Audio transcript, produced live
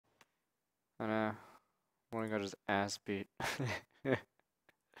I know. Warren got his ass beat.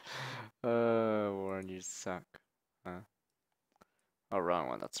 Warren, you suck. Huh? Oh, wrong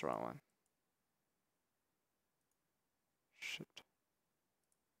one. That's the wrong one. Shit.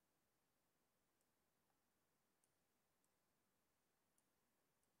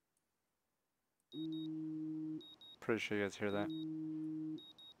 Pretty sure you guys hear that.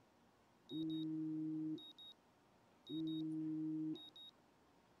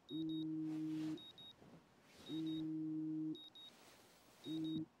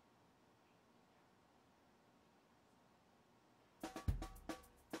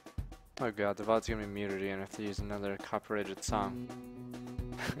 Oh god, the VOD's gonna be muted again if they use another copyrighted song.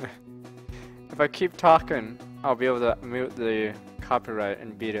 If I keep talking, I'll be able to mute the copyright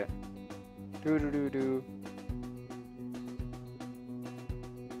and beat it. Do do do do.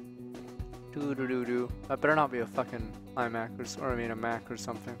 Do do do do. That better not be a fucking iMac or I mean a Mac or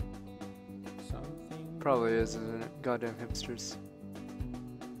something. Probably is, isn't it? Goddamn hipsters.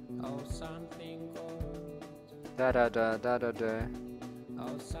 Da da da da da da.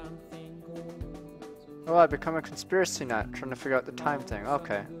 Oh, I become a conspiracy nut, trying to figure out the time thing.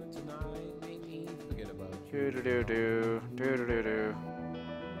 Okay. Do do do do do do do do.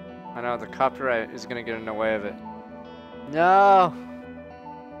 I know the copyright is gonna get in the way of it. No.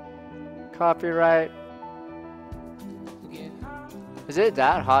 Copyright. Is it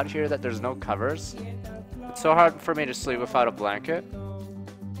that hot here that there's no covers? It's so hard for me to sleep without a blanket.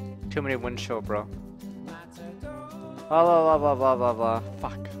 Too many wind chill, bro. Blah blah blah blah blah blah.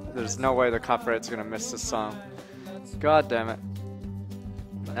 Fuck. There's no way the copyright's gonna miss this song. God damn it.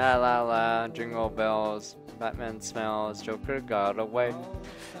 La la la, jingle bells, Batman smells, Joker got away.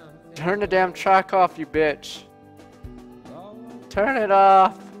 Turn the damn track off, you bitch. Turn it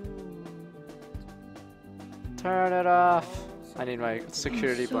off. Turn it off. I need my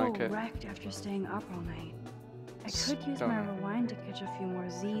security blanket. I'm so wrecked after staying up all night. I could use my rewind to catch a few more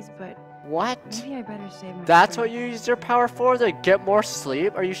Z's, but what? Maybe I better save my That's strength. what you used your power for? To get more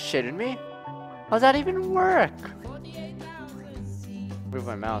sleep? Are you shitting me? How does that even work? Move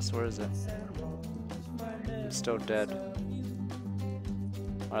my mouse, where is it? I'm still dead.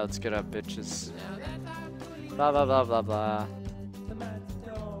 Alright, let's get up, bitches. Blah blah blah blah blah.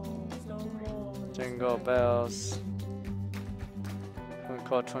 Jingle bells.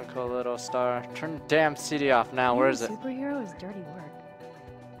 Twinkle twinkle little star. Turn the damn CD off now, where is it? Superhero is dirty work.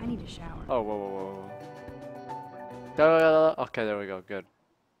 I need a shower. Oh, whoa, whoa, whoa. Okay, there we go, good.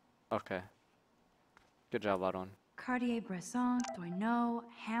 Okay. Good job, Audon. Cartier-Bresson, Doisneau,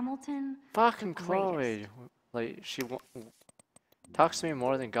 Hamilton. Fucking Chloe. Like, she talks to me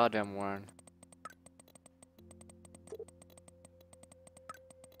more than goddamn Warren.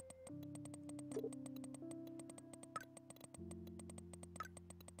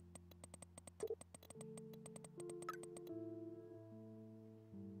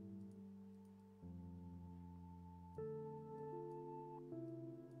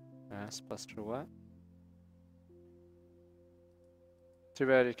 Buster, what? Too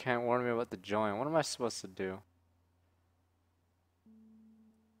bad you can't warn me about the join. What am I supposed to do?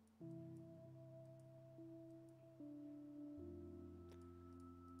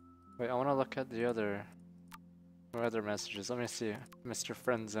 Wait, I want to look at the other messages. Let me see. Mr.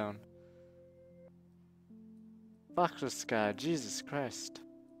 Friendzone. Fuck this guy. Jesus Christ.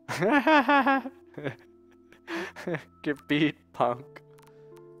 Get beat, punk.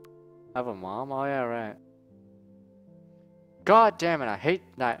 I have a mom? Oh yeah, right. God damn it, I hate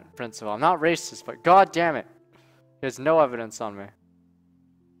that principal. I'm not racist, but god damn it. He has no evidence on me.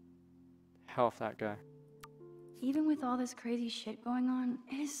 Hell with that guy. Even with all this crazy shit going on,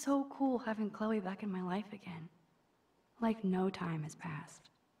 it is so cool having Chloe back in my life again. Like no time has passed.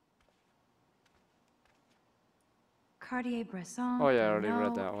 Cartier-Bresson, Oh yeah, I already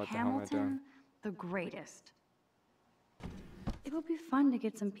read Doisneau, that. What the hell am I doing? Hamilton, the greatest. It will be fun to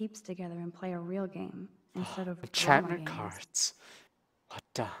get some peeps together and play a real game instead of enchantment games. cards. What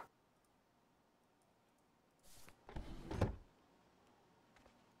the?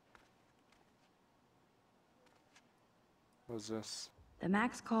 What's this? The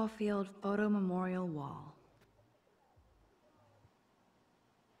Max Caulfield Photo Memorial Wall.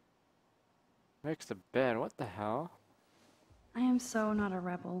 Makes the bed. What the hell? I am so not a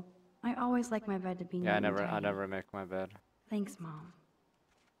rebel. I always like my bed to be neat Yeah, and I tidy. never make my bed. Thanks, Mom.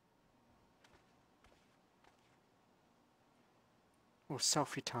 Oh,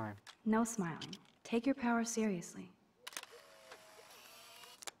 selfie time. No smiling. Take your power seriously.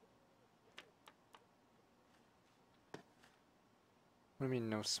 What do you mean,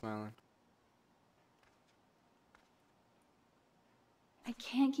 no smiling? I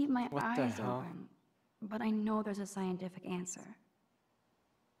can't keep my What the eyes hell? open, but I know there's a scientific answer.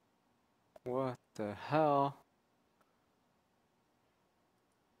 What the hell?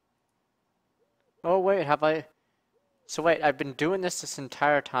 Oh wait, have I? So wait, I've been doing this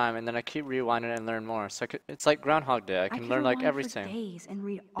entire time, and then I keep rewinding and learn more. So it's like Groundhog Day. I I can could learn like rewind for everything. days and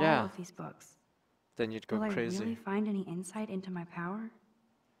read all Yeah. of these books. Then you'd go Will I crazy. really find any insight into my power?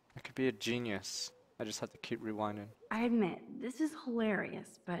 I could be a genius. I just have to keep rewinding. I admit, this is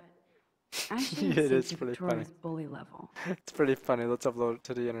hilarious, but I should Yeah, have it sink is to pretty Victoria's bully level. It's pretty funny. Let's upload it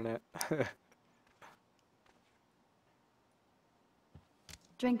to the internet.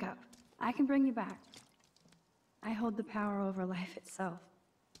 Drink up. I can bring you back. I hold the power over life itself.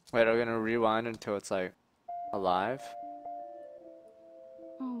 Wait, are we gonna rewind until it's like alive?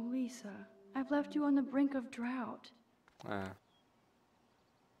 Oh, Lisa, I've left you on the brink of drought.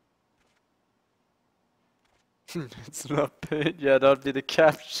 It's not paid. Yeah, that'd be the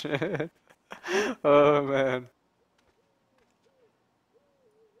caption. Oh man.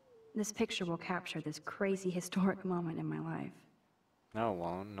 This picture will capture this crazy historic moment in my life. No, it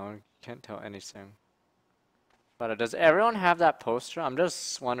won't. No, you can't tell anything. But does everyone have that poster? I'm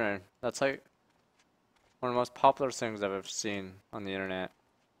just wondering. That's like one of the most popular things I've ever seen on the internet.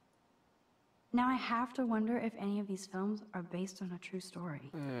 Now I have to wonder if any of these films are based on a true story.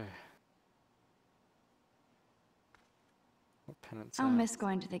 What pennant's I'll that? miss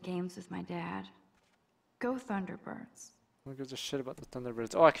going to the games with my dad. Go Thunderbirds. Who gives a shit about the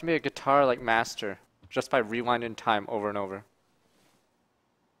Thunderbirds? Oh, I can be a guitar like master just by rewinding time over and over.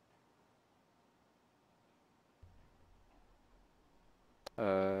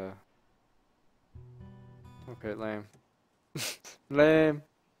 Okay, lame. Lame.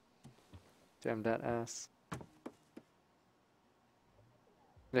 Damn that ass.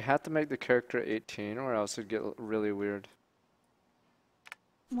 They had to make the character 18 or else it'd get really weird.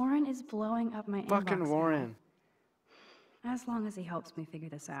 Warren is blowing up my inbox Fucking now. Warren. As long as he helps me figure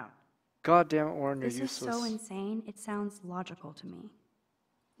this out. God damn it, Warren, you're This useless. is so insane, it sounds logical to me.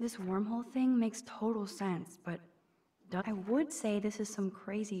 This wormhole thing makes total sense, but I would say this is some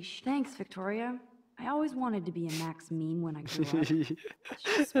crazy Thanks, Victoria. I always wanted to be a Max meme when I grew up. Spread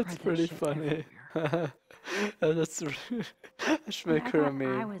That's that pretty shit funny. everywhere. That's I should make I her a thought I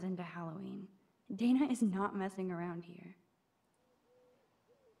meme. was into Halloween. Dana is not messing around here.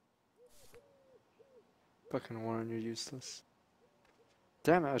 Fucking Warren, you're useless.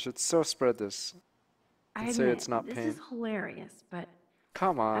 Damn it, I should so spread this. I And say admit, it's not this paint. is hilarious, but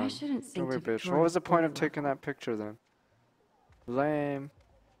Come on. I shouldn't Don't sink be a to bitch. What was Victoria's the point of bully taking level. that picture then? Lame.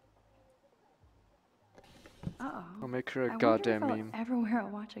 Uh-oh. I'll make her a I goddamn wonder if meme. I'll ever wear a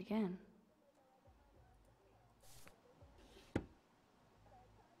watch again.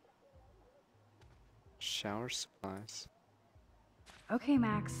 Shower supplies. Okay,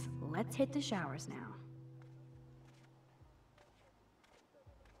 Max, let's hit the showers now.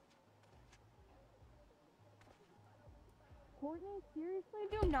 Courtney, seriously?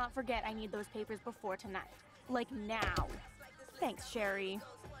 Do not forget I need those papers before tonight. Like now. Thanks, Sherry.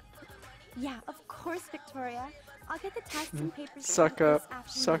 Yeah, of course, Victoria. I'll get the tests and papers Suck done up. this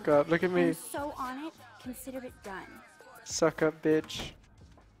afternoon. Suck up. Look at me. I'm so on it. Consider it done. Suck up, bitch.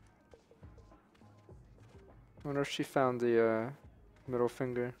 I wonder if she found the middle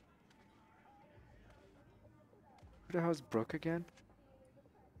finger. Who the hell's Brooke again?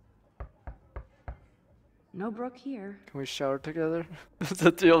 No Brooke here. Can we shower together? Is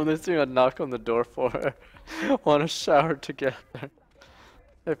that the only thing I'd knock on the door for? Want to shower together?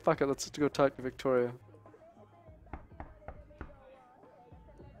 Hey, fuck it. Let's go talk to Victoria.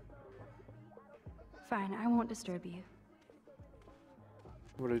 Fine, I won't disturb you.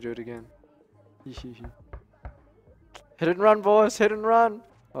 Would I do it again? Hit and run, boys! Hit and run!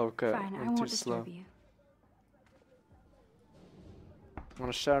 Okay, Fine, I I'm too won't slow. disturb you.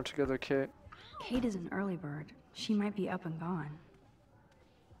 Wanna shower together, Kate? Kate is an early bird. She might be up and gone.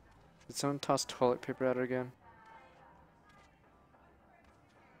 Did someone toss toilet paper at her again?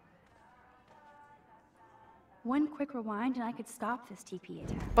 One quick rewind and I could stop this TP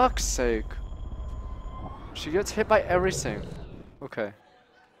attack. Fuck's sake! She gets hit by everything. Okay.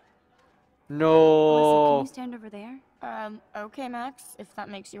 Melissa, can No! you stand over there? Okay, Max, if that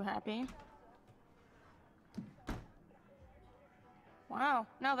makes you happy. Wow,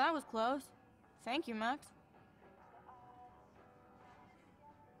 now that was close. Thank you, Max.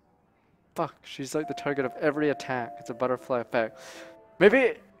 Fuck, she's like the target of every attack. It's a butterfly effect.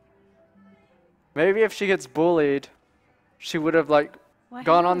 Maybe if she gets bullied, she would have like What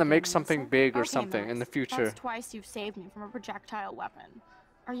gone on happened to make again, something Melissa? big or Okay, something in the Max, future. That's twice you've saved me from a projectile weapon.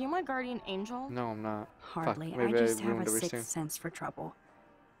 Are you my guardian angel? No, I'm not. Hardly. Fuck, I maybe just have ruined a everything. sixth sense for trouble.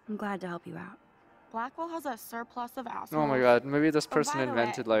 I'm glad to help you out. Blackwell has a surplus of assholes. Oh my god, maybe this Oh, person by the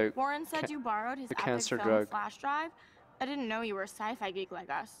invented way, like Warren said you borrowed his the epic cancer film drug. flash drive. I didn't know you were a sci-fi geek like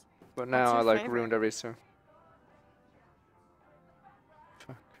us. But What's now I your like favorite? ruined everything.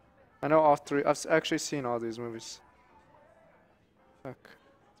 Fuck. I know all three. I've actually seen all these movies. Fuck.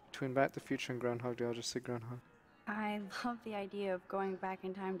 Between Back to the Future and Groundhog Day, I'll just say Groundhog. I love the idea of going back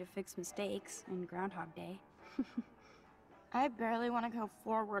in time to fix mistakes in Groundhog Day. I barely want to go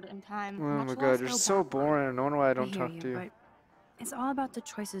forward in time. Oh much my less god, you're go so backward. boring. I don't know why I I don't hear talk to you. but it's all about the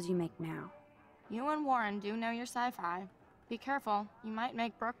choices you make now. You and Warren do know your sci-fi. Be careful, you might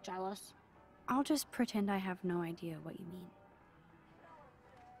make Brooke jealous. I'll just pretend I have no idea what you mean.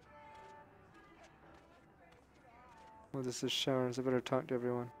 Well, this is showers. I better talk to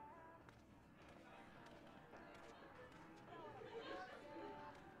everyone.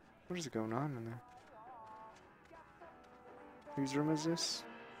 What is going on in there? Whose room is this?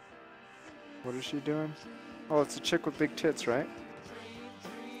 What is she doing? Oh, it's a chick with big tits, right?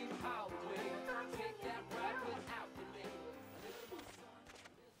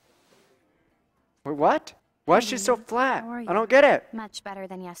 Wait, what? Why is she so flat? How are I you? don't get it. Much better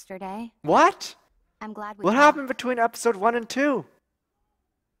than yesterday. What? I'm glad we What talked. happened between episode 1 and 2?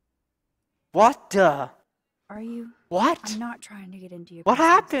 What the? Are you? What? I'm not trying to get into your What business.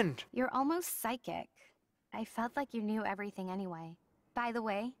 happened? You're almost psychic. I felt like you knew everything anyway. By the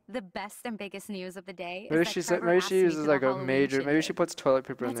way, the best and biggest news of the day Maybe is that she's Trevor maybe asked she me uses to the like a Halloween major. Maybe she shindig. puts toilet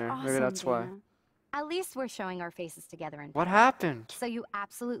paper in That's there. awesome, Maybe that's why. Dana. At least we're showing our faces together in What public. happened? So you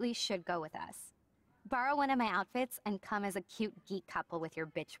absolutely should go with us. Borrow one of my outfits and come as a cute geek couple with your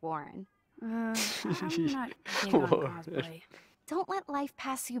bitch Warren. I'm not big on Lord. cosplay. Don't let life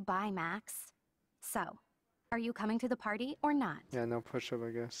pass you by, Max. So, are you coming to the party or not? Yeah, no push-up,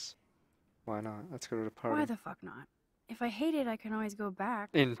 I guess. Why not? Let's go to the party. Why the fuck not? If I hate it, I can always go back.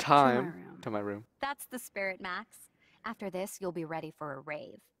 In time room. to my room. That's the spirit, Max. After this, you'll be ready for a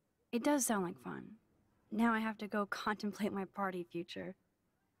rave. It does sound like fun. Now I have to go contemplate my party future.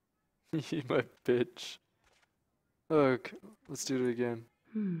 You my bitch. Look, let's do it again.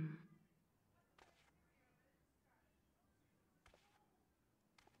 Am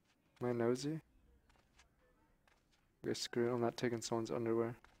I nosy? Okay, screw it. I'm not taking someone's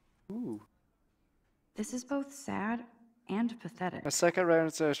underwear. Ooh. This is both sad and pathetic. My second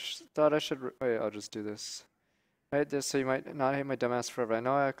round says thought I should. Wait, I'll just do this. Write this so you might not hate my dumbass forever. I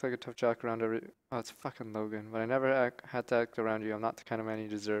know I act like a tough jock around every. Oh, it's fucking Logan. But I never had to act around you. I'm not the kind of man you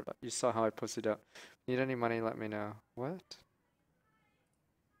deserve. You saw how I pussied out. Need any money? Let me know. What?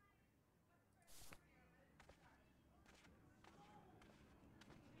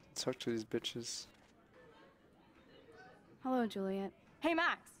 Let's talk to these bitches. Hello, Juliet. Hey,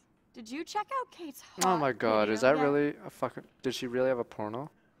 Max. Did you check out Kate's Oh my hot god, is video that yet? really a fucking. Did she really have a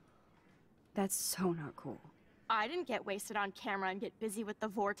porno? That's so not cool. I didn't get wasted on camera and get busy with the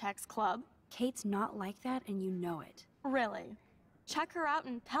Vortex Club. Kate's not like that, and you know it. Really? Check her out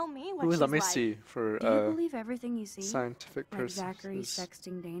and tell me what Ooh, she's let me like. see for Do you believe everything you see? scientific Like person. Zachary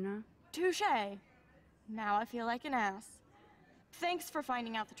sexting Dana? Touche. Now I feel like an ass. Thanks for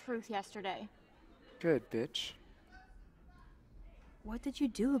finding out the truth yesterday. Good, bitch. What did you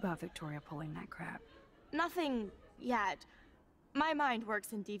do about Victoria pulling that crap? Nothing yet. My mind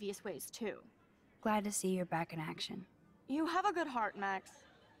works in devious ways too. Glad to see you're back in action. You have a good heart, Max.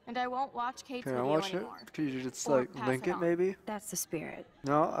 And I won't watch Kate's Can I video watch anymore. it? Could you just Or like pass link it it on. maybe? That's the spirit.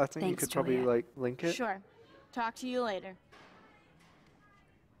 No, I think you Thanks, could probably Juliet. like link it. Sure. Talk to you later.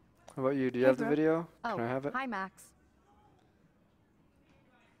 How about you? Do you Hey, have the bro. video? Oh, Can I have it? hi, Max.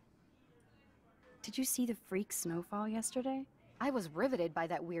 Did you see the freak snowfall yesterday? I was riveted by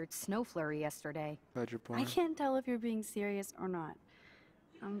that weird snow flurry yesterday. Glad you're born. I can't tell if you're being serious or not.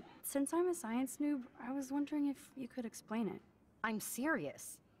 Since I'm a science noob, I was wondering if you could explain it. I'm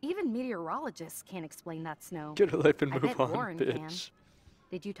serious. Even meteorologists can't explain that snow. Get a life and I move bet on, Warren bitch. can.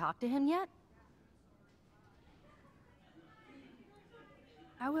 Did you talk to him yet?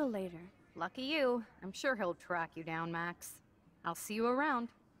 I will later. Lucky you. I'm sure he'll track you down, Max. I'll see you around.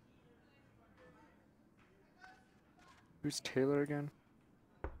 Who's Taylor again?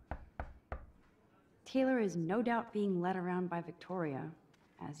 Taylor is no doubt being led around by Victoria,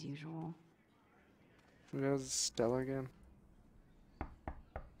 as usual. Who knows Stella again?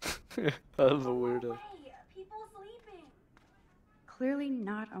 I'm a weirdo. People sleeping. Clearly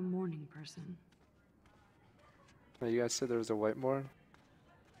not a morning person. Oh, you guys said there was a whiteboard?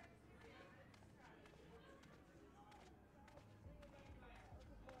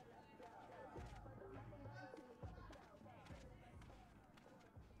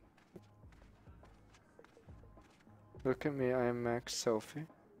 Look at me, I am Max Selfie.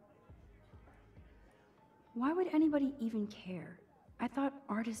 Why would anybody even care? I thought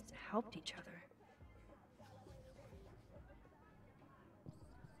artists helped each other.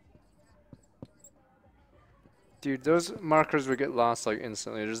 Dude, those markers would get lost like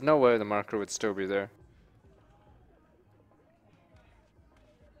instantly. There's no way the marker would still be there.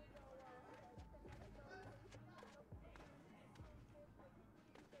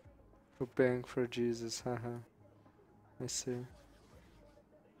 Go bang for Jesus, haha. I see.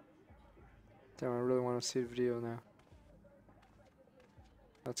 Damn, I really want to see the video now.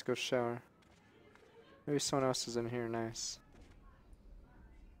 Let's go shower. Maybe someone else is in here, nice.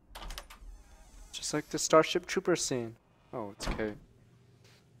 Just like the Starship Trooper scene. Oh, it's Kate.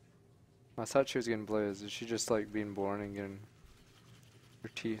 I thought she was getting blazed. Is she just like being born and getting her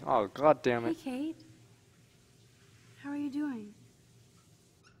teeth? Oh, god damn Hey, it. Kate. How are you doing?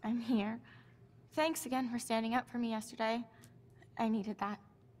 I'm here. Thanks again for standing up for me yesterday. I needed that.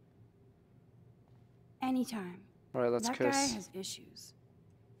 Anytime. Alright, let's that kiss. guy has issues.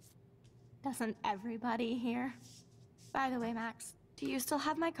 Doesn't everybody here? By the way, Max, do you still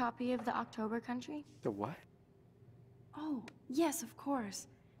have my copy of the October Country? The what? Oh, yes, of course.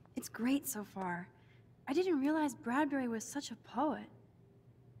 It's great so far. I didn't realize Bradbury was such a poet.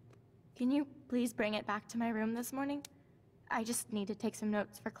 Can you please bring it back to my room this morning? I just need to take some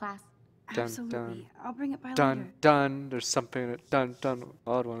notes for class. Dun, Absolutely. dun. I'll bring it by Dun, later. dun. There's something in it. Dun, dun.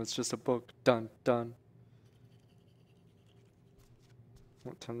 Odd one. It's just a book. Dun, dun.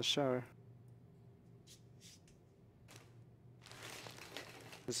 Won't time to shower.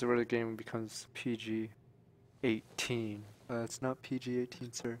 This is where the game becomes PG-18. It's not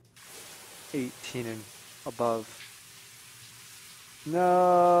PG-18, sir. 18 and above.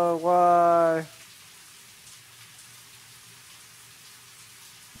 No, why?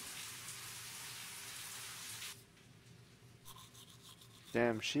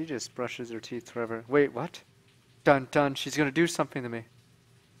 Damn, she just brushes her teeth forever. Wait, what? Dun dun, she's gonna do something to me.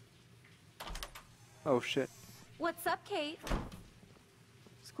 Oh shit. What's up, Kate?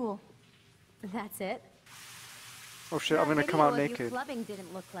 School. That's it? Oh shit, I'm gonna come out naked. Clubbing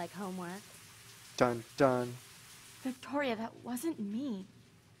didn't look like homework. Dun dun. Victoria, that wasn't me.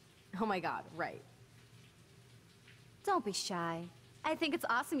 Oh my god, right. Don't be shy. I think it's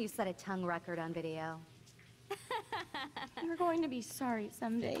awesome you set a tongue record on video. You're going to be sorry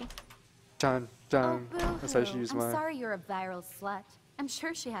someday. Dun dun. Oh, That's how she boo-hoo. used I'm mine. sorry you're a viral slut. I'm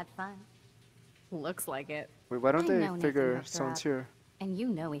sure she had fun. Looks like it. Wait, why don't I they know Nathan figure hooked her someone's up. here? And you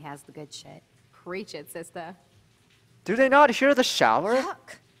know he has the good shit. Preach it, sister. Do they not hear the shower?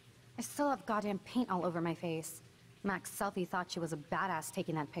 Yuck! I still have goddamn paint all over my face. Max Selfie thought she was a badass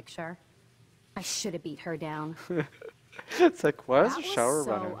taking that picture. I should have beat her down. It's like, why is That the shower was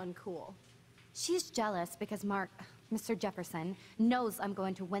so running? uncool. She's jealous because Mr. Jefferson, knows I'm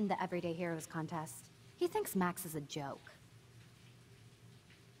going to win the Everyday Heroes contest. He thinks Max is a joke.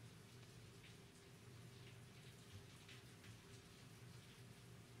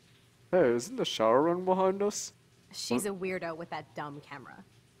 Hey, isn't the shower run behind us? She's a weirdo with that dumb camera.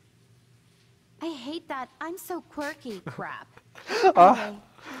 I hate that I'm so quirky crap. Ah,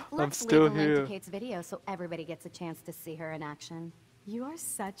 Let's still leave a link here. to Kate's video so everybody gets a chance to see her in action. You are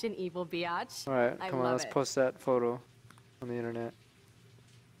such an evil biatch. Alright, I come on, love let's it. post that photo on the internet.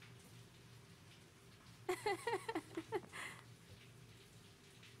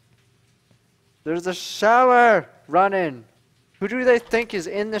 There's a shower running. Who do they think is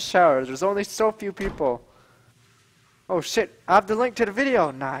in the shower? There's only so few people. Oh shit, I have the link to the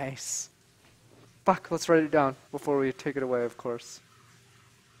video. Nice. Fuck, let's write it down before we take it away, of course.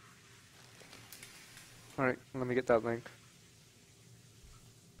 Alright, let me get that link.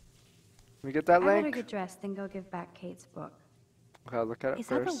 Let me get that I better link. get dressed, then go give back Kate's book. Okay, I'll look at it Is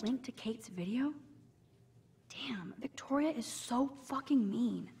that the first. link to Kate's video? Damn, Victoria is so fucking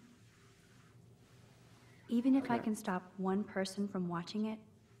mean. Even if I can stop one person from watching it,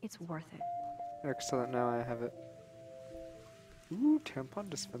 it's worth it. Excellent, now I have it. Ooh, tampon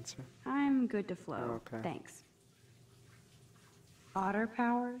dispenser. I'm good to flow. Okay. Thanks. Otter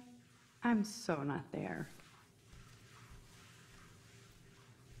power? I'm so not there.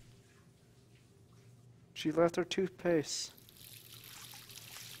 She left her toothpaste.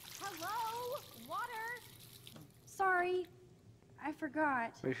 Hello? Water? Sorry, I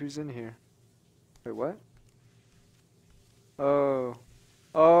forgot. Wait, who's in here? Wait, what? Oh.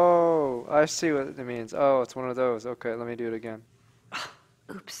 Oh, I see what it means. Oh, it's one of those. Okay, let me do it again.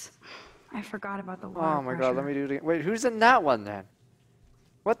 Oops. I forgot about the water Oh my god, let pressure. me do it again. Wait, who's in that one then?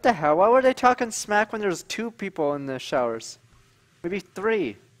 What the hell? Why were they talking smack when there's 2 people in the showers? Maybe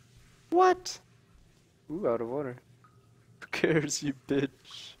 3. What? Ooh, out of order. cares, you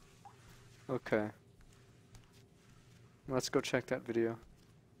bitch? Okay. Let's go check that video.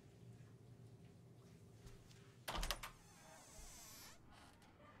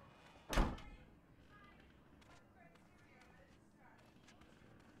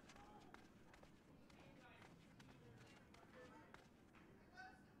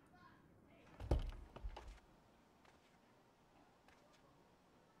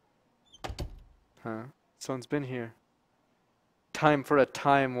 Huh? Someone's been here. Time for a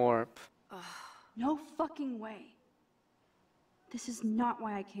time warp. No fucking way. This is not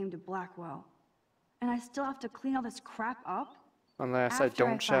why I came to Blackwell. And I still have to clean all this crap up? Unless I After don't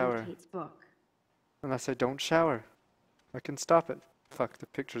found shower. Kate's book. Unless I don't shower. I can stop it. Fuck, the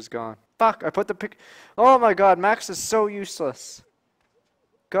picture's gone. Fuck, I put the pic. Oh my god, Max is so useless.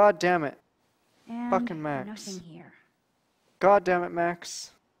 God damn it. And Fucking Max. nothing here. God damn it,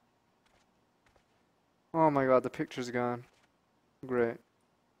 Max. Oh my god, the picture's gone. Great.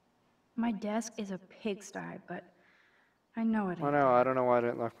 My desk is a pigsty, but I know it ain't. I know, I don't know why I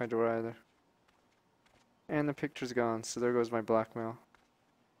didn't lock my door either. And the picture's gone, so there goes my blackmail.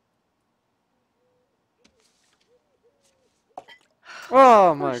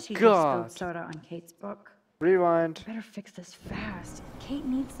 Oh my She just god. spilled soda on Kate's book. Rewind. Better fix this fast. Kate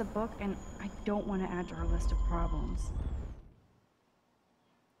needs the book, and I don't want to add to her list of problems.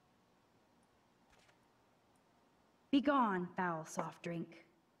 Be gone, foul soft drink.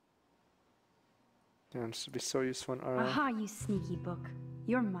 Damn, this would be so useful in RL. Aha, you sneaky book.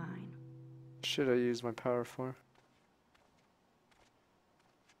 You're mine. Should I use my power for?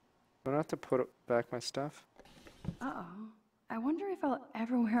 Do I have to put back my stuff? Uh-oh. I wonder if I'll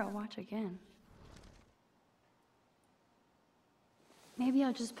ever wear a watch again. Maybe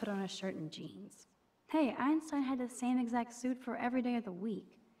I'll just put on a shirt and jeans. Hey, Einstein had the same exact suit for every day of the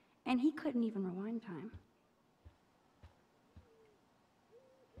week, and he couldn't even rewind time.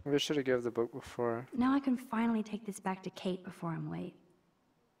 Maybe I should have given the book before. Now I can finally take this back to Kate before I'm late.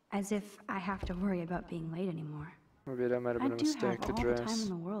 As if I have to worry about being late anymore. Maybe that might have I been a do have mistake to all the time dress. in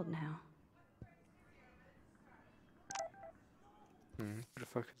the world now. What the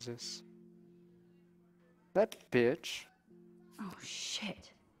fuck is this? That bitch. Oh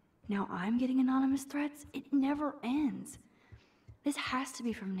shit. Now I'm getting anonymous threats? It never ends. This has to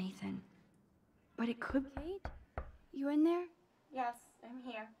be from Nathan. But it could be. Kate? You in there? Yes, I'm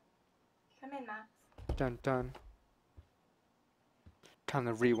here. Come in, Max. Dun dun. Time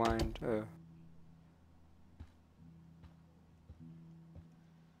to rewind.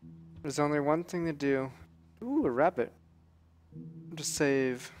 There's only one thing to do. Ooh, a rabbit. To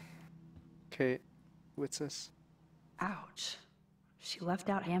save Kate Witzes. Ouch. She left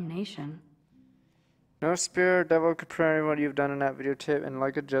out Damnation. No spirit or devil could prevent what you've done in that videotape, and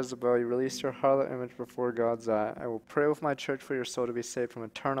like a Jezebel, you released your harlot image before God's eye. I will pray with my church for your soul to be saved from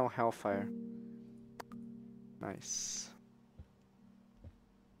eternal hellfire. Nice.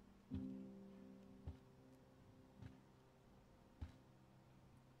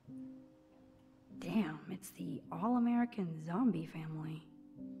 Damn, it's the all-American zombie family.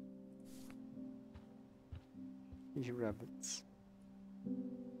 You rabbits.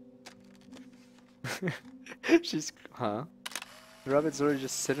 She's, huh? The rabbit's literally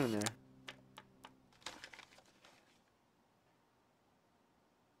just sitting there.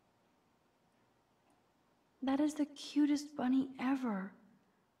 That is the cutest bunny ever.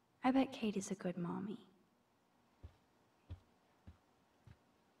 I bet Kate is a good mommy.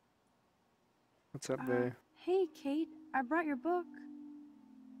 What's up, babe? Hey, Kate, I brought your book.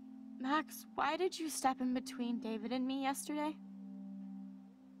 Max, why did you step in between David and me yesterday?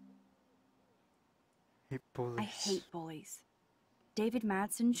 Hate bullies. I hate bullies. David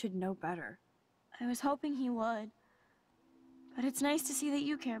Madsen should know better. I was hoping he would. But it's nice to see that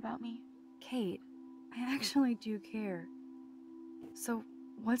you care about me. Kate, I actually do care. So,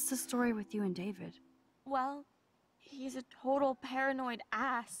 what's the story with you and David? Well, he's a total paranoid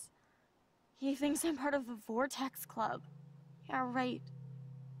ass. He thinks I'm part of the Vortex Club. Yeah, right.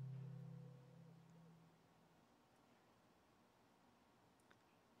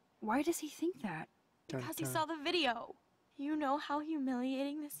 Why does he think that? Because he saw the video. You know how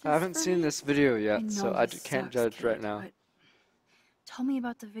humiliating this is I haven't for seen me? this video I yet, know so I this can't sucks, judge right Kate, now. but tell me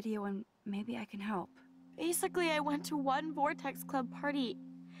about the video and maybe I can help. Basically, I went to one Vortex Club party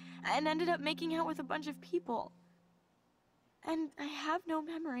and ended up making out with a bunch of people. And I have no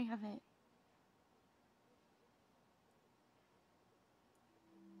memory of it.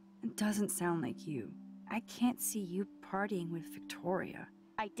 It doesn't sound like you. I can't see you partying with Victoria.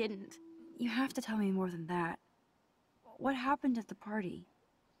 I didn't. You have to tell me more than that. What happened at the party?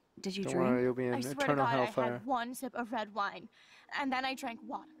 Did you Don't drink? worry, you'll be in I swear to eternal God, I hellfire. had one sip of red wine, and then I drank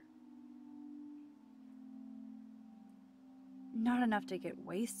water. Not enough to get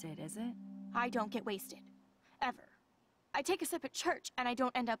wasted, is it? I don't get wasted. Ever. I take a sip at church, and I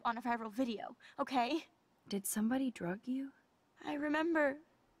don't end up on a viral video, okay? Did somebody drug you? I remember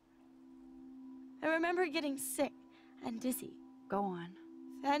getting sick and dizzy. Go on.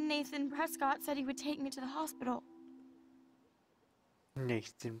 Then Nathan Prescott said he would take me to the hospital.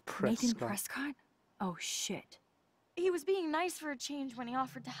 Nathan Prescott. Nathan Prescott? Oh, shit. He was being nice for a change when he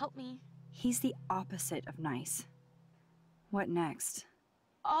offered to help me. He's the opposite of nice. What next?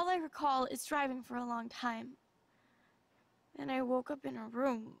 All I recall is driving for a long time. Then I woke up in a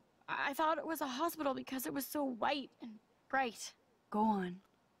room. I thought it was a hospital because it was so white and bright. Go on.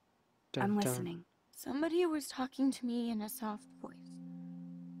 Dun, I'm dun. listening. Somebody was talking to me in a soft voice.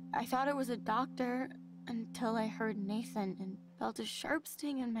 I thought it was a doctor until I heard Nathan and felt a sharp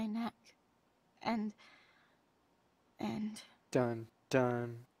sting in my neck. And... Dun,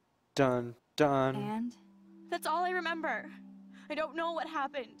 dun, dun, dun. And? that's all I remember. I don't know what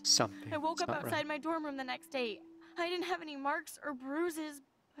happened. Something. I woke up not outside right. my dorm room the next day. I didn't have any marks or bruises,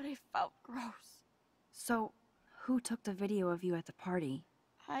 but I felt gross. So, who took the video of you at the party?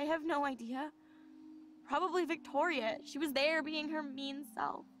 I have no idea. Probably Victoria. She was there being her mean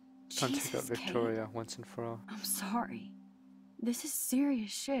self. Can't take out Jesus, Kate. Victoria once and for all. I'm sorry. This is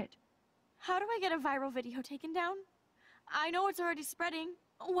serious shit. How do I get a viral video taken down? I know it's already spreading.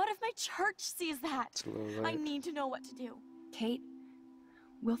 What if my church sees that? It's a little I late. need to know what to do. Kate,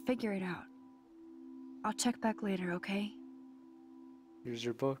 we'll figure it out. I'll check back later, okay? Here's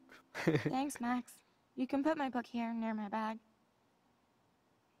your book. Thanks, Max. You can put my book here near my bag.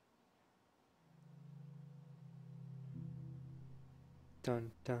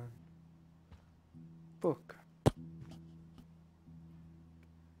 Dun, dun. Book.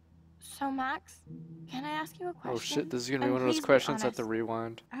 So, Max, can I ask you a question? Oh shit, this is gonna be And one of those please be questions at the honest.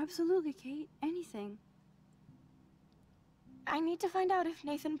 rewind. Absolutely, Kate. Anything. I need to find out if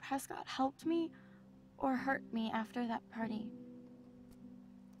Nathan Prescott helped me or hurt me after that party.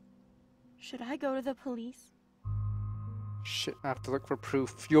 Should I go to the police? Shit, I have to look for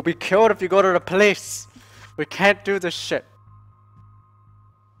proof. You'll be killed if you go to the police! We can't do this shit.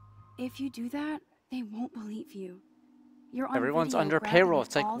 If you do that, they won't believe you. You're on Everyone's video under bragging payroll. with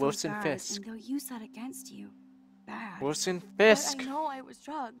It's like all those Wilson guys, Fisk. And they'll use that against you. Bad. Wilson But Fisk! I know I was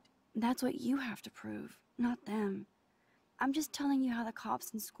drugged. That's what you have to prove, not them. I'm just telling you how the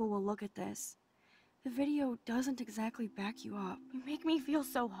cops in school will look at this. The video doesn't exactly back you up. You make me feel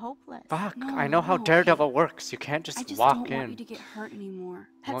so hopeless. Fuck, No, I know how no, Daredevil works. You can't I just just walk don't want you in. to get hurt anymore.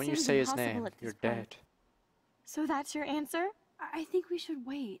 That Won't you seems say his impossible name? at this You're point. dead. So that's your answer? I think we should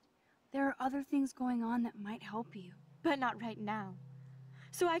wait. There are other things going on that might help you. But not right now.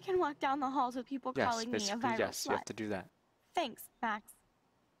 So I can walk down the halls with people Yes, calling me a basically, viral yes, you slut. have to do that. Thanks, Max.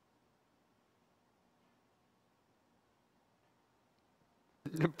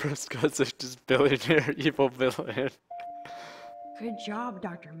 Prescott's like just billionaire, evil villain. Good job,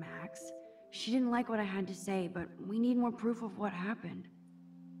 Dr. Max. She didn't like what I had to say, but we need more proof of what happened.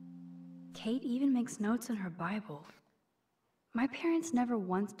 Kate even makes notes in her Bible. My parents never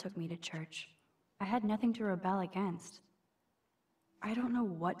once took me to church. I had nothing to rebel against. I don't know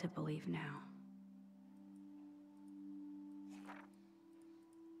what to believe now.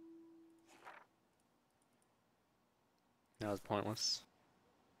 That was pointless.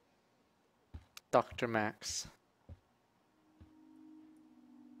 Dr. Max.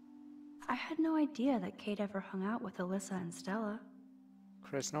 I had no idea that Kate ever hung out with Alyssa and Stella.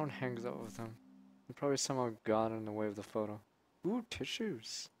 Chris, no one hangs out with them. They probably somehow got in the way of the photo. Ooh,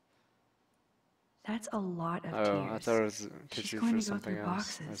 tissues. That's a lot of Oh, tears. I thought it was She's tissue going for to go something through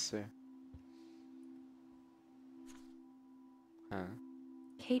else. I boxes. see. Huh.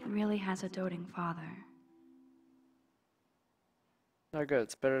 Kate really has a doting father. Oh, good.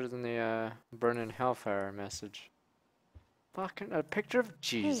 It's better than the burn in hellfire message. Fucking a picture of Hey, I'm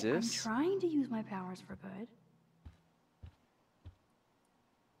Jesus. trying to use my powers for good.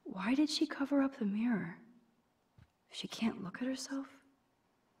 Why did she cover up the mirror? She can't look at herself?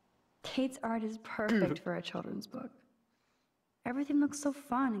 Kate's art is perfect for a children's book. Everything looks so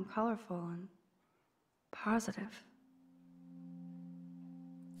fun and colorful and positive.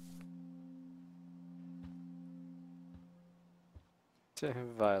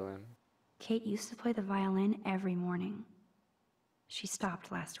 Violin. Kate used to play the violin every morning. She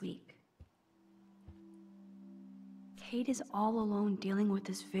stopped last week. Kate is all alone dealing with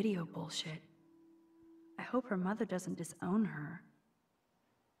this video bullshit. I hope her mother doesn't disown her.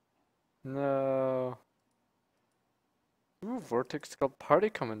 No. Ooh, Vortex Club party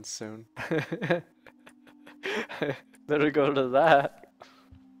coming soon. Better go to that.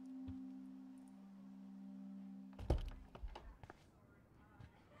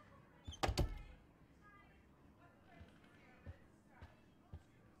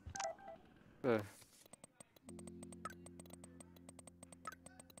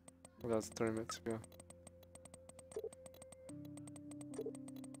 Well, that was 3 minutes ago.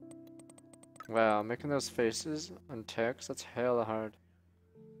 Wow, making those faces on text, that's hella hard.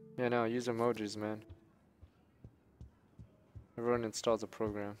 Yeah, no, use emojis, man. Everyone installs a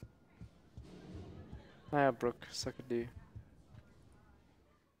program. Hiya, Brooke, suck a D.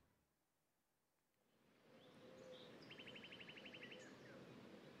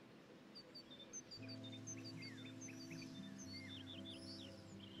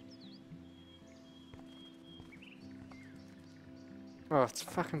 Oh, it's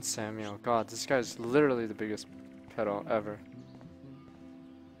fucking Samuel. God, this guy's literally the biggest pedo ever.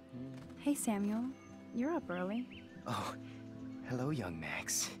 Hey, Samuel. You're up early. Oh, hello, young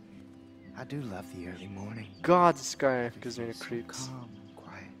Max. I do love the early morning. God, this guy gives me the So creeps. calm and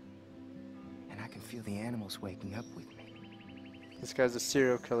quiet. And I can feel the animals waking up with me. This guy's a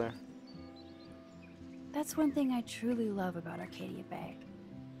serial killer. That's one thing I truly love about Arcadia Bay.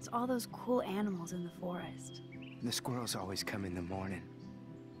 It's all those cool animals in the forest. The squirrels always come in the morning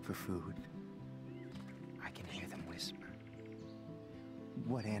for food. I can hear them whisper.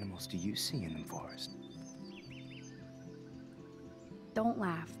 What animals do you see in the forest? Don't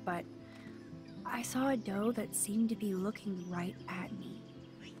laugh, but I saw a doe that seemed to be looking right at me.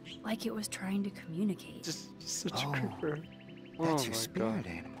 Like it was trying to communicate. Just such a Oh, creeper. Oh That's your my spirit god.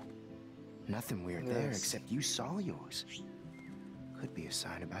 animal. Nothing weird there Yes. except you saw yours. Could be a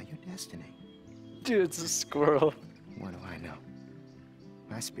sign about your destiny. Dude, it's a squirrel. What do I know?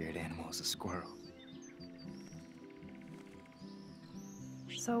 My spirit animal is a squirrel.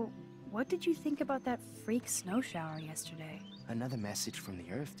 So, what did you think about that freak snow shower yesterday? Another message from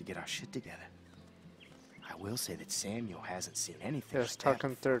the Earth to get our shit together. I will say that Samuel hasn't seen anything Yes, like talk that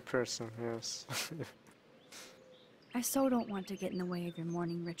in third person, yes. I so don't want to get in the way of your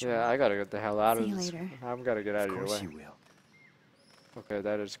morning ritual. Yeah, I gotta get the hell out See of you this. later. I'm gotta get out Of of your course way. you will. Okay,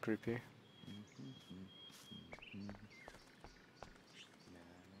 that is creepy.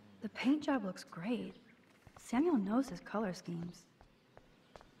 The paint job looks great. Samuel knows his color schemes.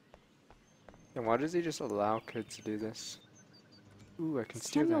 And why does he just allow kids to do this? Ooh, I can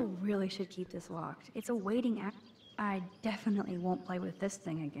steal Samuel that. really should keep this locked. It's a waiting act. I definitely won't play with this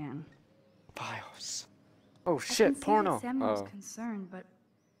thing again. BIOS. Oh I can shit, see porno. that Samuel's Oh, concerned, but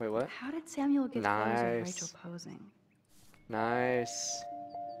wait, what? how did Samuel get photos of Nice. Rachel posing? Nice.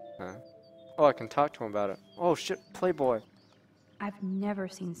 Huh? Oh, I can talk to him about it. Oh shit, Playboy. I've never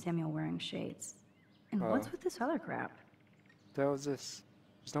seen Samuel wearing shades. And Oh. what's with this other crap? That was this.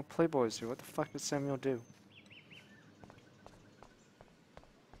 There's no Playboys here. What the fuck did Samuel do?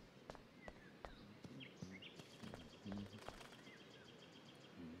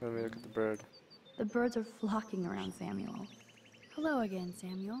 Let me look at the bird. The birds are flocking around Samuel. Hello again,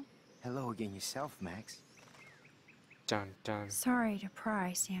 Samuel. Hello again yourself, Max. Dun dun. Sorry to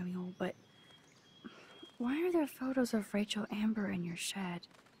pry, Samuel, but why are there photos of Rachel Amber in your shed?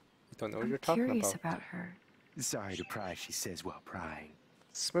 I don't know what I'm you're talking curious about. about her. Sorry to pry, she says while prying.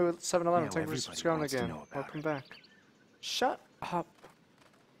 Smooth 7-Eleven, Now thank you for everybody subscribing wants to again. know about Welcome her. back. Shut up.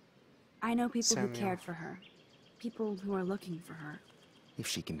 I know people who Samuel. cared for her. People who are looking for her. If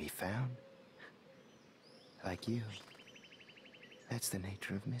she can be found. Like you. That's the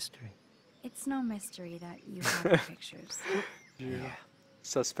nature of mystery. It's no mystery that you have the pictures. Yeah.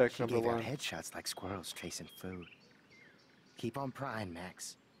 Suspect She number gave out one. headshots like squirrels chasing food. Keep on prying,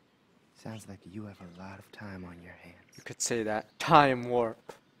 Max. Sounds like you have a lot of time on your hands. You could say that. Time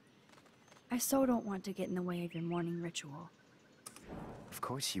warp. I so don't want to get in the way of your morning ritual. Of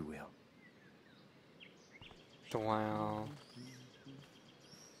course you will. Wow.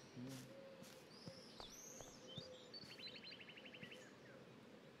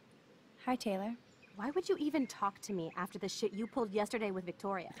 Hi, Taylor. Why would you even talk to me after the shit you pulled yesterday with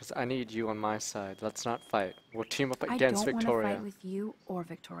Victoria? Because I need you on my side. Let's not fight. We'll team up I against don't want to Victoria. fight with you or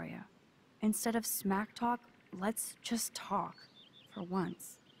Victoria. Instead of smack talk, let's just talk. For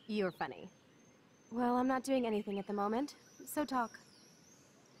once. You're funny. Well, I'm not doing anything at the moment, so talk.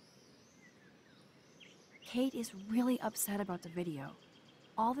 Kate is really upset about the video.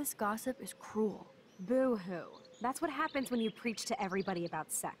 All this gossip is cruel. Boo-hoo. That's what happens when you preach to everybody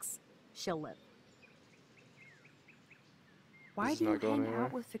about sex. She'll live. Why This is do you not going hang anywhere.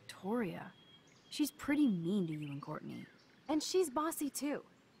 out with Victoria? She's pretty mean to you and Courtney. And she's bossy too.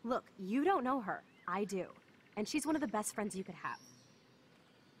 Look, you don't know her. I do. and she's one of the best friends you could have.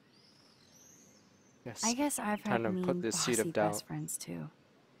 Yes. I guess I've Time had to mean, put this seed bossy of doubt. best friends too.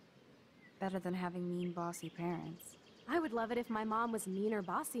 Better than having mean, bossy parents. I would love it if my mom was mean or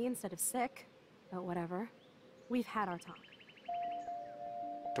bossy instead of sick. But whatever. We've had our talk.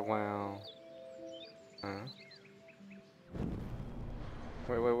 Wow.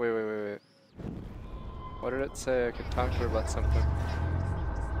 Wait. What did it say? I could talk to her about something.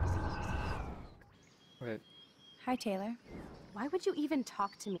 Wait. Hi, Taylor. Why would you even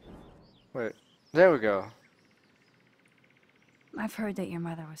talk to me? Wait. There we go. I've heard that your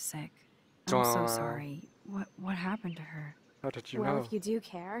mother was sick. I'm so Aw. sorry. What happened to her? How did you Well, know? if you do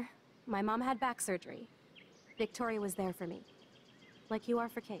care, my mom had back surgery. Victoria was there for me. Like you are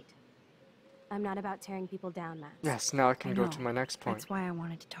for Kate. I'm not about tearing people down, Max. Yes, now I can I go know. to my next point. That's why I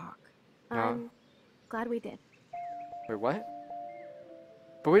wanted to talk. I'm glad we did. Wait, what?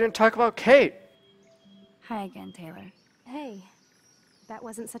 But we didn't talk about Kate! Hi again, Taylor. Hey, that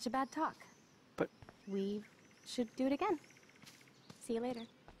wasn't such a bad talk. But- We should do it again. See you later.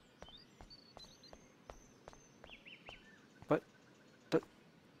 But...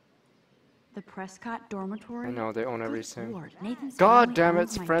 The Prescott dormitory? I know, they own Good everything. Lord, Nathan's God family damn it, owns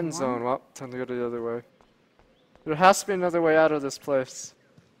it's my friend dorm? zone. Well, time to go the other way. There has to be another way out of this place.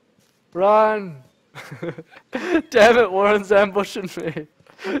 Run! Damn it, Warren's ambushing me.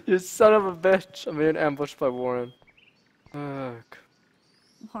 You son of a bitch. I'm being ambushed by Warren. Ugh.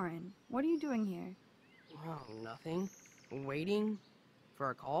 Warren, what are you doing here? Oh, nothing. Waiting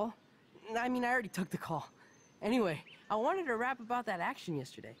for a call? I mean, I already took the call. Anyway, I wanted to rap about that action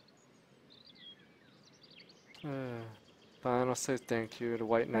yesterday. Fine, I'll say thank you. The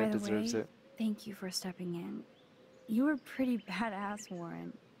White By Knight the deserves way, it. thank you for stepping in. You were pretty badass,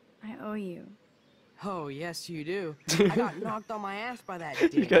 Warren. I owe you. Oh, yes, you do. I got knocked on my ass by that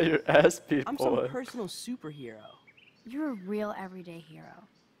dick. You got your ass beat, I'm boy. some personal superhero. You're a real everyday hero.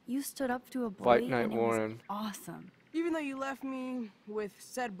 You stood up to a White bully Knight and it Warren. was awesome. Even though you left me with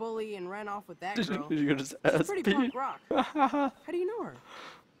said bully and ran off with that Did girl. you get his She's ass pretty beat? punk rock. How do you know her?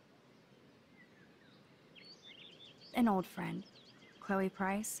 An old friend, Chloe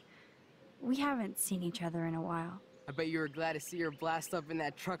Price. We haven't seen each other in a while. I bet you were glad to see her blast up in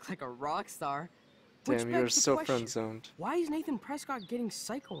that truck like a rock star. Which Damn, you're begs the so question, friend zoned. why is Nathan Prescott getting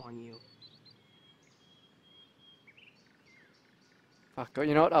psycho on you? Fuck,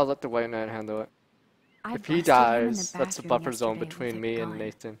 you know what? I'll let the White Knight handle it. I If he busted him in the dies, that's a bathroom buffer zone yesterday between with a me and gun.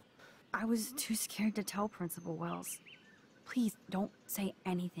 Nathan. I was too scared to tell Principal Wells. Please don't say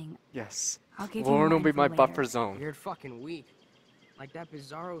anything. Yes. I'll give you Warren more will be info my later. buffer zone. Weird fucking week. Like that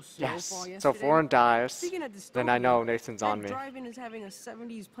bizarro snowfall Yes. yesterday. So if Warren dies, Speaking of then I dystopia, know Nathan's that on me. drive-in is having a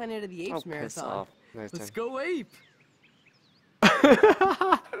 70s Planet of the Apes Oh, piss marathon. off, Nathan. Let's go ape!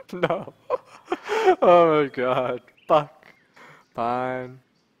 No. Oh my god. Fuck. Fine.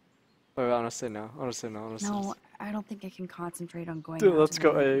 Wait, honestly, no. Honestly, no. Honestly. No, I don't think I can concentrate on going Dude, out let's to the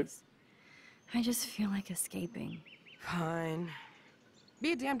go, Abe. movies. I just feel like escaping. Fine.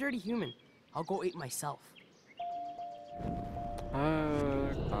 Be a damn dirty human. I'll go ape myself.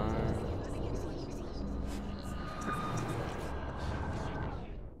 Fine.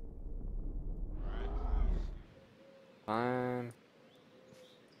 Fine.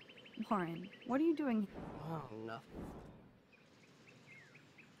 Warren, what are you doing? Oh, nothing.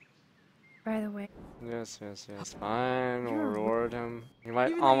 By the way, Yes. Fine. We'll You're a reward him. He might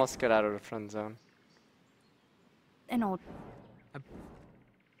Even though almost get out of the friend zone. an old...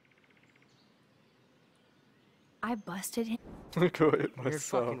 I busted him. Go hit Weird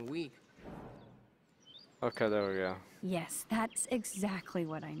myself. fucking week. Okay, there we go. Yes, that's exactly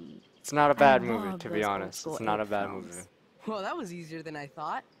what I need. It's not a bad I movie, love to be those old honest. school It's not a ape bad films. movie. Well, that was easier than I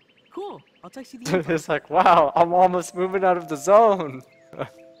thought. Cool. I'll text you the info. It's like, wow, I'm almost moving out of the zone.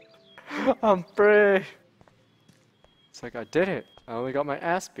 I'm free. It's like, I did it. I only got my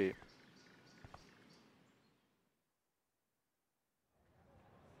ass beat.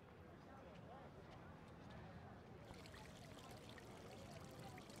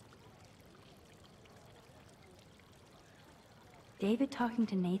 David talking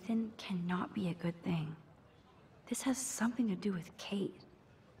to Nathan cannot be a good thing. This has something to do with Kate.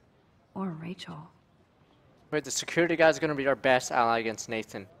 Or Rachel. Wait, the security guy's gonna be our best ally against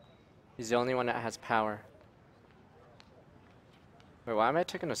Nathan. He's the only one that has power. Wait, why am I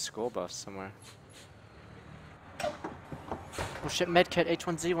taking a school bus somewhere? Oh shit, medkit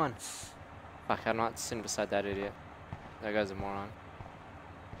H1Z1. Fuck, I'm not sitting beside that idiot. That guy's a moron.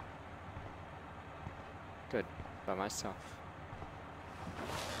 Good, by myself.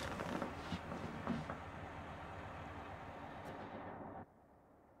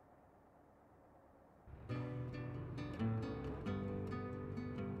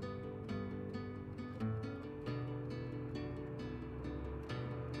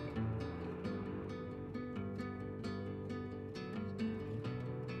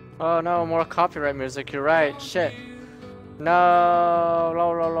 Oh no, more copyright music, you're right, shit. No,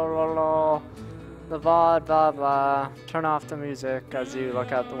 lo lo lo lo lo. The VOD, blah blah. Turn off the music as you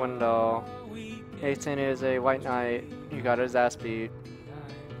look out the window. 18 is a white knight. He got his ass beat.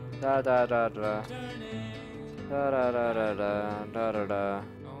 Da da da da. Da da da da da da da da.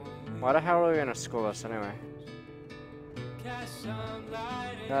 Why the hell are we gonna school us anyway?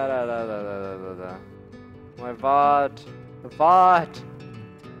 Da da da da da da da da. My VOD. The VOD.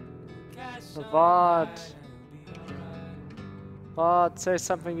 The VOD. VOD, say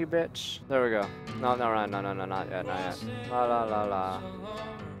something, you bitch. There we go. No, no, no, no, no, not yet, not yet. La la la la.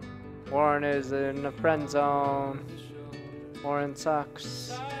 Warren is in the friend zone. Warren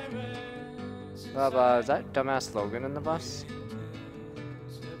sucks. Blah blah. Is that dumbass Logan in the bus?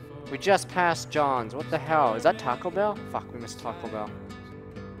 We just passed John's. What the hell? Is that Taco Bell? Fuck, we missed Taco Bell.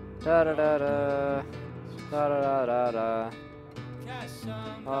 Da da da da. Da da da da da.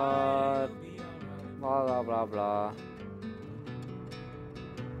 Blah blah blah blah.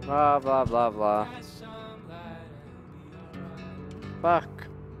 Blah blah blah blah. Fuck.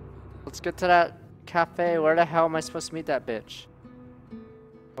 Let's get to that cafe. Where the hell am I supposed to meet that bitch?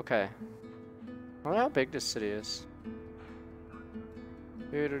 Okay. I wonder how big this city is.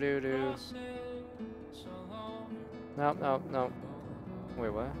 Doo doo doo doo. Nope, nope, nope. Wait,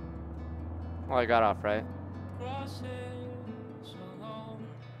 what? Oh, I got off, right?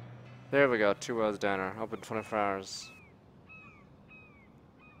 There we go. Two Wells Diner. Open 24 hours.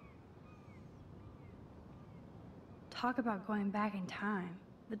 Talk about going back in time.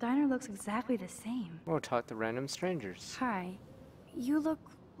 The diner looks exactly the same. We'll talk to random strangers. Hi. You look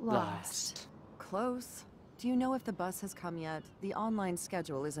lost. Close. Do you know if the bus has come yet? The online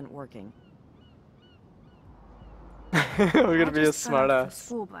schedule isn't working. We're gonna be a just got off the smartass.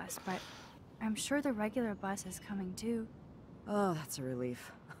 school bus, but I'm sure the regular bus is coming too. Oh, that's a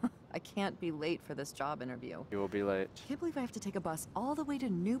relief. I can't be late for this job interview. You will be late. Can't believe I have to take a bus all the way to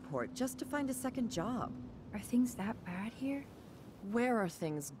Newport just to find a second job. Are things that bad here? Where are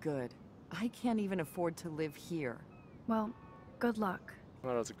things good? I can't even afford to live here. Well, good luck.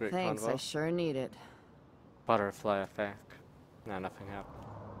 Well, that was a great Thanks, I convo. sure need it. Butterfly effect. Nah, nothing happened.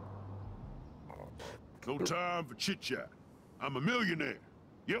 No time for chit-chat. I'm a millionaire.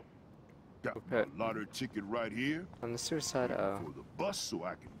 Yep. Got Okay. my lottery ticket right here. On the suicide, For the bus so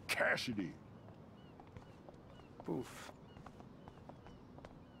I can cash it in. Oof.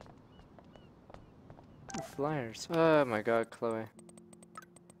 Ooh, flyers. Oh my god, Chloe.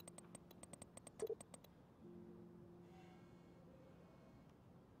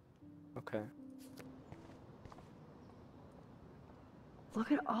 Okay.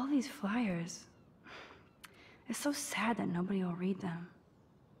 Look at all these flyers. It's so sad that nobody will read them.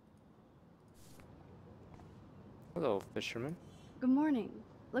 Hello, fisherman. Good morning.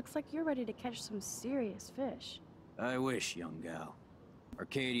 Looks like you're ready to catch some serious fish. I wish, young gal.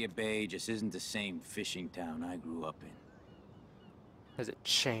 Arcadia Bay just isn't the same fishing town I grew up in. Has it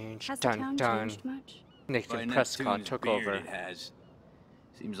changed? Has the Dun town dun. changed much? By Nathan Prescott Neptune's took beard, over. It has.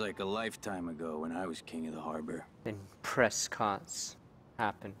 Seems like a lifetime ago when I was king of the harbor. Then Prescott's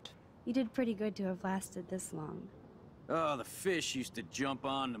happened. You did pretty good to have lasted this long. Oh, the fish used to jump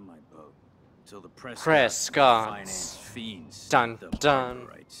onto my boat until the Prescott's. finance fiends Dun, snapped up dun.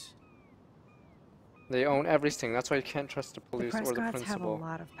 harbor rights. They own everything. That's why you can't trust the The police or the Prescotts have a principal.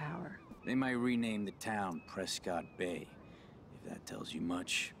 lot of power. They might rename the town Prescott Bay, if that tells you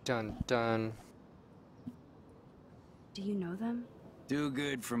much. Dun dun. Do you know them? Do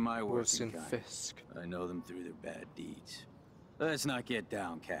good for my working Wilson kind. Fisk. I know them through their bad deeds. Let's not get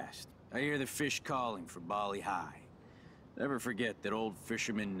downcast. I hear the fish calling for Bali High. Never forget that old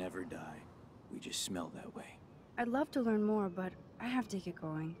fishermen never die. We just smell that way. I'd love to learn more, but I have to get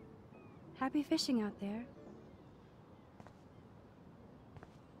going. Happy fishing out there.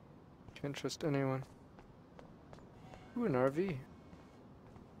 Can't trust anyone. Ooh, an RV.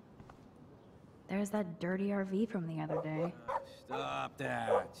 There's that dirty RV from the other day. Stop that!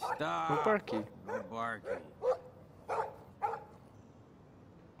 Oh, Stop! Barky. No barking.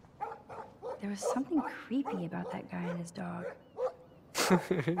 There was something creepy about that guy and his dog.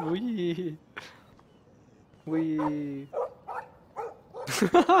 Wee. Wee.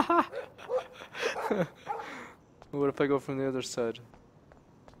 What if I go from the other side?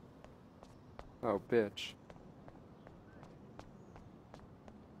 Oh, bitch.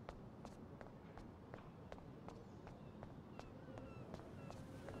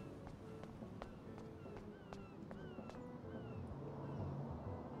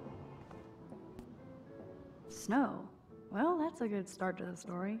 Snow? Well, that's a good start to the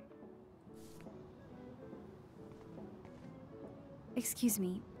story. Excuse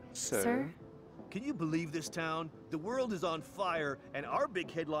me, Sir? Can you believe this town? The world is on fire, and our big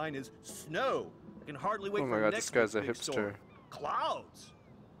headline is snow. I can hardly wait Oh my for god, next this guy's a week's big storm. hipster. Clouds.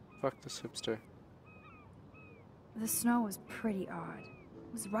 Fuck this hipster. The snow was pretty odd.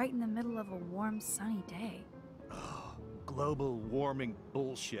 It was right in the middle of a warm, sunny day. Global warming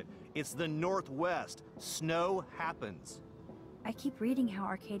bullshit. It's the Northwest. Snow happens. I keep reading how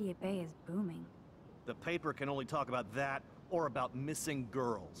Arcadia Bay is booming. The paper can only talk about that or about missing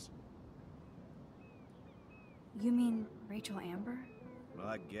girls. You mean Rachel Amber?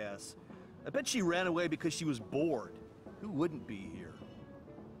 I guess. I bet she ran away because she was bored. Who wouldn't be here?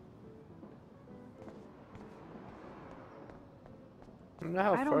 I don't know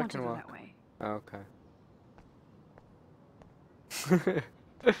how I don't far I want to can go walk. that way. Oh, okay.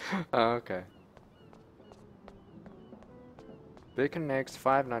 Oh, okay. Bacon and eggs,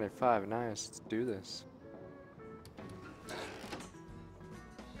 $5.95. Nice. Let's do this.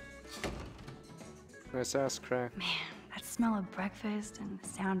 Nice ass crack. Man, that smell of breakfast and the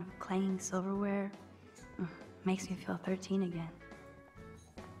sound of clanging silverware makes me feel 13 again.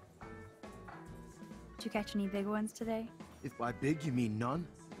 Did you catch any big ones today? If by big you mean none,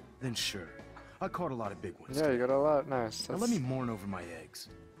 then sure. I caught a lot of big ones. Yeah, you got a lot. Nice. Now let me mourn over my eggs.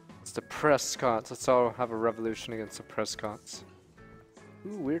 It's the Prescotts. Let's all have a revolution against the Prescotts.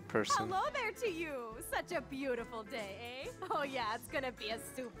 Ooh, weird person. Hello there to you. Such a beautiful day, eh? Oh yeah, it's gonna be a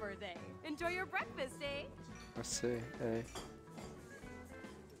super day. Enjoy your breakfast, eh? Let's see. Hey.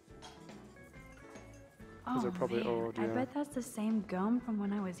 Oh Those are probably man, old, I yeah. bet that's the same gum from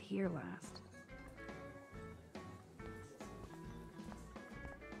when I was here last.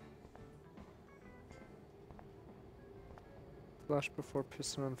 Flush before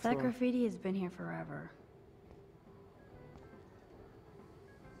pissing on the That floor. graffiti has been here forever.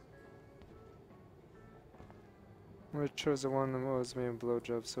 I chose the one that was me a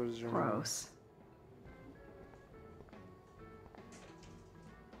blowjob, so does your mom. Gross.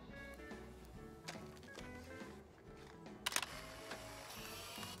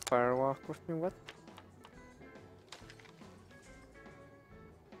 Firewalk with me? What?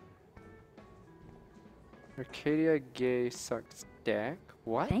 Arcadia Gay sucks dick?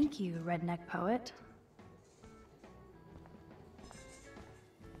 What? Thank you, redneck poet.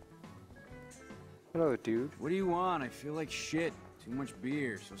 Hello, dude. What do you want? I feel like shit. Too much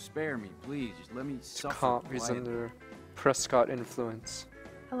beer, so spare me, please. Just let me suffer. Comp, he's quietly. under Prescott influence.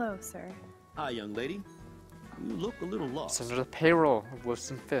 Hello, sir. Hi, young lady. You look a little He's lost. under the payroll of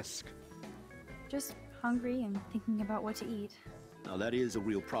Wilson Fisk. Just hungry and thinking about what to eat. Now, that is a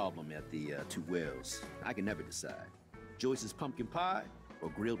real problem at the Two Wells. I can never decide. Joyce's pumpkin pie or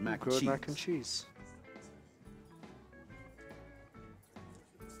grilled mac and Grilled cheese? mac and cheese.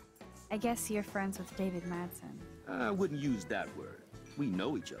 I guess you're friends with David Madsen. I wouldn't use that word. We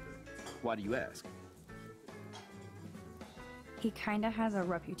know each other. Why do you ask? He kinda has a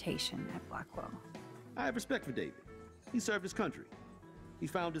reputation at Blackwell. I have respect for David. He served his country. He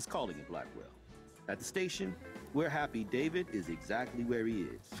found his calling in Blackwell. At the station, we're happy David is exactly where he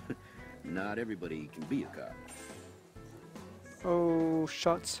is. Not everybody can be a cop. Oh,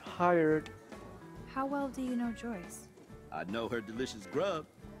 shots hired. How well do you know Joyce? I know her delicious grub.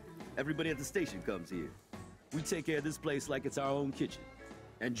 Everybody at the station comes here. We take care of this place like it's our own kitchen.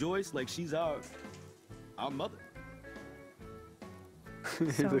 And Joyce like she's our mother.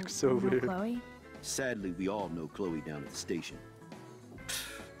 He looks so you know weird. Chloe? Sadly, we all know Chloe down at the station.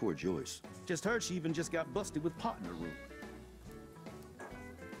 Poor Joyce. Just heard she even just got busted with pot in her room.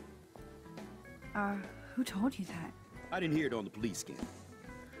 Who told you that? I didn't hear it on the police scan.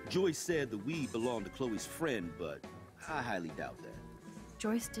 Joyce said the weed belonged to Chloe's friend, but I highly doubt that.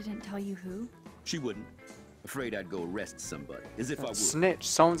 Joyce didn't tell you who? She wouldn't. Afraid I'd go arrest somebody, as if I would. Snitch.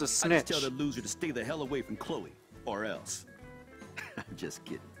 Someone's a I snitch. just tell the loser to stay the hell away from Chloe, or else. I'm just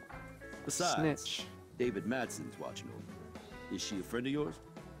kidding. Besides, Snitch. David Madsen's watching over. Is she a friend of yours?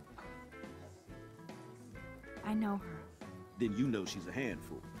 I know her. Then you know she's a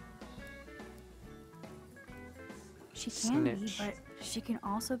handful. She can be, Snitch. but she can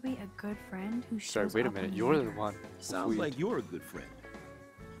also be a good friend who Sorry, shows wait a up minute. when You're you the need her. one. Sounds Weed. like you're a good friend.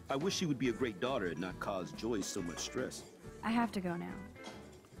 I wish she would be a great daughter and not cause Joyce so much stress. I have to go now.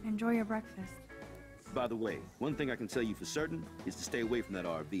 Enjoy your breakfast. By the way, one thing I can tell you for certain is to stay away from that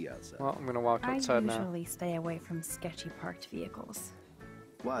RV outside. Well, I'm gonna walk I outside now. usually stay away from sketchy parked vehicles.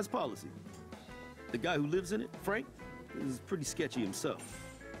 Wise policy. The guy who lives in it, Frank, is pretty sketchy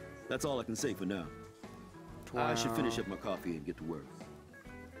himself. That's all I can say for now. I should finish up my coffee and get to work.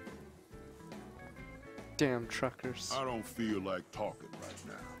 Damn truckers. I don't feel like talking right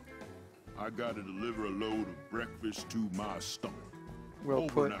now. I gotta deliver a load of breakfast to my stomach. Well Over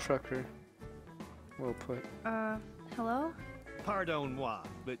put, now. trucker. Well put. Hello? Pardon moi,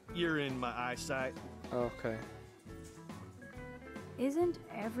 but you're in my eyesight. Okay. Isn't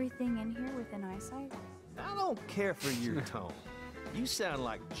everything in here within eyesight? I don't care for your tone. You sound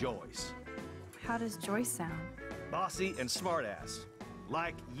like Joyce. How does Joyce sound? Bossy and smartass.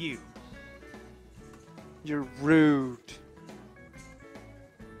 Like you. You're rude.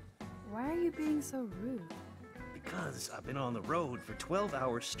 Why are you being so rude? Because I've been on the road for 12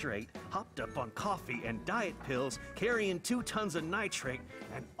 hours straight, hopped up on coffee and diet pills, carrying 2 tons of nitrate,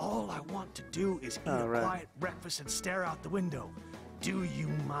 and all I want to do is eat a quiet breakfast and stare out the window. Do you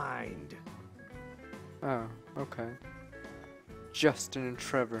mind? Oh, okay. Justin and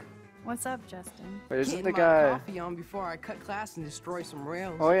Trevor. What's up, Justin? Wait, isn't Getting the my guy... coffee on before I cut class and destroy some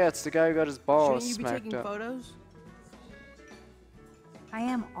rails. Oh yeah, it's the guy who got his balls Shouldn't you be smacked taking up. photos? I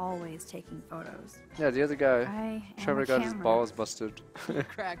am always taking photos. Yeah, the other guy. I am Trevor a got his camera. balls busted. You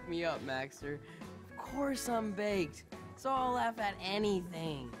crack me up, Maxter. Of course I'm baked, so I'll laugh at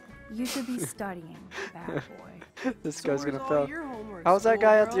anything. You should be studying, bad boy. This So guy's where's gonna all fail. your homework, How's that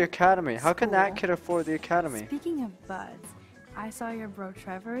guy at the schoolgirl? academy? How can that School. kid afford the academy? Speaking of buds, I saw your bro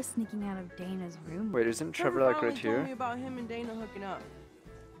Trevor sneaking out of Dana's room. Wait, isn't Trevor like finally right told me here? about him and Dana hooking up.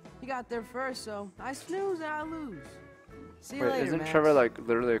 He got there first, so I snooze and I lose. See you Wait, later, isn't Max. Trevor like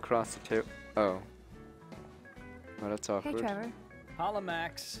literally across the table? Oh. Oh, that's Hey, awkward. Trevor. Holla,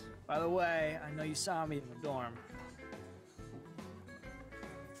 Max. By the way, I know you saw me in the dorm.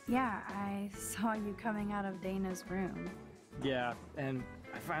 Yeah, I saw you coming out of Dana's room. Yeah, and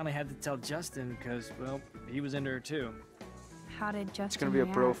I finally had to tell Justin because, well, he was into her too. How did Justin It's gonna be a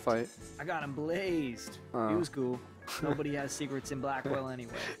bro react? fight. I got him blazed. He Oh. was cool. Nobody has secrets in Blackwell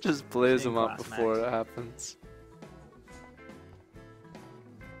anyway. Just blaze Same him up class, before Max. it happens.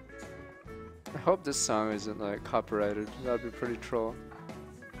 I hope this song isn't like copyrighted. That'd be pretty troll.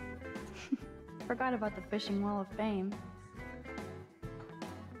 Forgot about the Fishing Wall of Fame.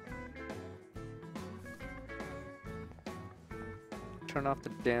 Turn off the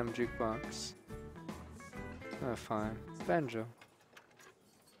damn jukebox. Oh, fine. Banjo.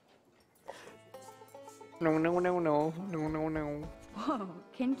 No, no, no, no, no, no, no. Whoa,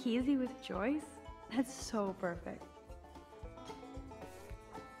 Ken Kesey with Joyce? That's so perfect.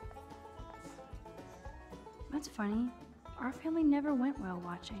 That's funny. Our family never went whale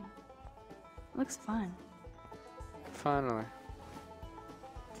watching. Looks fun. Finally.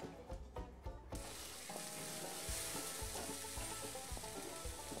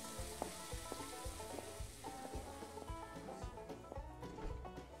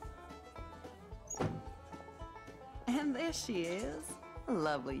 And there she is. A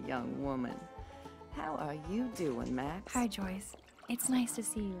lovely young woman. How are you doing, Max? Hi, Joyce. It's nice to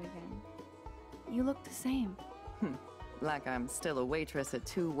see you again. You look the same. Like I'm still a waitress at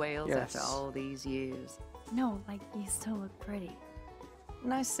Two Whales after Yes. all these years. No, like you still look pretty.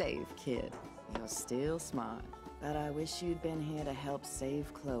 Nice save, kid. You're still smart. But I wish you'd been here to help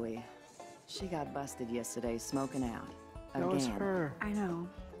save Chloe. She got busted yesterday smoking out. That was Again. her. I know.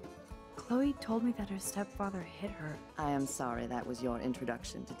 Chloe told me that her stepfather hit her. I am sorry that was your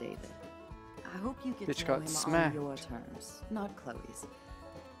introduction to David. I hope you get Bitch to know got him smacked. on your terms, not Chloe's.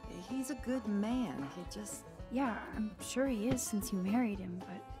 He's a good man. He just... Yeah, I'm sure he is since you married him,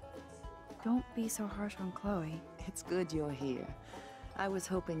 but don't be so harsh on Chloe. It's good you're here. I was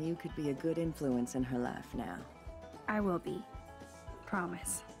hoping you could be a good influence in her life now. I will be.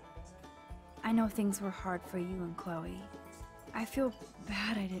 Promise. I know things were hard for you and Chloe. I feel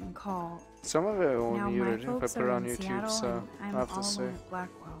bad I didn't call. Some of it Now won't my muted if I folks put it are on in YouTube, Seattle so and I'm I have to all say. alone at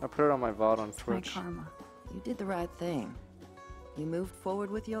Blackwell. I put it on my VOD on It's my Twitch. karma. You did the right thing. You moved forward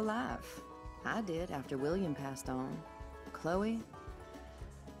with your life. I did after William passed on. Chloe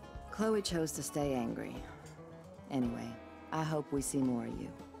chose to stay angry. Anyway, I hope we see more of you.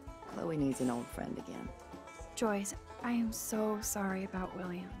 Chloe needs an old friend again. Joyce, I am so sorry about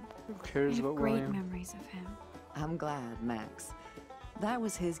William. Who cares I have about great William? memories of him. I'm glad, Max. That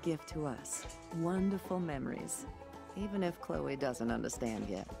was his gift to us. Wonderful memories. Even if Chloe doesn't understand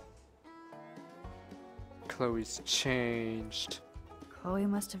yet. Chloe's changed. Chloe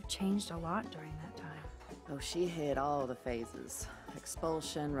must have changed a lot during that time. Oh, she hit all the phases.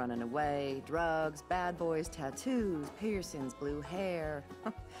 Expulsion, running away, drugs, bad boys, tattoos, piercings, blue hair.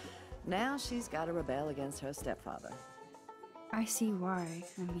 Now she's got to rebel against her stepfather. I see why.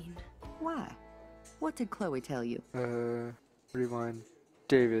 I mean, Why? What did Chloe tell you? Rewind.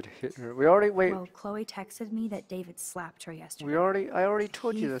 David hit her. We already wait. well, Chloe texted me that David slapped her yesterday. I already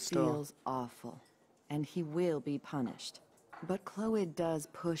told He you this though. feels awful, and he will be punished. But Chloe does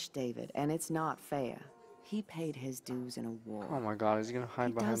push David, and it's not fair. He paid his dues in a war. Oh my god, he's gonna hide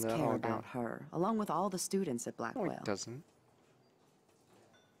He behind does that care all day. about her, along with all the students at No, Blackwell. he doesn't.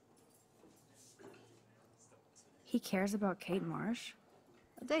 He cares about Kate Marsh?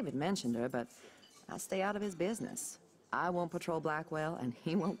 David mentioned her, but I stay out of his business. I won't patrol Blackwell, and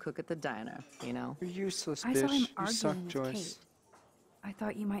he won't cook at the diner, you know? You're useless, I saw him bitch. You suck, arguing with Joyce. Kate. I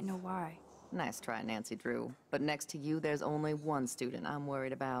thought you might know why. Nice try, Nancy Drew. But next to you, there's only one student I'm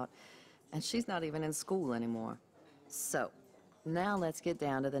worried about, and she's not even in school anymore. So, now let's get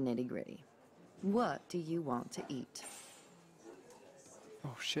down to the nitty-gritty. What do you want to eat?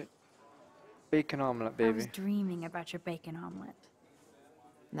 Oh shit. Bacon omelet, I was baby. dreaming about your bacon omelet.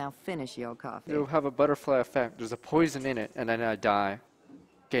 Now finish your coffee. It'll have a butterfly effect. There's a poison in it, and then I die.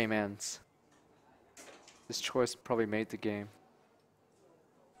 Game ends. This choice probably made the game.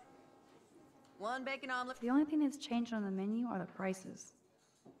 One bacon omelet. The only thing that's changed on the menu are the prices.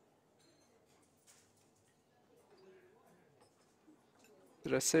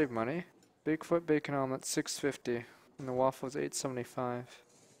 Did I save money? Bigfoot bacon omelet $6.50 and the waffles $8.75.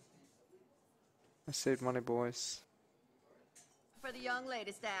 I saved money, boys. For the young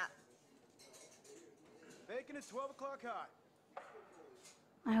lady, stat. Bacon is 12 o'clock high.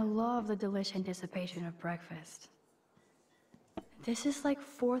 I love the delish anticipation of breakfast. This is like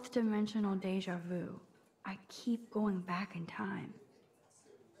fourth dimensional deja vu. I keep going back in time.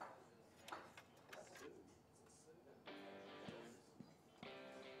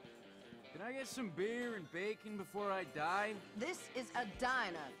 Can I get some beer and bacon before I die? This is a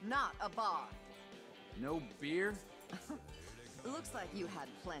diner, not a bar. No beer? Looks like you had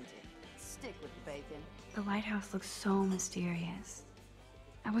plenty. Stick with the bacon. The lighthouse looks so mysterious.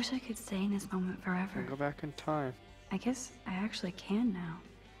 I wish I could stay in this moment forever. Go back in time. I guess I actually can now.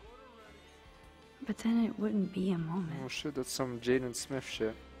 But then it wouldn't be a moment. Oh shit, that's some Jaden Smith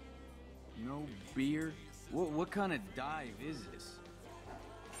shit. No beer? What kind of dive is this?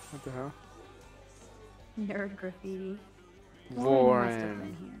 What the hell? Nerd graffiti. Must have Warren.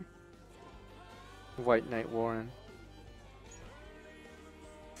 been here. White Knight Warren.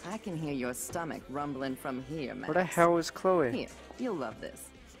 I can hear your stomach rumbling from here, Max. Where the hell is Chloe? Here, you'll love this.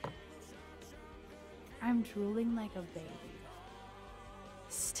 I'm drooling like a baby.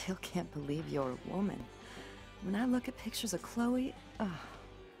 Still can't believe you're a woman. When I look at pictures of Chloe,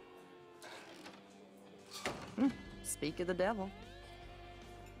 speak of the devil.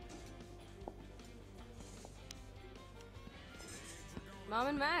 Mom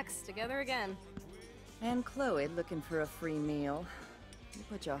and Max, together again. And Chloe looking for a free meal. You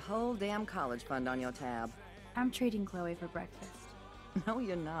put your whole damn college fund on your tab. I'm treating Chloe for breakfast. No,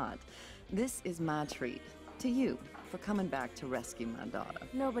 you're not. This is my treat. To you, for coming back to rescue my daughter.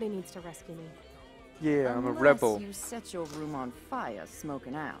 Nobody needs to rescue me. Yeah, I'm a Unless rebel. you set your room on fire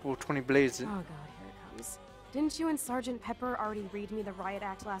smoking out. Oh, 20 blazes. Oh god, here it comes. Didn't you and Sergeant Pepper already read me the riot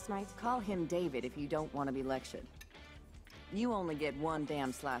act last night? Call him David if you don't want to be lectured. You only get one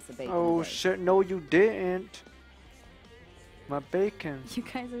damn slice of bacon Oh a day. shit, no you didn't. My bacon. You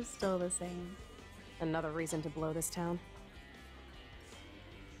guys are still the same. Another reason to blow this town.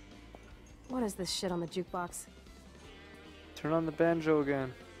 What is this shit on the jukebox? Turn on the banjo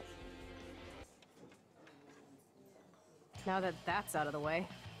again. Now that that's out of the way.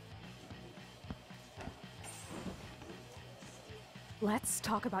 Let's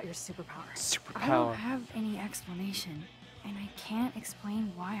talk about your superpower. I don't have any explanation. And I can't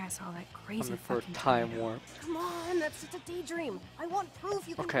explain why I saw that crazy Coming for a fucking time tornado. warp. Come on, that's just a daydream. I want proof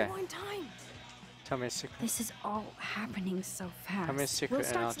you can Okay. rewind time. Tell me a secret. This is all happening so fast. Tell me a secret We'll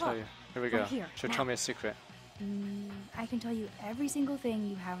and I'll start tell slow. you. Here we Right go. here, So now. tell me a secret. I can tell you every single thing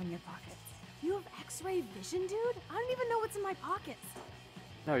you have in your pockets. You have X-ray vision, dude? I don't even know what's in my pockets.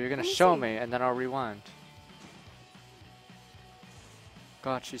 No, you're gonna Let me show see. me and then I'll rewind.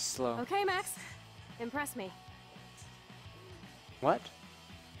 God, she's slow. Okay, Max. Impress me. What?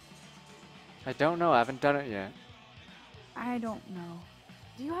 I don't know. I haven't done it yet. I don't know.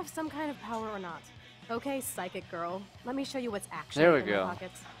 Do you have some kind of power or not? Okay, psychic girl. Let me show you what's actually There we in go. my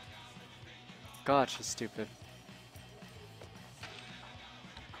pockets. God, she's stupid.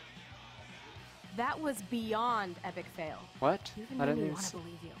 That was beyond epic fail. What? You even I made didn't me even want s- to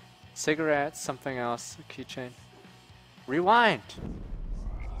believe you. Cigarettes, something else, a keychain. Rewind!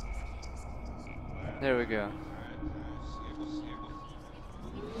 There we go.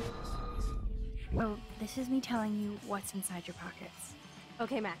 Oh, this is me telling you what's inside your pockets.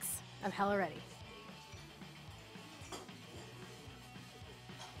 Okay, Max. I'm hella ready.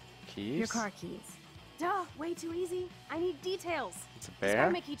 Keys? Your car keys. Duh, way too easy. I need details. It's a Describe bear?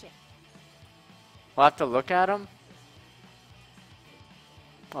 my keychain. We'll have to look at him?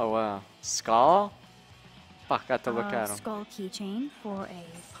 Oh wow. Skull? Fuck, I have to look A at him. skull keychain for a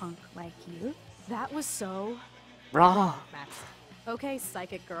punk like you. That was so Wrong. Max. Okay,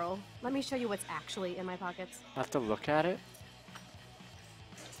 psychic girl. Let me show you what's actually in my pockets. I have to look at it?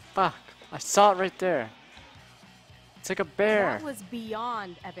 Fuck. I saw it right there. It's like a bear. That was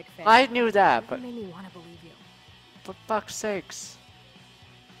beyond epic fail. I knew that, It but made me want to believe you. for fuck's sakes.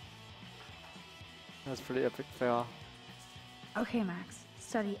 That's pretty epic fail. Okay, Max.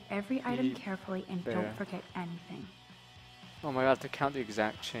 Study every item Eat carefully and bear. don't forget anything. Oh my god, I have to count the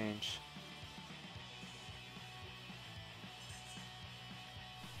exact change.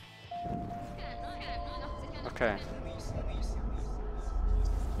 Okay.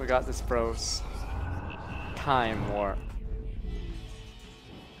 We got this, bros. Time warp.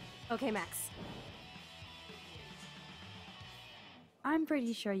 Okay, Max. I'm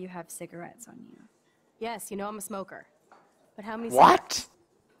pretty sure you have cigarettes on you. Yes, you know I'm a smoker. But how many What?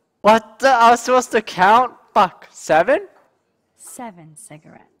 What the? I was supposed to count? Fuck. 7? 7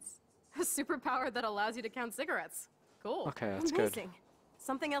 cigarettes. A superpower that allows you to count cigarettes. Cool. Okay, that's good. Amazing.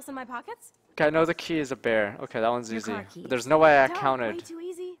 Something else in my pockets? Okay, I know the key is a bear. Okay, that one's Your easy. car keys. But there's no way I Don't, counted. way too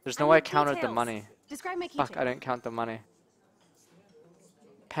easy. There's I no way I need counted the details. money. Describe my Fuck, keychain. I didn't count the money.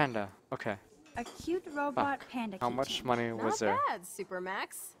 Panda. Okay. A cute robot panda How keychain. much money was Not there? bad, Super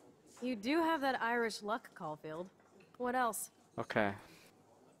Max. You do have that Irish luck, Caulfield. What else? Okay.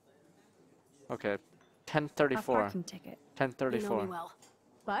 Okay. A 1034. parking ticket. You know 1034. me well.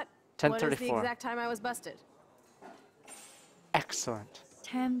 But what is the 1034. exact time I was busted? Excellent.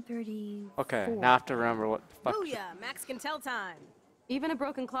 10:30. Okay, now I have to remember what the fuck. Booyah! Max can tell time. Even a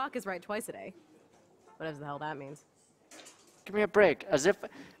broken clock is right twice a day. Whatever the hell that means. Give me a break. As if,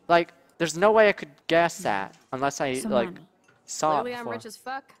 like, there's no way I could guess that unless I, Some like, money. saw Clearly it I'm before. rich as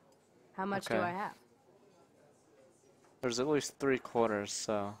fuck. How much do Okay. I have? There's at least 3 quarters,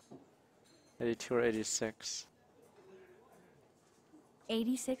 so 82 or 86.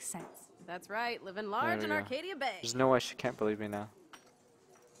 86 cents. That's right, living large we in go. Arcadia Bay. There's no way she can't believe me now.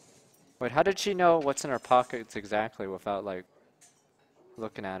 Wait, how did she know what's in her pockets exactly without, like,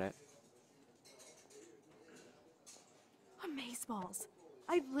 looking at it? Amazeballs.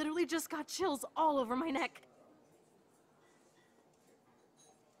 I literally just got chills all over my neck.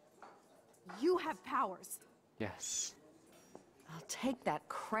 You have powers. Yes. I'll take that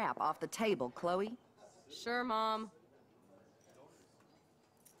crap off the table, Chloe. Sure, Mom.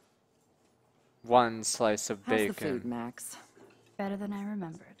 1 slice of How's bacon. the food, Max? Better than I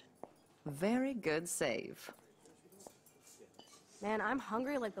remembered. Very good save. Man, I'm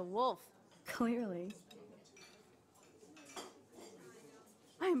hungry like the wolf. Clearly.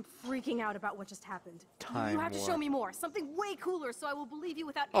 I am freaking out about what just happened. Time you have to show warp. me more. Something way cooler so I will believe you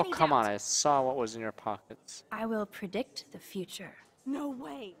without Oh, any come on, doubt. I saw what was in your pockets. I will predict the future. No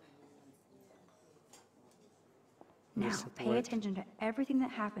way. Now, Just hit the pay word. attention to everything that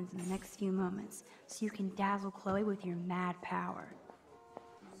happens in the next few moments so you can dazzle Chloe with your mad power.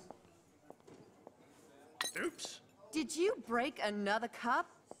 Oops. Did you break another cup?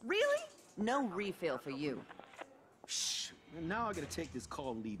 Really? No refill for you. Shh. And now I gotta take this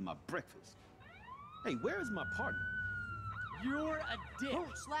call and leave my breakfast. Hey, where is my partner? You're a dick.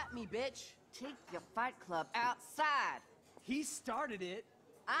 Don't slap me, bitch. Take your fight club outside. He started it.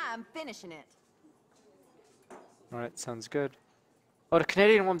 I'm finishing it. Alright, sounds good. Oh, the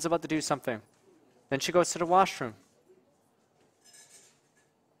Canadian woman's about to do something. Then she goes to the washroom.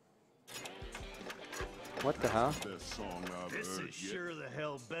 What the hell? Best song I've This heard is yet. sure the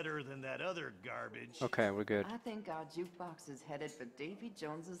hell better than that other garbage. Okay, we're good. I think our jukebox is headed for Davy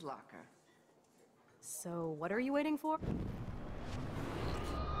Jones's locker. So, what are you waiting for?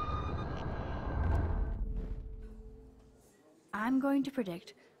 I'm going to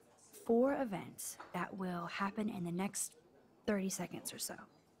predict 4 events that will happen in the next 30 seconds or so.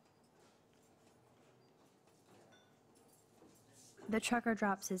 The trucker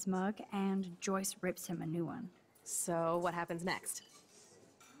drops his mug and Joyce rips him a new one. So, what happens next?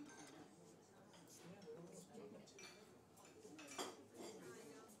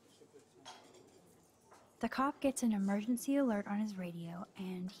 The cop gets an emergency alert on his radio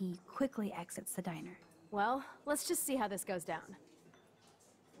and he quickly exits the diner. Well, let's just see how this goes down.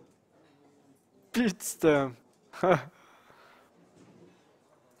 Beats them.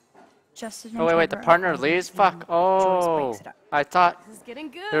 Justin Oh, wait, the and partner Trevor leaves? and Fuck. Joyce Oh. breaks it up. I thought This is getting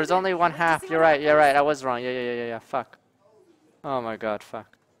good. there was only one Let's half. see You're what right, you're happens. right. I was wrong. Yeah. Fuck. Oh my god,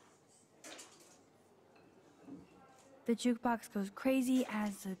 fuck. The jukebox goes crazy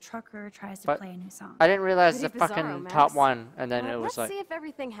as the trucker tries to But play a new song. I didn't realize Pretty the bizarro, fucking Max. top one, and then But it was let's like, see if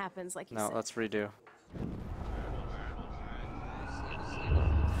everything happens like you no, said. let's redo.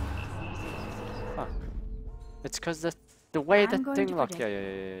 Fuck. It's because the way the I'm going thing to looked. Yeah, predict-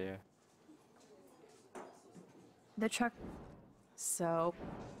 yeah, yeah, yeah, yeah. The truck. So,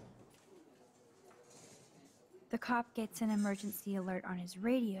 The cop gets an emergency alert on his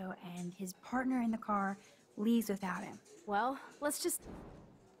radio, and his partner in the car leaves without him. Well, let's just...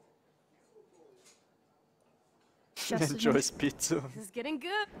 Just Enjoys pizza. This is getting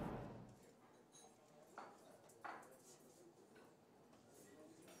good.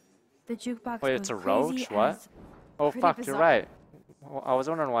 The jukebox Wait, goes it's a crazy roach? What? as- Oh Pretty fuck, you're bizarre. right. Well, I was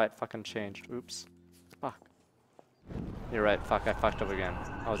wondering why it fucking changed. Oops. Fuck. You're right, fuck, I fucked up again.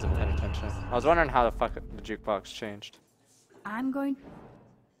 I wasn't paying attention. I was wondering how the fuck the jukebox changed I'm going.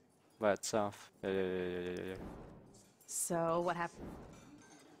 by itself. Yeah, yeah, yeah, yeah, yeah, yeah. So, what happened?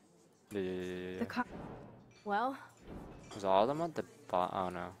 Yeah, yeah, yeah, yeah, yeah. The cop. Well, Was all of them at the bottom? Oh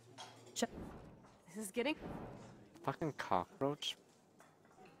no. this is getting... Fucking cockroach.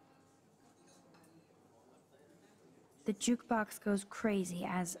 The jukebox goes crazy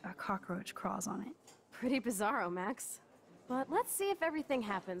as a cockroach crawls on it. Pretty bizarro, Max. But let's see if everything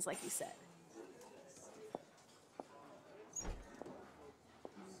happens like you said.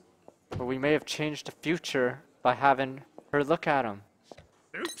 But we may have changed the future by having her look at him.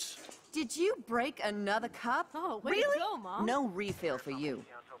 Oops. Did you break another cup? Oh, way really? to go, Mom. No refill for you.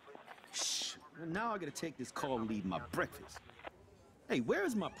 Shh. Now I gotta take this call and leave my breakfast. Hey, where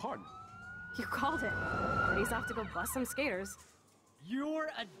is my partner? You called it. But he's off to go bust some skaters. You're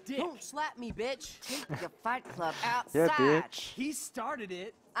a dick. Don't slap me, bitch. Take your fight club outside. Yeah, bitch. He started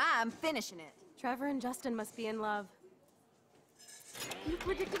it. I'm finishing it. Trevor and Justin must be in love. You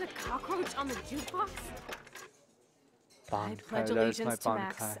predicted a cockroach on the jukebox? I pledge Bonkai, there's my allegiance to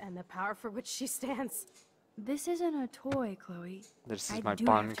Max bonkai. and the power for which she stands. This isn't a toy, Chloe. This is I my do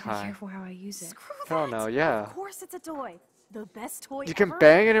have to be bonkai. careful how I use it. Screw Hell that. no, yeah. Of course it's a toy. The best toy You can ever.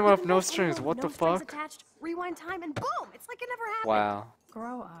 bang anyone You with can no hold strings, on, what no the strings fuck? attached, rewind time, and boom! It's like it never happened. Wow.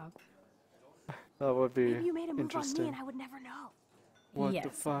 Grow up. That would be Maybe you made a move on me interesting. and I would never know. What yes, the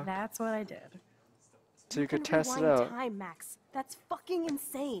fuck? that's what I did. So you could can test it rewind out. time, Max. That's fucking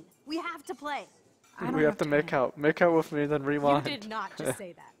insane. We have to play. We have to make out. Make out with me, then rewind. You did not just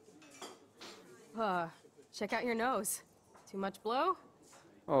say that. Check out your nose. Too much blow?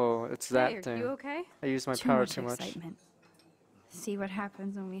 Oh, it's that Hey, are thing. you okay? I use my Too power much too much. excitement. See what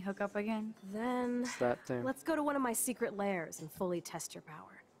happens when we hook up again? Then It's that thing. let's go to one of my secret lairs and fully test your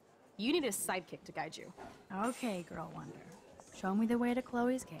power. You need a sidekick to guide you. Okay, Girl Wonder. Show me the way to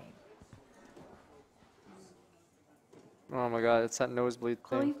Chloe's cave. Oh my god, it's that nosebleed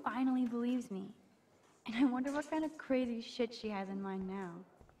Chloe thing. finally believes me. And I wonder what kind of crazy shit she has in mind now.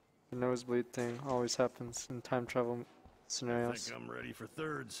 The nosebleed thing always happens in time travel I scenarios. think I'm ready for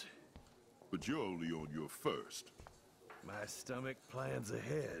thirds. But you're only on your first. My stomach plans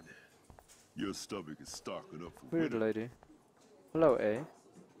ahead. Your stomach is stocking up for Weird winter. lady. Hello, A.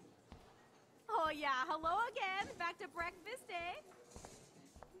 Oh yeah, hello again. Back to breakfast, eh?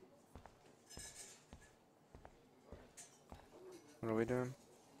 What are we doing?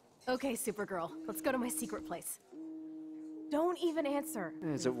 Okay, Supergirl. Let's go to my secret place. Don't even answer.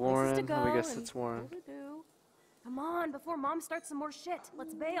 Is No it places Warren? to go Oh, I guess and it's Warren. do-do-do. Come on, before Mom starts some more shit.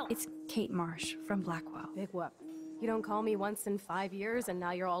 Let's bail. It's Kate Marsh from Blackwell. Big whoop. You don't call me once in 5 years, and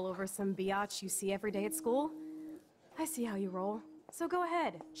now you're all over some biatch you see every day at school? I see how you roll. So go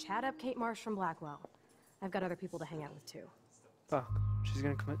ahead, chat up Kate Marsh from Blackwell. I've got other people to hang out with too. Fuck. She's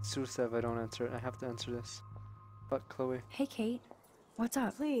gonna commit suicide if I don't answer it. I have to answer this. But Chloe. Hey, Kate. What's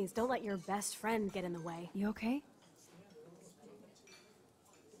up? Please, don't let your best friend get in the way. You okay?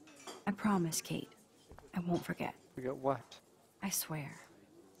 I promise, Kate. I won't forget. Forget what? I swear.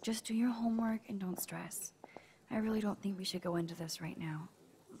 Just do your homework and don't stress. I really don't think we should go into this right now.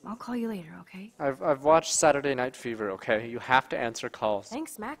 I'll call you later, okay? I've watched Saturday Night Fever, okay? You have to answer calls.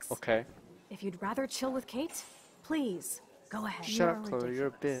 Thanks, Max. Okay? If you'd rather chill with Kate, please, go ahead. Shut up, Chloe. You're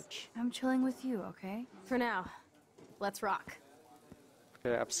a bitch. I'm chilling with you, okay? For now, let's rock.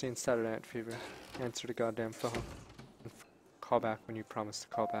 Okay, I've seen Saturday Night Fever. Answer the goddamn phone. And call back when you promise to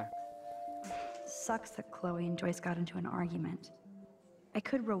call back. Sucks that Chloe and Joyce got into an argument. I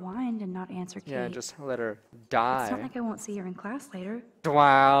could rewind and not answer Kate. Yeah, just let her It's not die. like I won't see her in class later.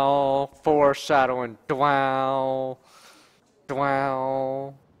 Dwow. Foreshadowing. Dwow.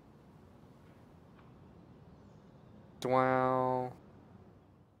 Dwow. Dwow.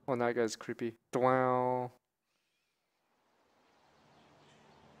 Oh, that guy's creepy. Dwow.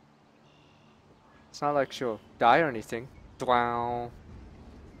 It's not like she'll die or anything. Dwow.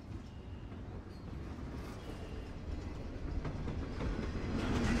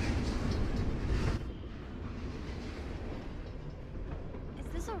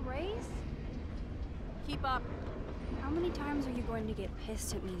 Is this a race? Keep up. How many times are you going to get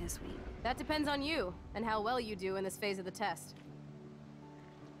pissed at me this week? That depends on you, and how well you do in this phase of the test.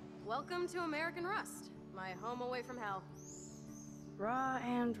 Welcome to American Rust, my home away from hell. Raw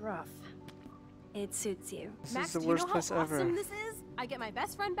and rough. It suits you. This Max, is the do you worst know how place ever. awesome this is? I get my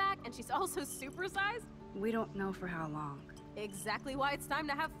best friend back, and she's also supersized. We don't know for how long. Exactly why it's time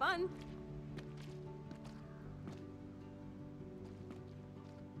to have fun.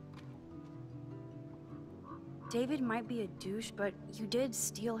 David might be a douche, but you did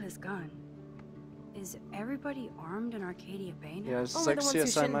steal his gun. Is everybody armed in Arcadia Bay now? Yeah, it's Only like the ones who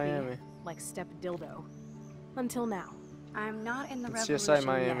CSI shouldn't Miami. be, like Step Dildo. Until now. I'm not in the In revolution CSI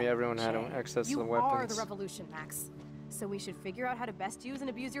Miami, yet, everyone had Shay. access to You the are weapons. the revolution, Max. So we should figure out how to best use and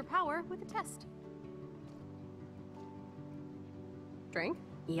abuse your power with a test. Drink?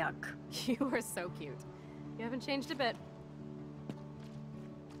 Yuck. You are so cute. You haven't changed a bit.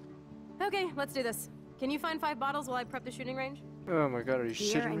 Okay, let's do this. Can you find 5 bottles while I prep the shooting range? Oh my god, are you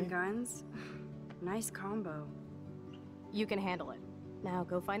Beer shitting and me? guns? Nice combo. You can handle it. Now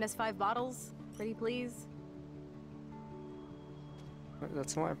go find us 5 bottles, pretty please.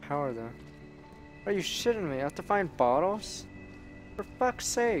 That's not my power though. Are you shitting me? I have to find bottles? For fuck's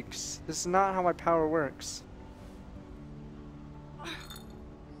sakes. This is not how my power works.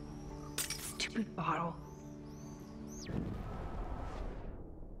 Stupid bottle.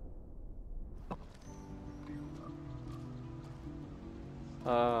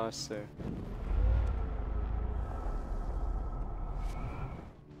 Ah, I see.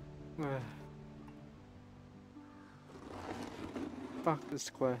 Fuck this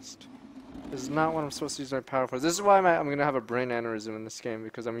quest. This is not what I'm supposed to use my power for. This is why I'm gonna have a brain aneurysm in this game,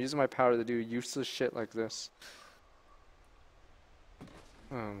 because I'm using my power to do useless shit like this.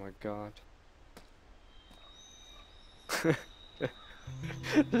 Oh my god.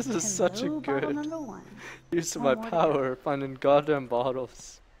 This is such a Hello, bottle good number 1. use of One my more to go. power, finding goddamn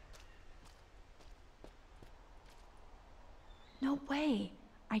bottles. No way.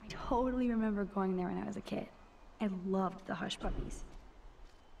 I totally remember going there when I was a kid. I loved the Hush Puppies.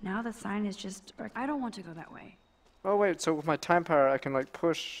 Now the sign is just... I don't want to go that way. Oh wait, so with my time power I can like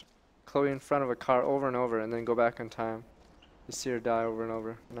push Chloe in front of a car over and over and then go back in time to see her die over and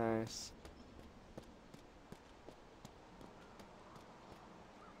over. Nice.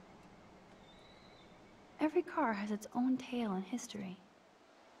 Every car has its own tale and history.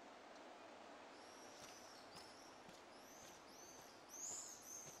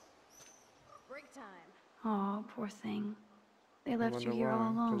 Break time. Aw, poor thing. They I left you wonder here all why,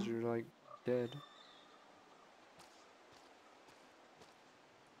 alone. because you're like dead.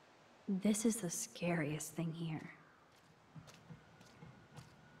 This is the scariest thing here.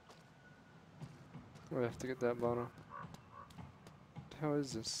 We have to get that bottle. How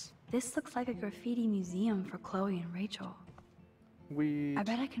is this? This looks like a graffiti museum for Chloe and Rachel. We. I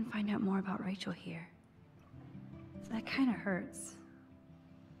bet I can find out more about Rachel here. That kind of hurts.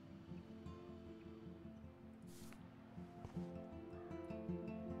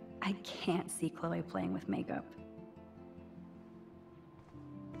 I can't see Chloe playing with makeup.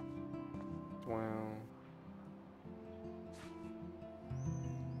 Wow.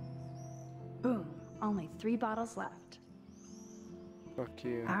 Boom. Only 3 bottles left. Fuck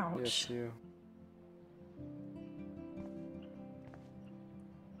you. Ouch. Yes, you.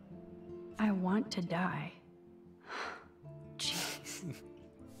 I want to die. Jeez.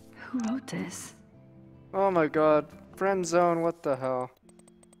 Who wrote this? Oh my god. Friend zone, what the hell?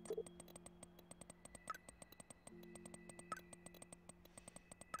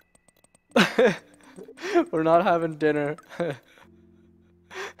 We're not having dinner.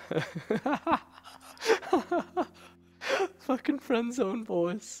 Fucking friend zone,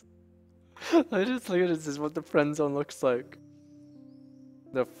 boys. I just look at this is what the friend zone looks like.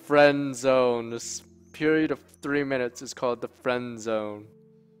 The friend zone. This period of 3 minutes is called the friend zone.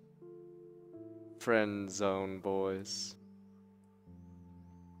 Friend zone, boys.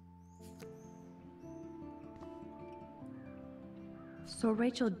 So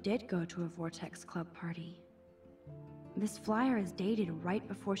Rachel did go to a Vortex Club party. This flyer is dated right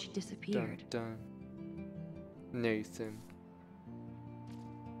before she disappeared. Dun, dun. Nathan.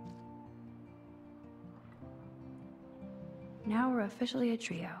 Now we're officially a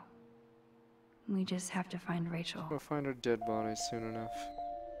trio. We just have to find Rachel. We'll find her dead body soon enough.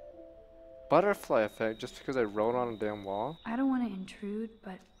 Butterfly effect, just because I wrote on a damn wall? I don't want to intrude,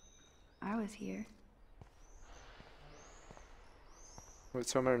 but I was here. Wait,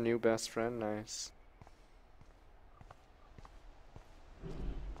 so I'm our new best friend? Nice.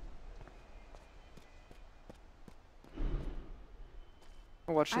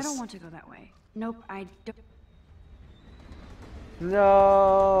 Watch I this. don't want to go that way. Nope, I don't.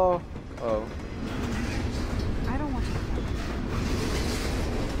 No. Oh. I don't want to go that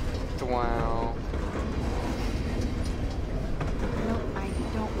way. Wow. Nope, I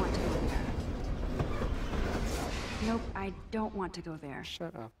don't want to go there. Nope, I don't want to go there.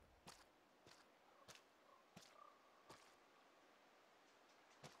 Shut up.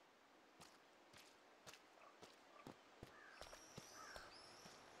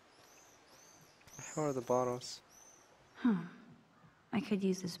 How are the bottles? Huh. I could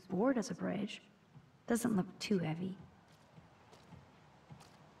use this board as a bridge. Doesn't look too heavy.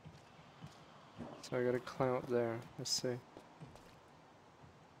 So I gotta climb up there. Let's see.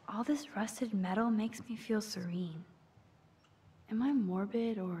 All this rusted metal makes me feel serene. Am I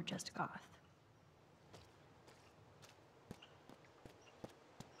morbid or just goth?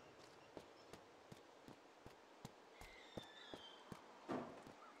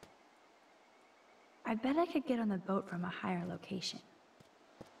 I bet I could get on the boat from a higher location.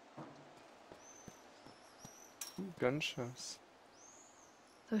 Gun shells.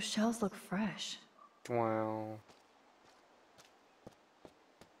 Those shells look fresh. Wow.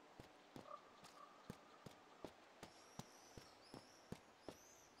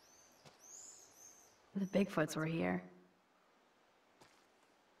 The Bigfoots were here.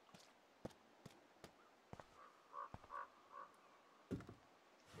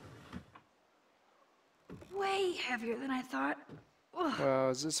 Way heavier than I thought. Ugh. Wow,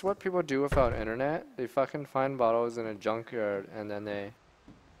 is this what people do without internet? They fucking find bottles in a junkyard and then they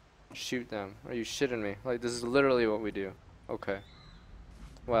shoot them. Are you shitting me? Like, this is literally what we do. Okay.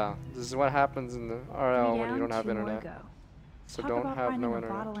 Wow, this is what happens in the RL when you don't have internet. So don't have no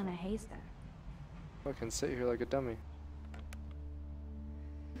internet. Bottle in a haystack. Fucking sit here like a dummy.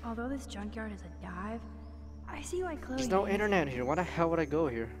 Although this junkyard is a dive, I see why Chloe. There's no hates internet it. here. Why the hell would I go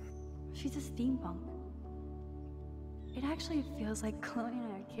here? She's a steampunk. It actually feels like Chloe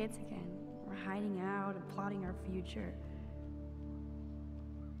and I are kids again. We're hiding out and plotting our future.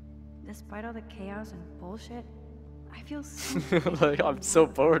 Despite all the chaos and bullshit, I feel so Like, I'm so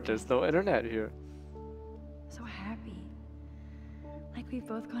bored. There's no internet here. so happy. Like we've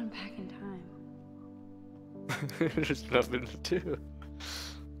both gone back in time. There's nothing to do.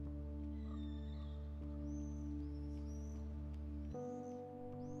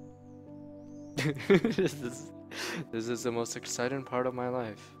 This is the most exciting part of my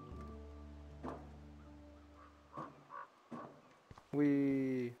life.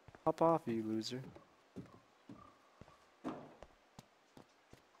 We hop off, you loser.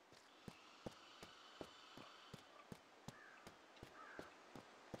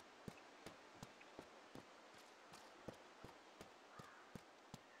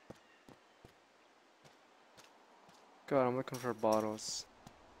 God, I'm looking for bottles.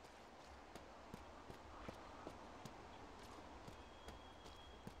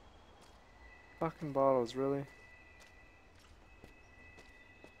 Fucking bottles, really?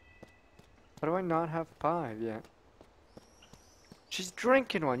 Why do I not have 5 yet? She's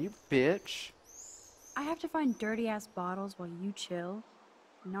drinking one, you bitch! I have to find dirty ass bottles while you chill.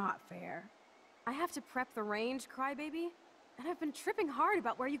 Not fair. I have to prep the range, crybaby. And I've been tripping hard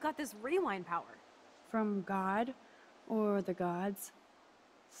about where you got this rewind power. From God or the gods.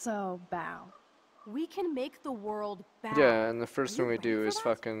 So bow. We can make the world bow. Yeah, and the first Are thing you we do ready for is that?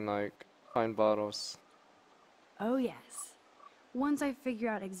 fucking, like, find bottles. Oh yes. Once I figure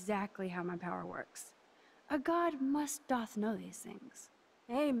out exactly how my power works. A god must doth know these things.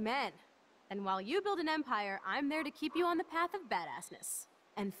 Amen. And while you build an empire, I'm there to keep you on the path of badassness.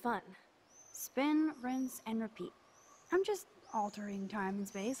 And fun. Spin, rinse, and repeat. I'm just altering time and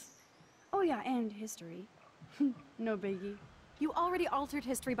space. Oh yeah, and history. No biggie. You already altered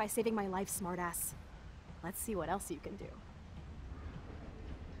history by saving my life, smartass. Let's see what else you can do.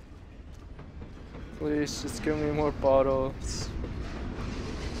 Please, just give me more bottles.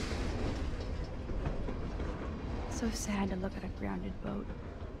 So sad to look at a grounded boat.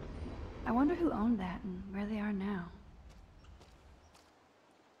 I wonder who owned that and where they are now.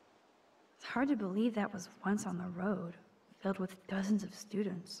 It's hard to believe that was once on the road, filled with dozens of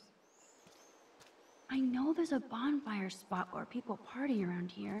students. I know there's a bonfire spot where people party around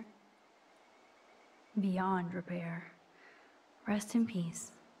here. Beyond repair. Rest in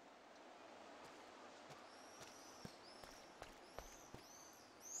peace.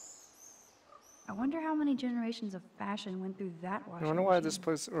 I wonder how many generations of fashion went through that washing I wonder why machine. this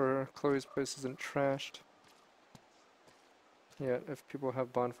place, or Chloe's place, isn't trashed yet, if people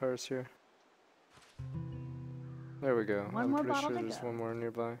have bonfires here. There we go. One I'm more pretty bottle sure to there's go. one more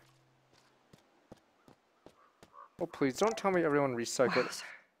nearby. Oh, please, don't tell me everyone recycled. Wowzer.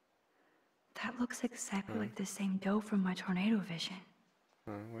 That looks exactly like the same dough from my tornado vision.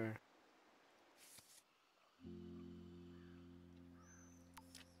 Where?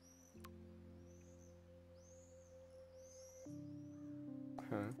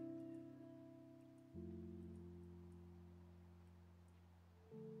 Huh.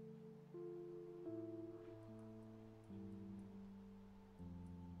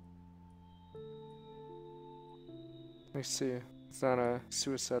 Let me see. It's not a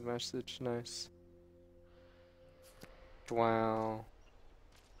suicide message. Nice. Wow.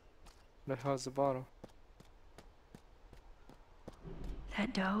 What the hell's the bottle?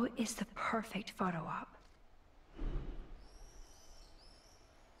 That dough is the perfect photo op.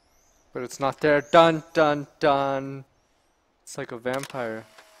 But it's not there. Dun dun dun. It's like a vampire.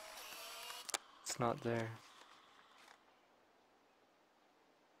 It's not there.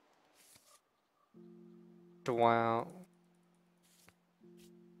 Wow.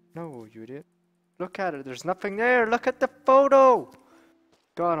 No, you idiot. Look at it. There's nothing there. Look at the photo.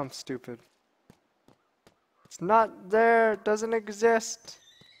 God, I'm stupid. It's not there. It doesn't exist.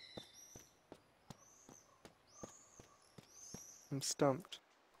 I'm stumped.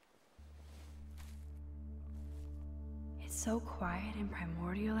 It's so quiet and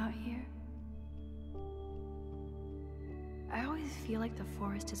primordial out here. I always feel like the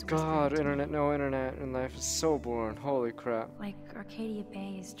forest is whispering God, to me. internet, no internet, and life is so boring. Holy crap. Like Arcadia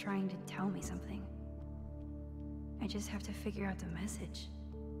Bay is trying to tell me something. I just have to figure out the message.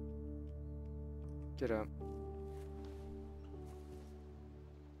 Get up.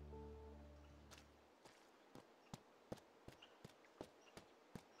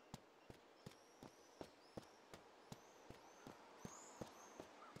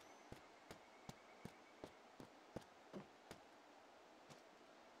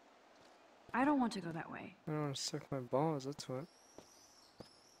 I don't want to go that way. I don't want to suck my balls, that's what.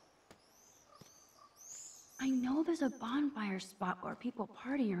 I know there's a bonfire spot where people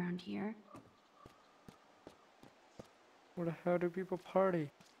party around here. Where the hell do people party?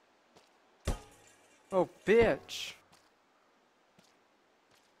 Oh, bitch!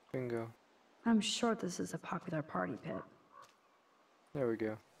 Bingo. I'm sure this is a popular party pit. There we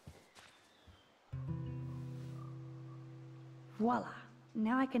go. Voila.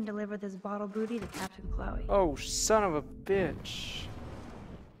 Now I can deliver this bottle booty to Captain Chloe. Oh, son of a bitch.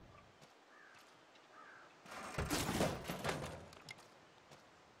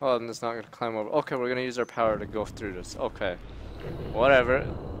 Oh, and it's not gonna climb over. Okay, we're gonna use our power to go through this. Okay. Whatever.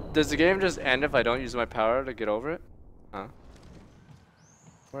 Does the game just end if I don't use my power to get over it? Huh?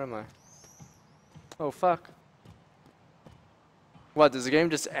 Where am I? Oh, fuck. What, does the game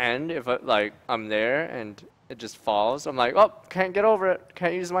just end if I'm there and it just falls? I'm like, oh, can't get over it.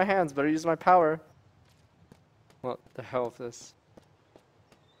 Can't use my hands, better use my power. What the hell is this?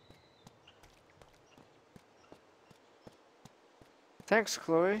 Thanks,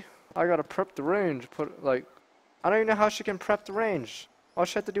 Chloe. I gotta prep the range. I don't even know how she can prep the range. All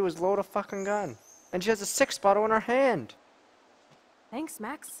she had to do was load a fucking gun. And she has a 6 bottle in her hand. Thanks,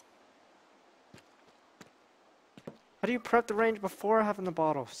 Max. How do you prep the range before having the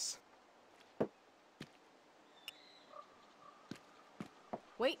bottles?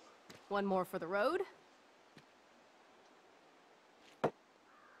 Wait, one more for the road.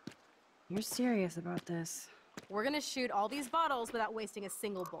 You're serious about this? We're gonna shoot all these bottles without wasting a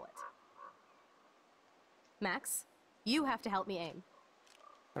single bullet. Max, you have to help me aim.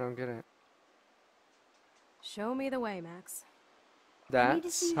 I don't get it. Show me the way, Max.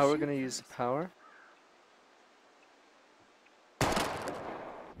 That's how we're gonna use power?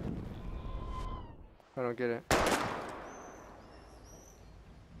 I don't get it.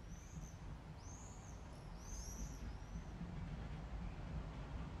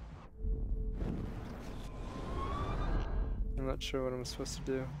 I'm not sure what I'm supposed to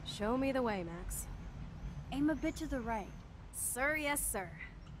do. Show me the way, Max. Aim a bit to the right. Sir, yes, sir.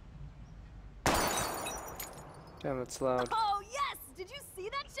 Damn, that's loud. Oh, yes! Did you see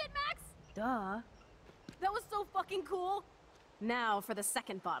that shit, Max? Duh. That was so fucking cool. Now for the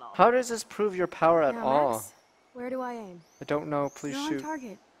second bottle. How does this prove your power at Now, all? Max, where do I aim? I don't know. Please You're shoot. on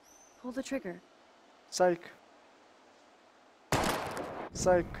target. Pull the trigger. Psych.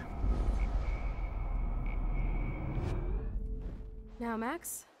 Psych. Now,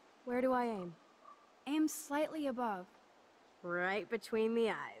 Max, where do I aim? Aim slightly above. Right between the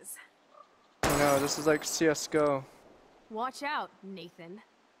eyes. I know, this is like CSGO. Watch out, Nathan.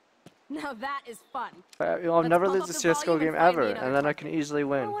 Now that is fun. I'll never lose a CSGO game ever, and then I can easily I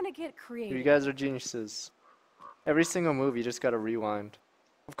win. want to get creative. You guys are geniuses. Every single move, you just gotta rewind.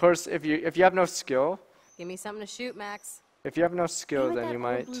 Of course, if you have no skill, Give me something to shoot, Max. If you have no skill, Play with then that you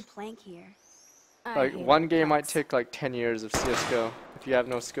old might. blue plank here. Like, one game might take like 10 years of CSGO if you have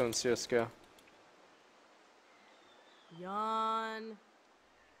no skill in CSGO. Yawn.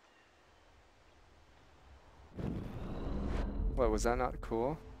 What, was that not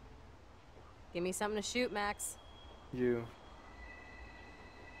cool? Give me something to shoot, Max. You.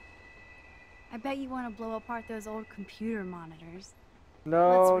 I bet you want to blow apart those old computer monitors.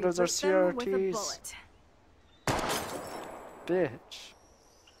 No, those are Let's reboot them with a CRTs. Bitch.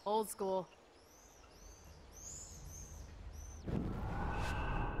 Old school.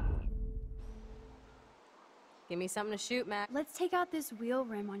 Give me something to shoot, Max. Let's take out this wheel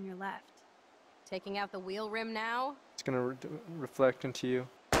rim on your left. Taking out the wheel rim now? It's gonna reflect into you.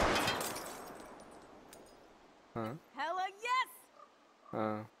 Huh? Hella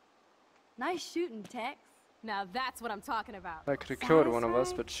yes! Nice shooting, Tex. Now that's what I'm talking about. That could have killed one of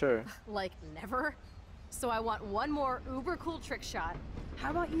us, but sure. Like, never? So I want one more uber cool trick shot.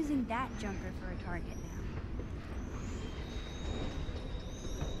 How about using that junker for a target now?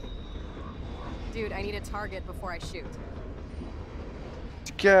 Dude, I need a target before I shoot.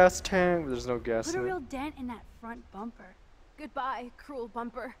 Gas tank. There's no gas Put a in real it. dent in that front bumper. Goodbye, cruel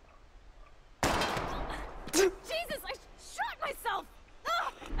bumper. Jesus, I shot myself!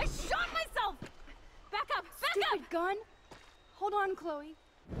 Ugh, I shot myself! Back up, back Stupid gun. Hold on, Chloe.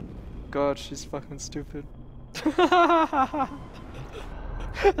 God, she's fucking stupid.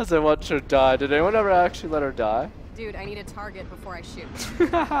 As I watch her die, did anyone ever actually let her die? Dude, I need a target before I shoot.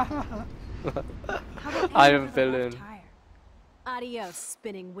 I am villain. Adios,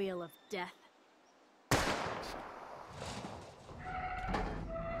 spinning wheel of death.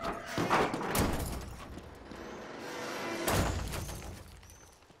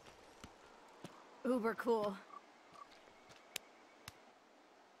 Uber cool.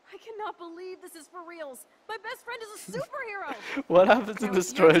 I cannot believe this is for reals. My best friend is a superhero. What happens in the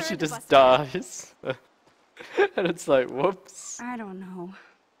story? She just dies. And it's like, whoops. I don't know.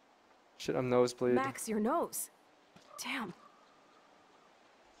 Shit, I'm nosebleed. Max, your nose. Damn.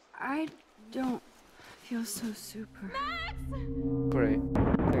 I don't feel so super. Max! Great.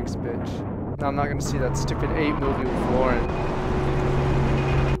 Thanks, bitch. No, I'm not gonna see that stupid 8 movie with Warren.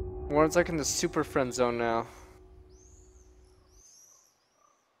 Warren's like in the super friend zone now.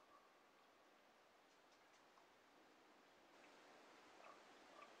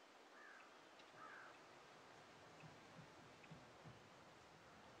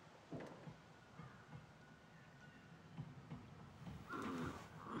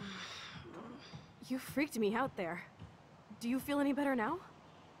 You freaked me out there. Do you feel any better now?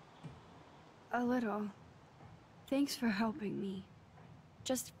 A little. Thanks for helping me.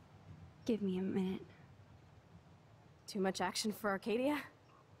 Just give me a minute. Too much action for Arcadia?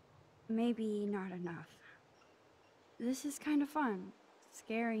 Maybe not enough. This is kind of fun.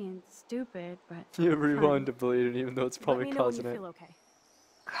 Scary and stupid, but You rewind fun. to bleed, even though it's probably Let me know when causing you it. feel okay.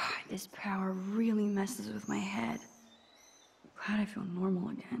 God, this power really messes with my head. Glad I feel normal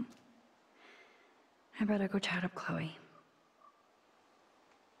again. I better go chat up Chloe.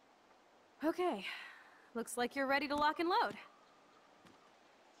 Okay. Looks like you're ready to lock and load.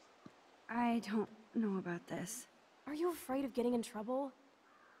 I don't know about this. Are you afraid of getting in trouble?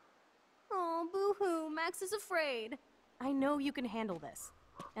 Oh, boo-hoo, Max is afraid. I know you can handle this,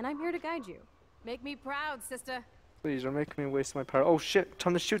 and I'm here to guide you. Make me proud, sister. Please, you're making me waste my power. Oh shit,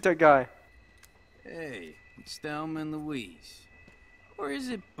 time to shoot that guy. Hey, it's Thelma and Louise. Or is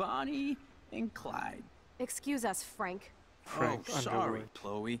it Bonnie and Clyde? Excuse us, Frank. Frank Oh, sorry, Underwood.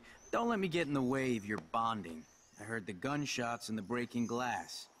 Chloe. Don't let me get in the way of your bonding. I heard the gunshots and the breaking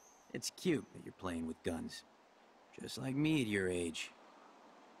glass. It's cute that you're playing with guns. Just like me at your age.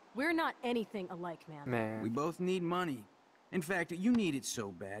 We're not anything alike, man. We both need money. In fact, you need it so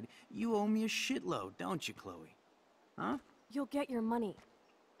bad, you owe me a shitload, don't you, Chloe? Huh? You'll get your money.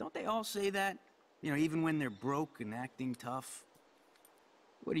 Don't they all say that? You know, even when they're broke and acting tough?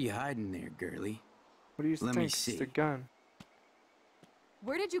 What are you hiding there, girlie? What do you Let think? me It's see. the gun.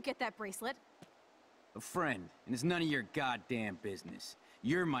 Where did you get that bracelet? A friend, and it's none of your goddamn business.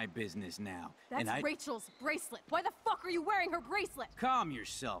 You're my business now. That's and I... Rachel's bracelet. Why the fuck are you wearing her bracelet? Calm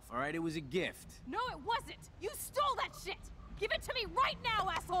yourself, all right? It was a gift. No, it wasn't. You stole that shit. Give it to me right now,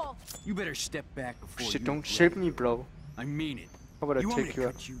 asshole. You better step back before Shit, you don't regret shape it. me, bro. I mean it. How about I You want me take to you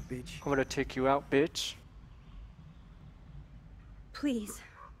out? cut you, bitch? How about I take you out, bitch? Please.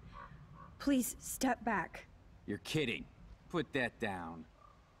 Please, step back. You're kidding. Put that down.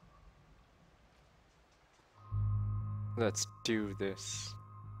 Let's do this.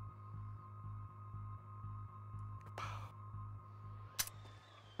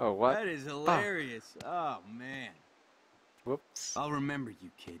 Oh, what? That is hilarious. Oh, man. Whoops. I'll remember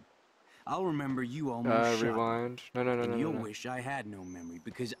you, kid. I'll remember you almost shot me. Rewind. No. And you'll wish I had no memory,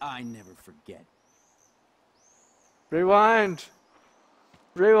 because I never forget. Rewind.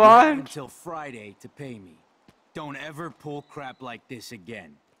 You have Rewind. until Friday to pay me. Don't ever pull crap like this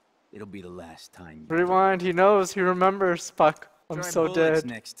again. It'll be the last time you Rewind. He knows. He remembers. Fuck. I'm Try so bullets dead.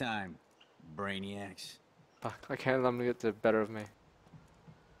 next time, brainiacs. Fuck. I can't let him get the better of me.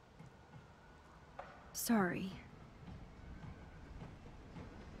 Sorry.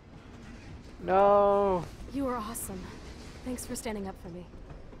 No. You were awesome. Thanks for standing up for me.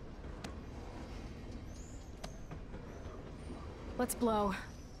 Let's blow.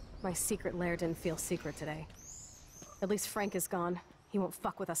 My secret lair didn't feel secret today. At least Frank is gone. He won't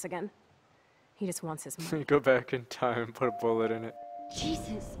fuck with us again. He just wants his money. Go back in time and put a bullet in it.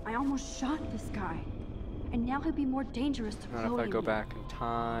 Jesus, I almost shot this guy. And now he'll be more dangerous to Not Chloe if I and go me. back in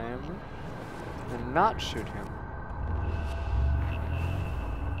time and not shoot him.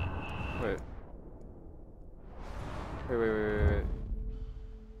 Wait. Wait.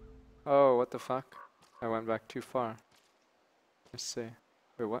 Oh, what the fuck? I went back too far. Let's see.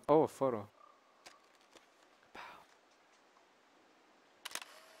 Wait, what? Oh, a photo.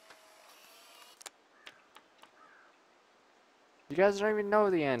 You guys don't even know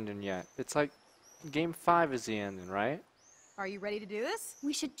the ending yet. It's like game 5 is the ending, right? Are you ready to do this?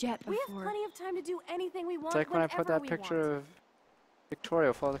 We should jet before. We have plenty of time to do anything we want. It's like when I put whenever that we picture want. of Victoria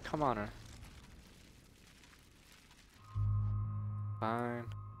with all the come on her. Fine.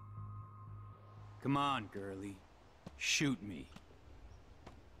 Come on, girlie. Shoot me.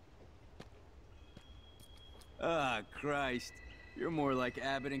 Ah, Christ. You're more like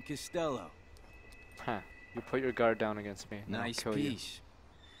Abbott and Costello. Huh. You put your guard down against me. And Nice I'll kill piece.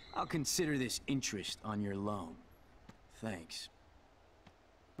 I'll consider this interest on your loan. Thanks.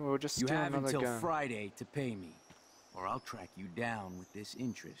 you. We'll just You steal have another until gun. Friday to pay me, or I'll track you down with this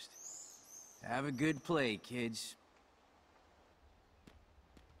interest. Have a good play, kids.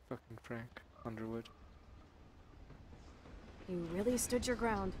 Fucking Frank Underwood. You really stood your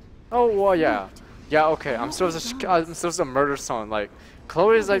ground. Oh well, yeah, yeah. Okay, I'm supposed to murder someone. Like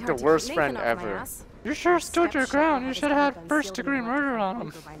Chloe's like the worst friend ever. You sure stood your ground. You should have had first-degree murder on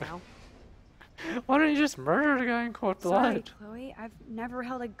him. Why don't you just murder the guy in cold Sorry, blood? Chloe. I've never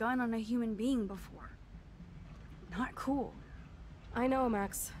held a gun on a human being before. Not cool. I know,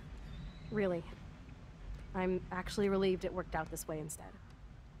 Max. Really. I'm actually relieved it worked out this way instead.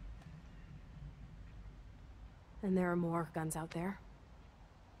 And there are more guns out there.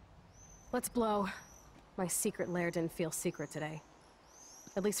 Let's blow. My secret lair didn't feel secret today.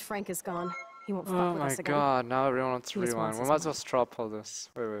 At least Frank is gone. He won't fuck Oh with my us again. god, now everyone wants to He just rewind. wants We his might as well money. straw pull this.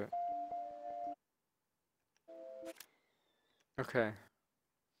 Wait. Okay.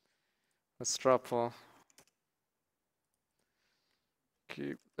 Let's straw pull.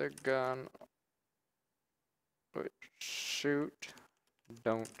 Keep the gun. Wait, shoot.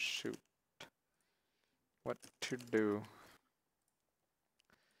 Don't shoot. What to do?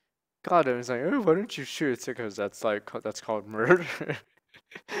 God, I was like, oh, why don't you shoot? It's because that's called murder.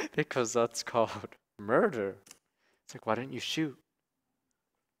 Because that's called murder. It's like, why didn't you shoot?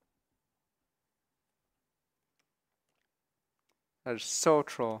 That is so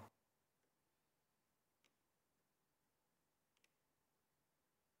troll.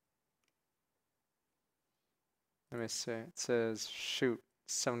 Let me see. It says shoot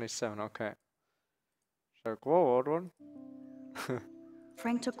 77. Okay. It's like, whoa, old one.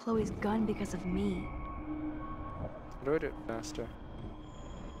 Frank took Chloe's gun because of me. Do it faster.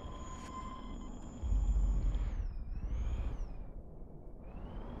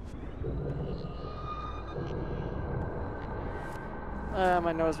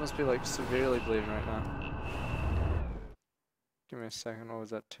 My nose must be like severely bleeding right now. Give me a second. What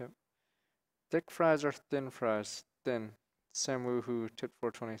was that tip? Thick fries or thin fries? Thin. Sam Woohoo, tip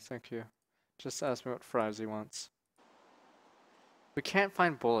 420. Thank you. Just ask me what fries he wants. We can't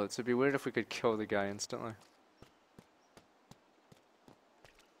find bullets. It'd be weird if we could kill the guy instantly.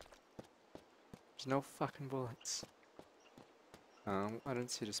 There's no fucking bullets. I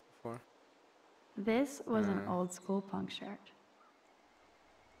didn't see this before. This was an old school punk shirt.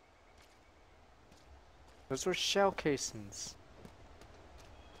 Those were shell casings.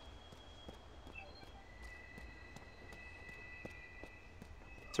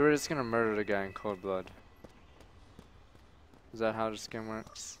 So we're just gonna murder the guy in cold blood. Is that how this game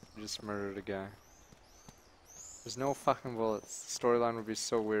works? You just murder the guy. There's no fucking bullets. The storyline would be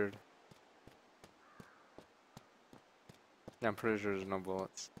so weird. Yeah, I'm pretty sure there's no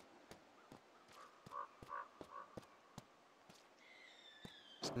bullets.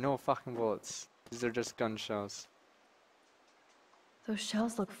 No fucking bullets. These are just gun shells. Those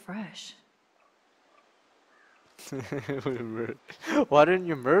shells look fresh. Why didn't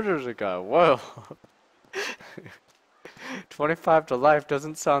you murder the guy? Whoa. 25 to life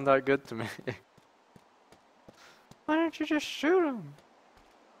doesn't sound that good to me. Why didn't you just shoot him?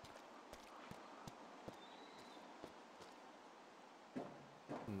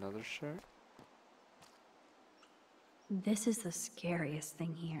 Another shirt? This is the scariest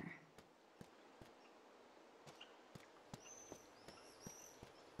thing here.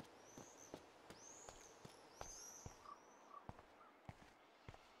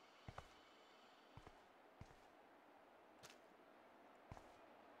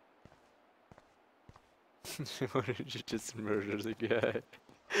 Why did you just murder the guy?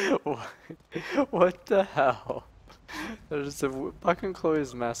 What the hell? There's a fucking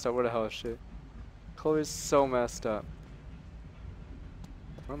Chloe's messed up. What the hell is she? Chloe's so messed up.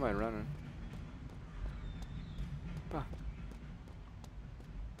 Where am I running? Ah.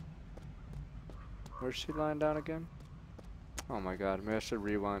 Where's she lying down again? Oh my god, maybe I should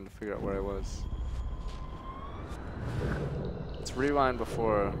rewind to figure out where I was. Let's rewind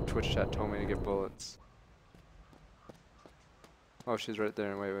before Twitch chat told me to get bullets. Oh, she's right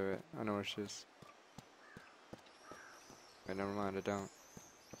there. Wait. I know where she is. Wait, never mind, I don't.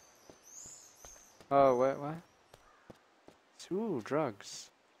 Oh, wait, what? Ooh,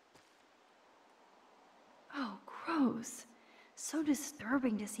 drugs. Oh, gross. So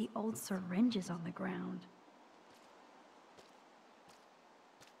disturbing to see old syringes on the ground.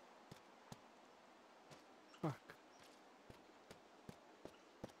 Fuck.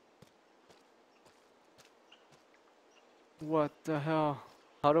 What the hell?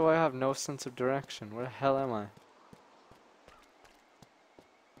 How do I have no sense of direction? Where the hell am I?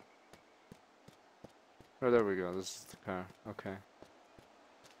 Oh, there we go. This is the car. Okay.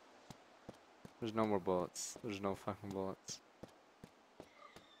 There's no more bullets. There's no fucking bullets.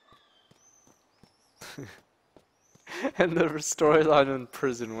 And the storyline in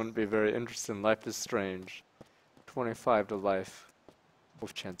prison wouldn't be very interesting. Life is strange. 25 to life.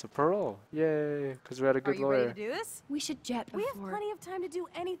 With chance of parole. Yay! Because we had a good lawyer. Are you ready to do this? We should jet before. We have plenty of time to do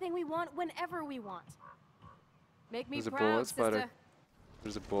anything we want whenever we want. Make me There's proud, sister.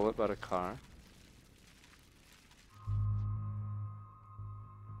 There's a bullet by the car.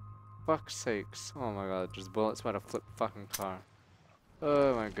 Fuck's sakes. Oh my god, there's bullets by the flip fucking car.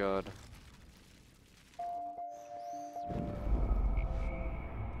 Oh my god.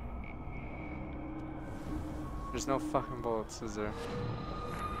 There's no fucking bullets, is there?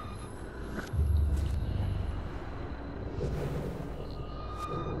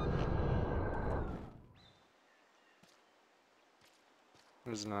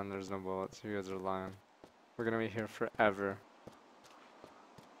 There's none, there's no bullets. You guys are lying. We're gonna be here forever.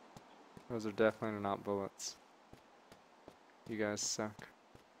 Those are definitely not bullets. You guys suck.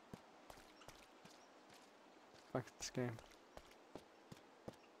 Fuck this game.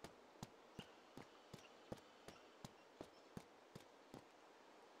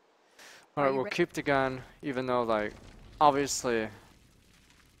 Alright, we'll keep the gun, even though, like, obviously,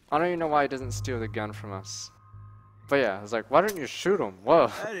 I don't even know why he doesn't steal the gun from us. But yeah, I was like, why didn't you shoot him? Whoa.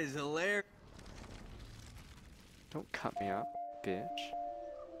 That is hilarious. Don't cut me up, bitch.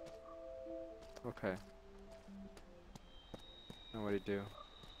 Okay. Now what do you do?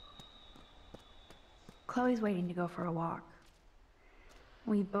 Chloe's waiting to go for a walk.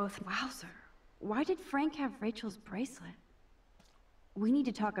 We both... Wowzer. Why did Frank have Rachel's bracelet? We need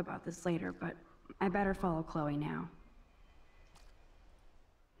to talk about this later, but I better follow Chloe now.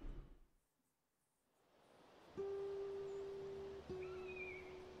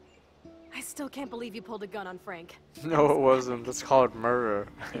 I still can't believe you pulled a gun on Frank. No, it wasn't. That's called murder.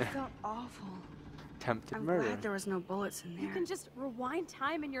 It felt awful. Attempted I'm murder. glad there was no bullets in there. You can just rewind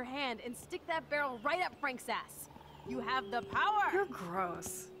time in your hand and stick that barrel right up Frank's ass. You have the power! You're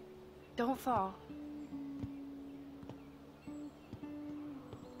gross. Don't fall.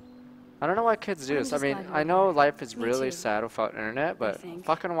 I don't know why kids do this. I mean, I know life is really sad without internet, but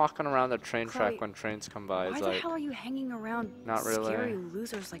fucking walking around the train track when trains come by is Why the like... hell are you hanging around not really. scary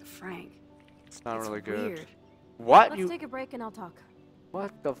losers like Frank? It's not really good. Weird. What? Let's take a break and I'll talk.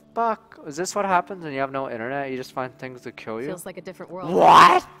 What the fuck? Is this what happens when you have no internet? You just find things to kill you? Feels like a different world.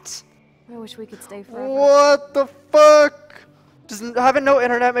 What? I wish we could stay forever. What the fuck? Does having no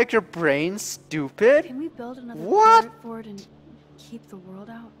internet make your brain stupid? Can we build another What? fort and keep the world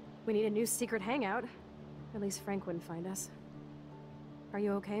out? We need a new secret hangout. At least Frank wouldn't find us. Are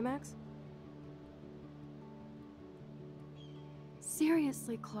you okay, Max?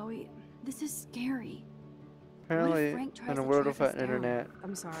 Seriously, Chloe, this is scary. Apparently, Frank tries in a to world track without us down? internet,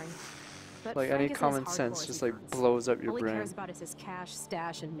 I'm sorry. But like Frank any isn't as common hardcore sense as just he like fronts. blows up your All he brain. cares about is his cash,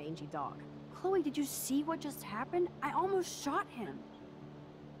 stash, and mangy dog. Chloe, did you see what just happened? I almost shot him.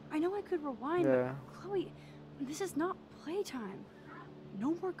 I know I could rewind, Yeah. but Chloe, this is not playtime.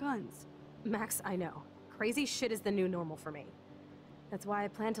 No more guns. Max, I know. Crazy shit is the new normal for me. That's why I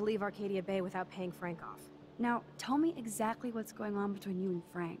plan to leave Arcadia Bay without paying Frank off. Now, tell me exactly what's going on between you and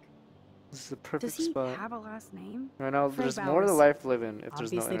Frank. This is the perfect Does he spot. have a last name? I know Frank there's more to Bowers. life living if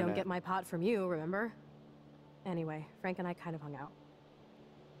there's no Obviously internet. don't get my pot from you, remember? Anyway, Frank and I kind of hung out.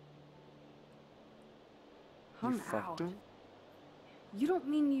 Hung fucked out. him? You don't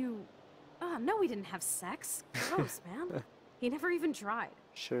mean you... No, we didn't have sex. Gross, man. He never even tried.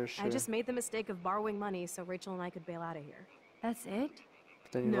 Sure. I just made the mistake of borrowing money so Rachel and I could bail out of here. That's it?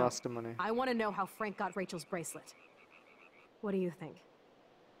 But then you No. lost the money. I want to know how Frank got Rachel's bracelet. What do you think?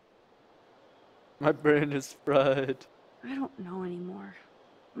 My brain is fried. I don't know anymore.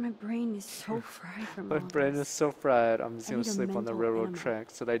 My brain is so fried from My all brain this. is so fried. I'm just I gonna need a sleep on the mental railroad animal.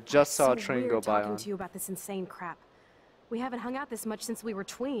 tracks that I just saw a So train weird go by talking on. to you about this insane crap. We haven't hung out this much since we were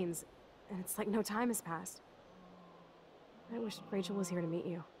tweens, and it's like no time has passed. I wish Rachel was here to meet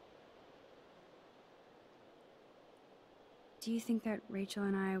you. Do you think that Rachel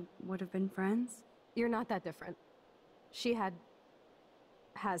and I would have been friends? You're not that different. She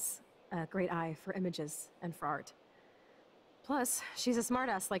has a great eye for images and for art. Plus, she's a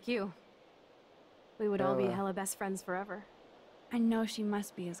smartass like you. We would all be Bella. hella best friends forever. I know she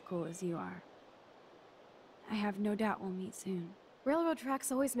must be as cool as you are. I have no doubt we'll meet soon. Railroad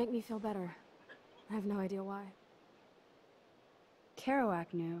tracks always make me feel better. I have no idea why.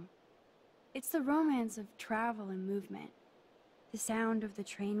 Kerouac knew. It's the romance of travel and movement. The sound of the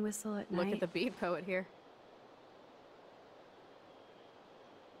train whistle at night. Look at the beat poet here.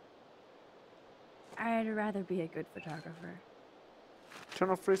 I'd rather be a good photographer.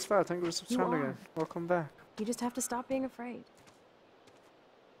 Channel Freeze Fire, thank you for subscribing are. again. Welcome back. You just have to stop being afraid.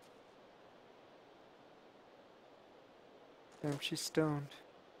 Damn, she's stoned.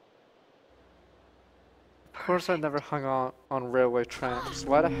 Of course I never hung out on railway tracks.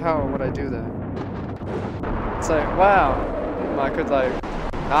 Why the hell would I do that? It's like, wow, I could like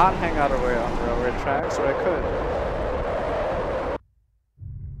not hang out away on railway tracks, or I could.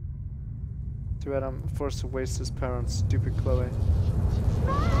 Too bad I'm forced to waste this power on stupid Chloe.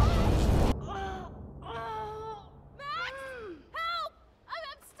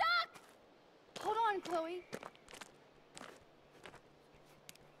 Hold on, Chloe.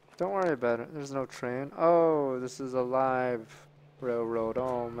 Don't worry about it, there's no train. Oh, this is a live railroad,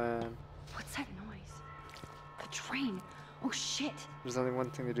 oh man. What's that noise? The train. Oh shit. There's only one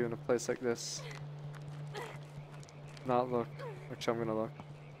thing to do in a place like this. Not look, which I'm gonna look.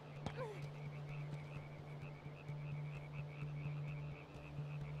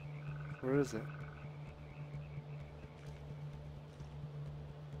 Where is it?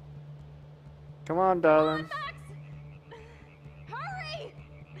 Come on, darling. Hurry!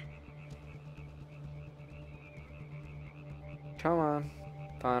 Come on.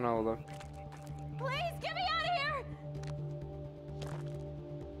 Fine, I'll look. Please get me out of here!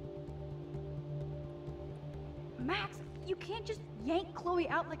 Max, you can't just yank Chloe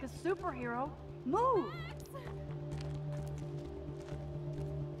out like a superhero. Move!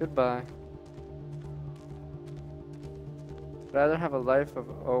 Goodbye. Rather have a life of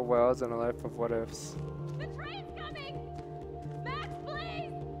oh wells than a life of what ifs. The train's coming! Max,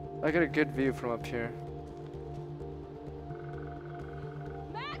 please! I get a good view from up here.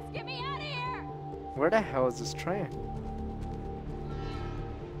 Max, get me out of here! Where the hell is this train?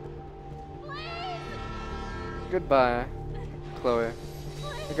 Goodbye, Chloe.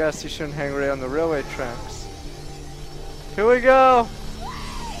 I guess you shouldn't hang right on the railway tracks. Here we go!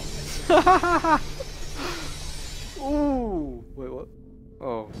 Ooh! Wait, what?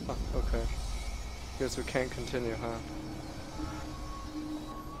 Oh, okay. Guess we can't continue, huh?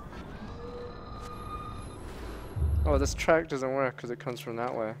 Oh, this track doesn't work because it comes from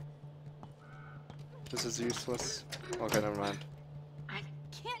that way. This is useless. Okay, never mind. I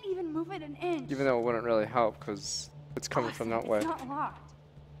can't even move it an inch. Even though it wouldn't really help because it's coming from that way. It's not locked.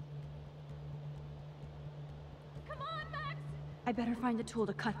 Come on, Max! I better find a tool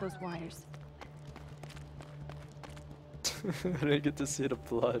to cut those wires. I didn't get to see the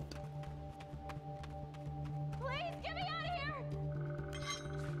blood. Please, get me out of here!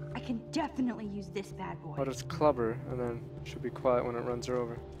 I can definitely use this bad boy. I'll just club her and then she'll be quiet when it runs her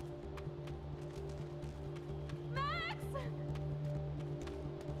over. Max!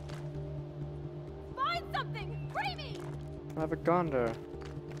 Find something! Free me! I have a Gondar.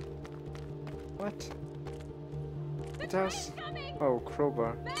 What? house? Oh,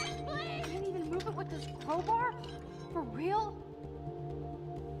 crowbar. I can't even move it with this crowbar? For real?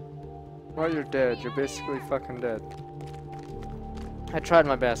 Well, you're dead. You're basically fucking dead. I tried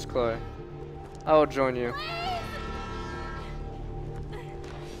my best, Chloe. I will join you.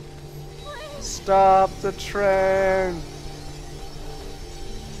 Stop the train!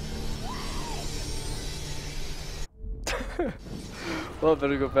 Well, I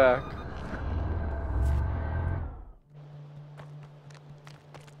better go back.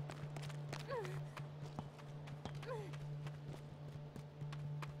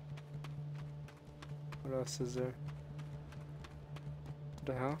 What else is there? What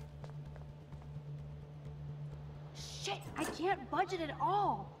the hell? Shit, I can't budge it at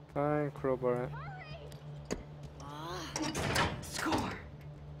all. Fine, crowbar it. Score.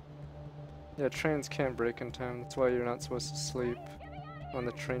 Yeah, trains can't break in time. That's why you're not supposed to sleep on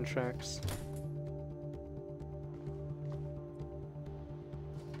the train tracks.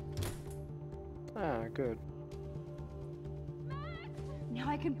 Ah, good. Now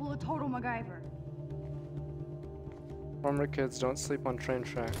I can pull a total MacGyver. Former kids don't sleep on train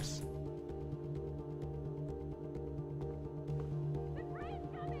tracks.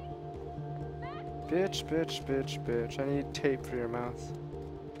 Bitch, bitch, bitch, bitch. I need tape for your mouth.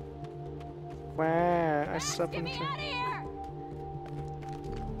 Wow, I slept in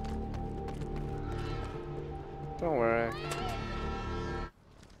Don't worry.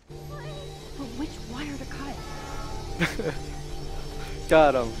 But which wire to cut?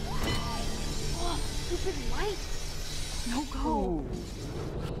 Got him. Oh, stupid light. No go.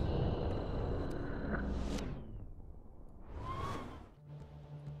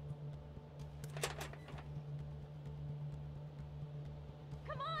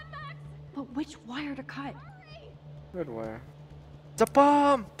 But which wire to cut? Good wire. It's a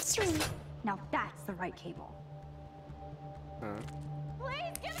bomb! Now that's the right cable. Huh.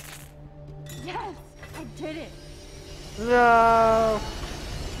 Please give it. Yes, I did it. No!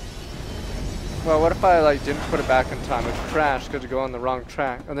 Well, what if I like didn't put it back in time? It would crash because it go on the wrong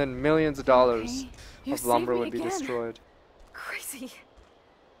track, and then millions of dollars You of lumber saved me would be again. destroyed. Crazy.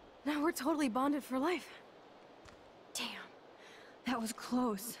 Now we're totally bonded for life. Damn, that was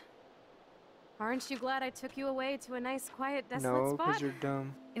close. Aren't you glad I took you away to a nice, quiet, desolate No, spot? because you're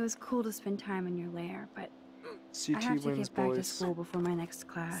dumb. It was cool to spend time in your lair, but CT I have to wins, get back to boys. school before my next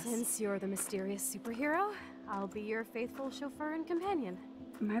class. Since you're the mysterious superhero, I'll be your faithful chauffeur and companion.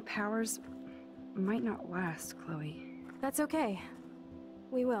 My powers might not last, Chloe. That's okay.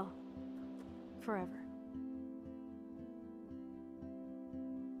 We will. Forever.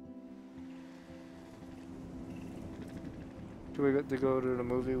 Do we get to go to the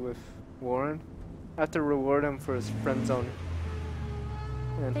movie with Warren? I have to reward him for his friend zone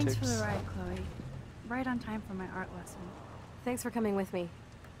antics. Thanks for the ride, Chloe. Right on time for my art lesson. Thanks for coming with me.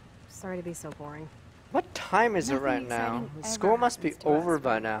 Sorry to be so boring. What time is it Nothing right now? exciting ever School must be happens to us, over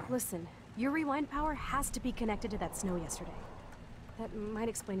by now. Listen, your rewind power has to be connected to that snow yesterday. That might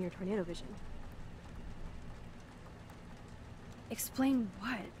explain your tornado vision. Explain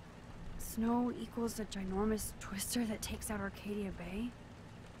what? Snow equals a ginormous twister that takes out Arcadia Bay?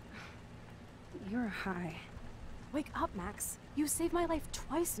 You're high. Wake up, Max. You saved my life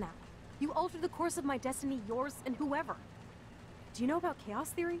twice now. You altered the course of my destiny, yours, and whoever. Do you know about chaos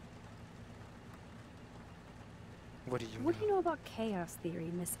theory? What do you What do you know about chaos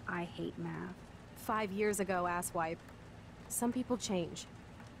theory, Miss I Hate Math? 5 years ago, asswipe. Some people change.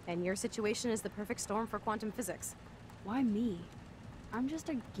 And your situation is the perfect storm for quantum physics. Why me? I'm just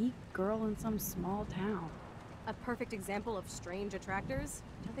a geek girl in some small town. A perfect example of strange attractors.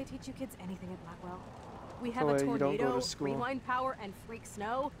 Don't they teach you kids anything at Blackwell? We have Chloe, a you don't go tornado, to school. rewind power, and freak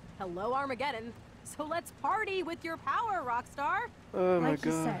snow. Hello, Armageddon. So let's party with your power, Rockstar. Oh my Like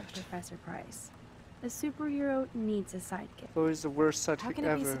you god. said, Professor Price, a superhero needs a sidekick. Chloe's the worst How sidekick can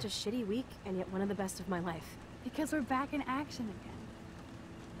it be ever. such a shitty week and yet one of the best of my life? Because we're back in action again.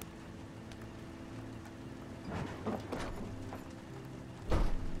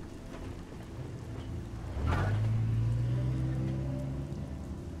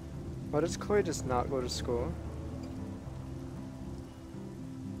 Why does Chloe just not go to school?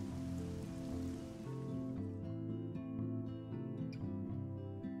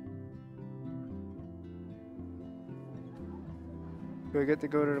 Do I get to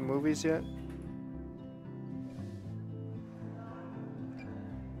go to the movies yet?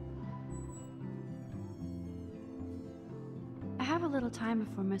 I have a little time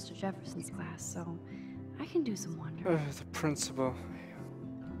before Mr. Jefferson's class, so I can do some wondering. The principal.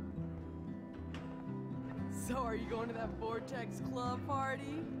 So are you going to that Vortex Club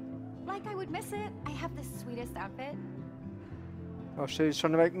party? Like I would miss it. I have the sweetest outfit. Oh shit, he's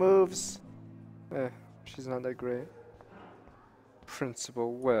trying to make moves. She's not that great.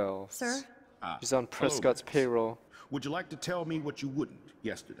 Principal Wells. Sir? She's on Prescott's payroll. Would you like to tell me what you wouldn't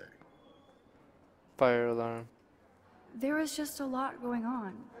yesterday? Fire alarm. There was just a lot going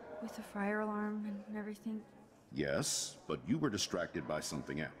on with the fire alarm and everything. Yes, but you were distracted by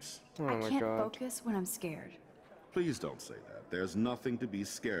something else. Oh I my can't god. focus when I'm scared. Please don't say that. There's nothing to be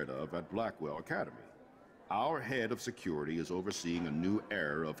scared of at Blackwell Academy. Our head of security is overseeing a new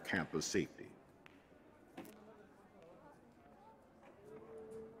era of campus safety.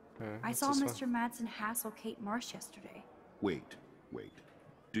 I saw Mr. Madsen hassle Kate Marsh yesterday. Wait.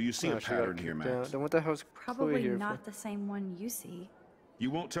 Do you see a pattern here, Max? Then what the hell's Probably Chloe here not the same one you see.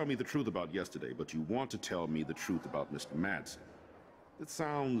 You won't tell me the truth about yesterday, but you want to tell me the truth about Mr. Madsen. It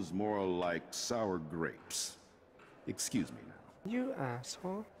sounds more like sour grapes. Excuse me now. You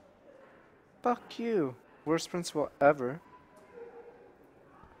asshole. Fuck you. Worst principal ever.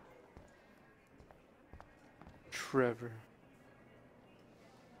 Trevor.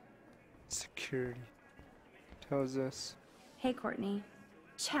 Security. Tells us. Hey, Courtney.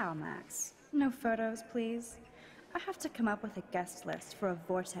 Ciao, Max. No photos, please. I have to come up with a guest list for a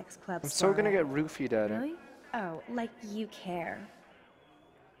Vortex Club I'm so gonna soiree. get roofied at it. Really? Oh, like you care.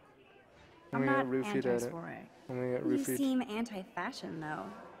 I'm I'm gonna not get roofied at it. anti-soiree. I'm gonna get You roofied. seem anti-fashion, though.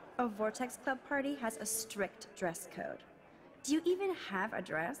 A Vortex Club party has a strict dress code. Do you even have a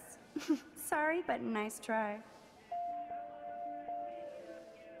dress? Sorry, but nice try.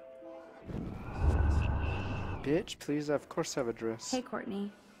 Bitch, please, of course I have a dress. Hey,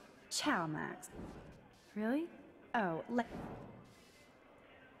 Courtney. Ciao, Max. Really? Oh,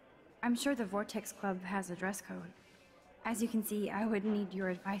 I'm sure the Vortex Club has a dress code. As you can see, I would need your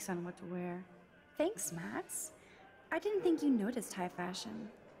advice on what to wear. Thanks, Max. I didn't think you noticed high fashion.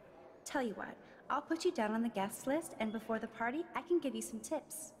 Tell you what, I'll put you down on the guest list, and before the party, I can give you some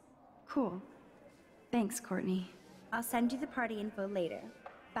tips. Cool. Thanks, Courtney. I'll send you the party info later.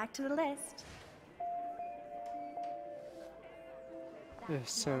 Back to the list. Yeah,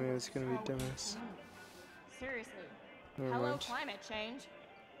 Samuel's gonna be dumbass. Seriously. Never Hello, mind. climate change.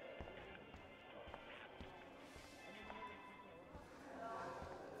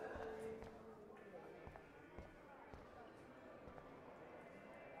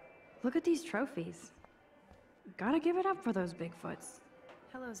 Look at these trophies. Gotta give it up for those Bigfoots.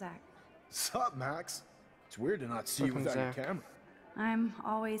 Hello, Zach. Sup, Max? It's weird to not see you Fucking without Zach. your camera. I'm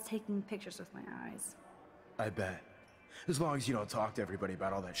always taking pictures with my eyes. I bet. As long as you don't talk to everybody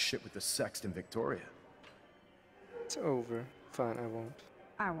about all that shit with the sext in Victoria. It's over. Fine, I won't.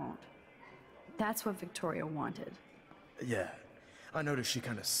 I won't. That's what Victoria wanted. Yeah. I noticed she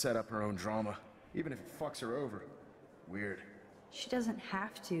kind of set up her own drama, even if it fucks her over. Weird. She doesn't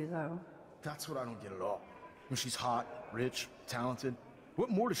have to, though. That's what I don't get at all. When she's hot, rich, talented, what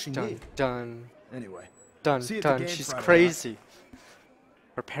more does she Done. need? Done. Anyway. Done. See you at the Done. game She's Friday, crazy.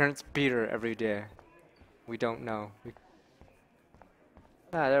 Her parents beat her every day. We don't know.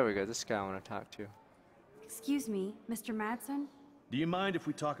 Ah, there we go. This guy I want to talk to. Excuse me, Mr. Madsen? Do you mind if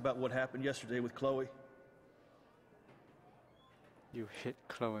we talk about what happened yesterday with Chloe? You hit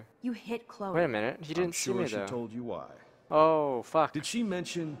Chloe. You hit Chloe. Wait a minute. He didn't I'm see sure me she though. told you why. Oh, fuck. Did she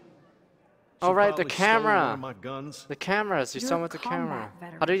mention? Oh, right, the probably stole one camera. of my guns? The cameras. You You're saw a him with the combat camera.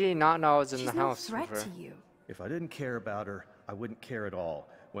 veteran. How did he not know I was in She's the no house threat with her? to you. If I didn't care about her, I wouldn't care at all.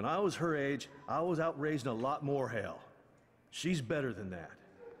 When I was her age, I was out raising a lot more hell. She's better than that.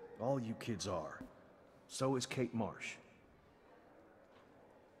 All you kids are. So is Kate Marsh.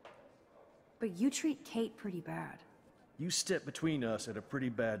 But you treat Kate pretty bad. You stepped between us at a pretty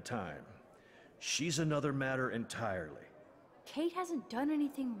bad time. She's another matter entirely. Kate hasn't done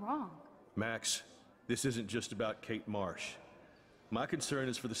anything wrong. Max, this isn't just about Kate Marsh. My concern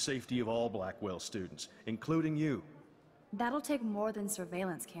is for the safety of all Blackwell students, including you. That'll take more than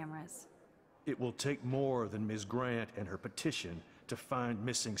surveillance cameras. It will take more than Ms. Grant and her petition to find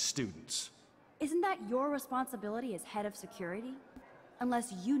missing students. Isn't that your responsibility as head of security?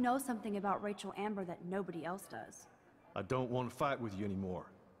 Unless you know something about Rachel Amber that nobody else does. I don't want to fight with you anymore.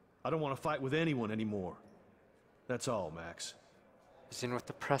 I don't want to fight with anyone anymore. That's all, Max. He's in with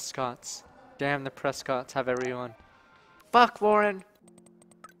the Prescotts. Damn, the Prescotts have everyone. Fuck, Warren!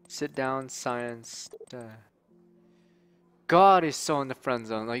 Sit down, science. God, he's so in the friend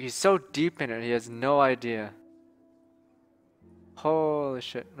zone. Like, he's so deep in it, he has no idea. Holy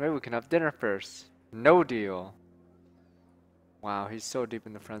shit. Maybe we can have dinner first. No deal. Wow, he's so deep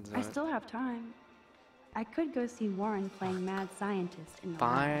in the friend zone. I still have time. I could go see Warren playing mad scientist in the lab.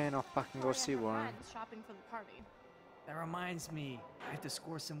 Fine, I'll fucking go see Warren. Friends shopping for the party. That reminds me, I have to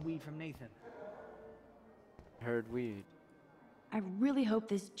score some weed from Nathan. Heard weed. I really hope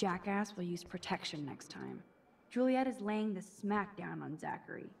this jackass will use protection next time. Juliet is laying the smackdown on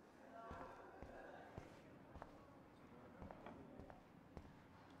Zachary.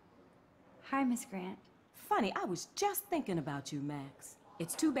 Hi, Miss Grant. Funny, I was just thinking about you, Max.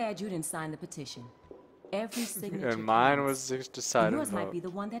 It's too bad you didn't sign the petition. Every signature And mine counts. was decided. Yours might be the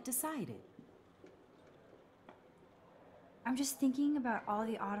one that decided. I'm just thinking about all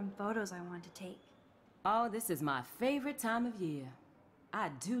the autumn photos I want to take. Oh, this is my favorite time of year. I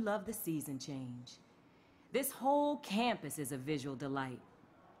do love the season change. This whole campus is a visual delight.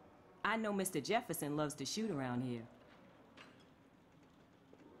 I know Mr. Jefferson loves to shoot around here.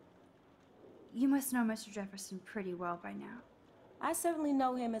 You must know Mr. Jefferson pretty well by now. I certainly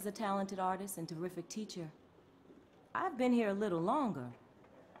know him as a talented artist and terrific teacher. I've been here a little longer,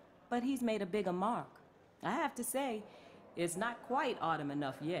 but he's made a bigger mark. I have to say, it's not quite autumn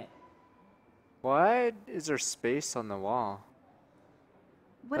enough yet. Why is there space on the wall?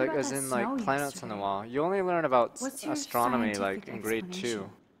 What like, about as that in, like, snow planets on the yesterday? wall. You only learn about What's your astronomy, like, scientific in grade 2. explanation?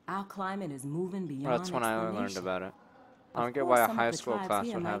 Our climate is moving beyond Well, that's when I learned explanation. about it. I Of don't get course, why a some of high the school tribes class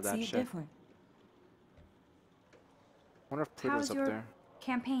here would might have that see it shit. different. Wonder if Pluto's How's up your there.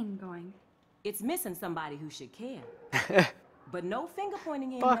 campaign going? It's missing somebody who should care. But no finger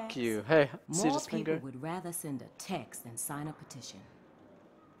pointing in, Fuck Max. you. Hey, see More this people finger? would rather send a text than sign a petition.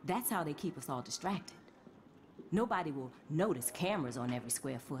 That's how they keep us all distracted. Nobody will notice cameras on every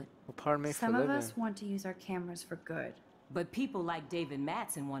square foot. Well, pardon me Some for of living. us want to use our cameras for good. But people like David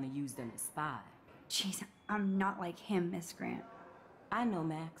Mattson want to use them as spies. Jeez, I'm not like him, Miss Grant. I know,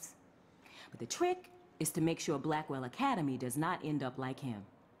 Max. But the trick is to make sure Blackwell Academy does not end up like him.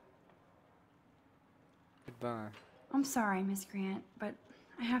 Goodbye. I'm sorry, Miss Grant, but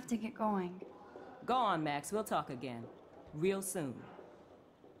I have to get going. Go on, Max. We'll talk again. Real soon.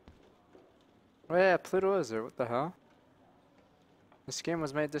 Oh yeah, Pluto is there. What the hell? This game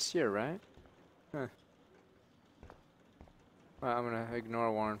was made this year, right? Huh. Well, I'm gonna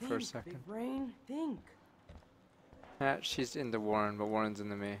ignore Warren for a Think, second. Big brain, think. Yeah, she's into Warren, but Warren's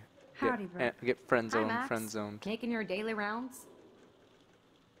into me. Howdy, bro. Get friend Hi, zoned, Max. friend zoned. Making your daily rounds?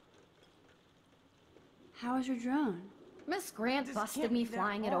 How was your drone? Miss Grant This busted can't me be that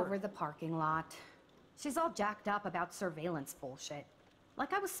flying it hard. over the parking lot. She's all jacked up about surveillance bullshit.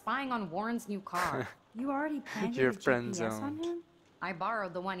 Like I was spying on Warren's new car. You already planted Your a friend GPS on zoned. him? I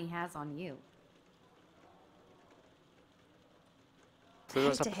borrowed the one he has on you.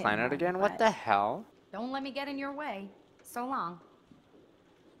 Pluto's a hate to hit planet him, again? What but- the hell? Don't let me get in your way. So long.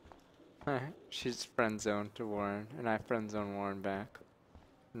 She's friend zoned to Warren, and I friend zone Warren back.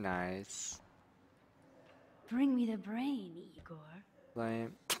 Nice. Bring me the brain, Igor.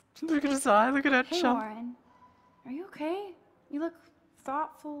 Lame. Look at his eye, look at that Hey, chump. Warren. Are you okay? You look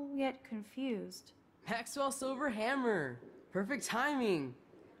thoughtful yet confused. Maxwell Silver Hammer. Perfect timing.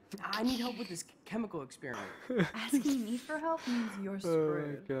 I need help with this chemical experiment. Asking me for help means you're Oh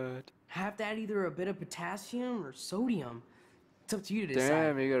screwed. my god. Have to add either a bit of potassium or sodium. It's up to you to decide.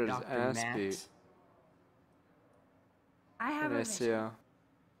 Damn, you got his Dr. ass Max. beat. I have An a vision. ACO.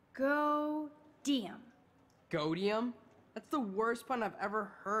 Go Diem. Godium? That's the worst pun I've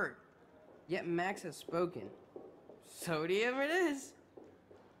ever heard. Yet Max has spoken. Sodium it is.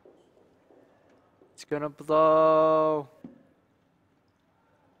 It's gonna blow.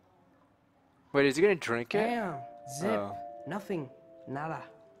 Wait, is he gonna drink it? Damn. Zip. Oh. Nothing. Nada.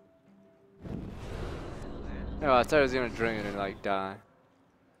 No, I thought he was gonna drink it and like die.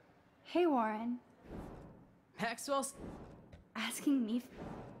 Hey, Warren. Maxwell's Asking me.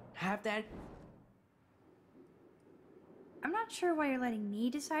 have that. I'm not sure why you're letting me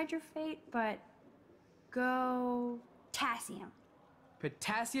decide your fate, but go Tassium.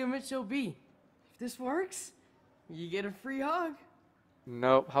 Potassium it shall be. If this works, you get a free hug.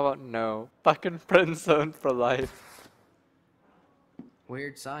 Nope, how about no? Fucking friend zone for life.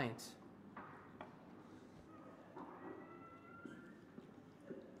 Weird science.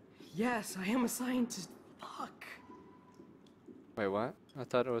 Yes, I am a scientist. Fuck. Wait, what? I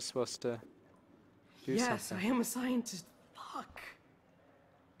thought it was supposed to do Yes, something. I am a scientist. Fuck.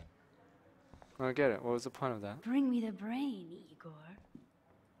 I don't get it. What was the point of that? Bring me the brain, Igor.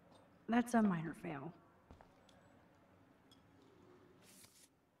 That's a minor fail.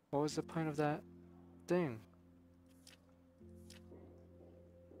 What was the point of that thing?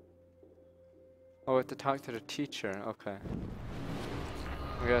 Oh, we have to talk to the teacher. Okay.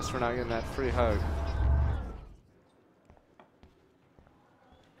 I guess we're not getting that free hug.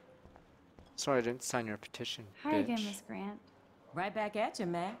 Sorry, I didn't sign your petition, Hi bitch. again, Miss Grant. Right back at you,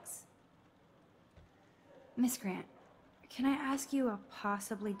 Max. Miss Grant, can I ask you a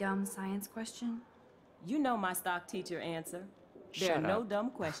possibly dumb science question? You know my stock teacher answer. There are Shut no up. dumb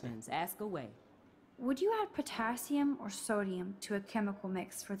questions. Ask away. Would you add potassium or sodium to a chemical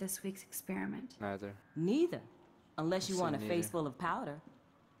mix for this week's experiment? Neither. Neither. Unless you Say want a neither. face full of powder.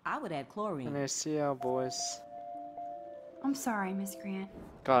 I would add chlorine. NaCl, boys. I'm sorry, Miss Grant.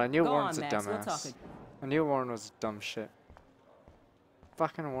 God, I knew Go Warren on, was a Max, we'll talk dumbass. I knew Warren was dumb shit.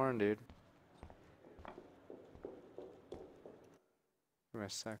 Fucking Warren, dude. Give me a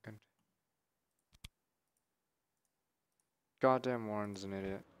second. Goddamn Warren's an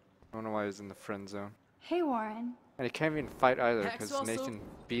idiot. I don't know why he's in the friend zone. Hey, Warren. And he can't even fight either because Maxwell Nathan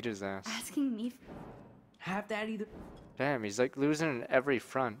beat his ass. Asking me. Have that either. Damn, he's like losing in every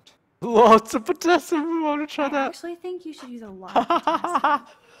front. Lots of potassium. I want to try I that. actually think you should use a lot of potassium.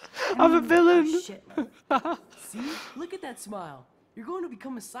 I'm a villain. See? Look at that smile. You're going to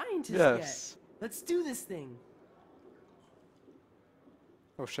become a scientist Yes. yet. Let's do this thing.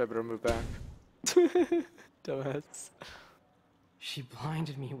 Oh shit, I better move back. Dumbass. She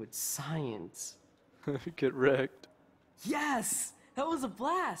blinded me with science. Get wrecked. Yes! That was a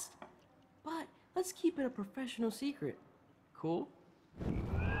blast! But let's keep it a professional secret. Cool?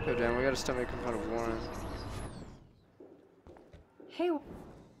 Oh damn, we gotta stop making fun of Warren. Hey,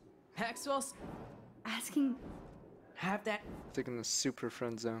 Maxwell's asking. have that. It's like in the super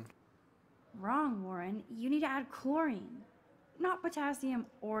friend zone. Wrong, Warren. You need to add chlorine, not potassium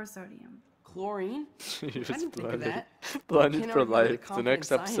or sodium. Chlorine? You're I just didn't think of blinded. that. Blinded Can't for argue with a life. The confident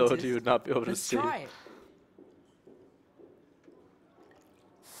next episode scientist. you would not be able Let's to see. try it.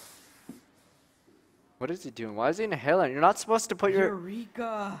 What is he doing? Why is he inhaling? You're not supposed to put your...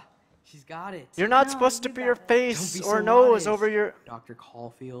 Eureka! She's got it. You're not supposed to put your Don't face be or so nose modest. over your... Dr.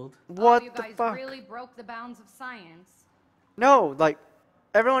 Caulfield. What you the guys fuck? really broke the bounds of science. No, like,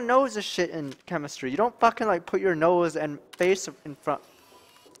 everyone knows this shit in chemistry. You don't fucking, like, put your nose and face in front.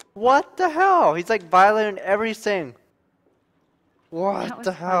 What the hell? He's, like, violating everything. That What was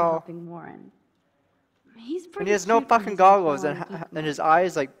the fun hell? helping Warren. He's pretty And he has no cute when fucking he's goggles not and, blowing and his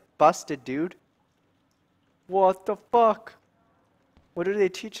eyes, like, busted, dude. What the fuck? What do they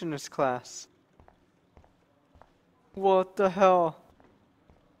teach in this class? What the hell?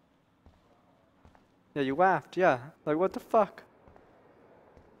 Yeah, you laughed, yeah. Like, what the fuck?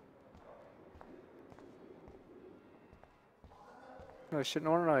 Oh shit,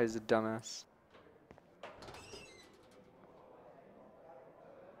 no one knows he's a dumbass.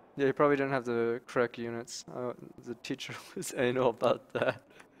 Yeah, he probably didn't have the correct units. The teacher was anal about that.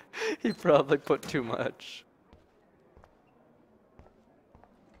 He probably put too much.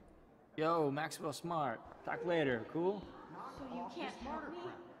 Yo, Maxwell Smart. Talk later, cool? So you can't help me?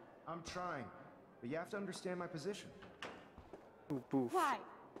 I'm trying, but you have to understand my position. Boof, boof. Why?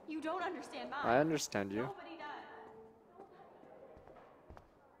 You don't understand mine. I understand you. Nobody does.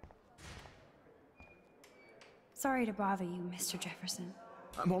 Sorry to bother you, Mr. Jefferson.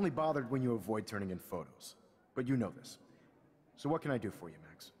 I'm only bothered when you avoid turning in photos. But you know this. So what can I do for you,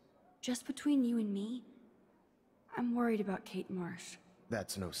 Max? Just between you and me, I'm worried about Kate Marsh.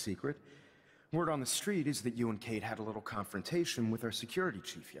 That's no secret. Word on the street is that you and Kate had a little confrontation with our security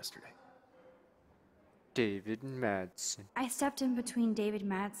chief yesterday. David Madsen. I stepped in between David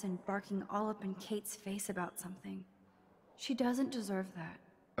Madsen barking all up in Kate's face about something. She doesn't deserve that.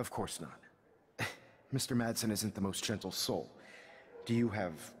 Of course not. Mr. Madsen isn't the most gentle soul. Do you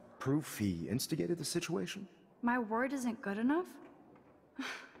have proof he instigated the situation? My word isn't good enough?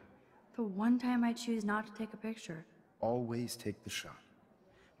 The one time I choose not to take a picture. Always take the shot.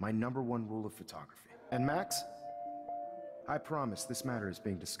 My #1 rule of photography. And Max, I promise this matter is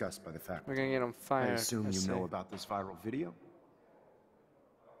being discussed by the faculty. We're gonna get him fired. I assume you see. know about this viral video?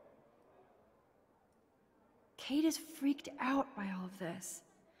 Kate is freaked out by all of this.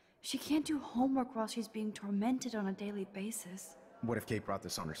 She can't do homework while she's being tormented on a daily basis. What if Kate brought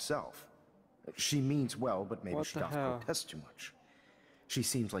this on herself? She means well, but maybe What she the doth hell? protest too much. She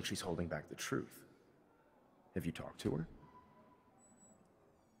seems like she's holding back the truth. Have you talked to her?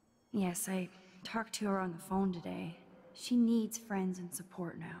 Yes, I talked to her on the phone today. She needs friends and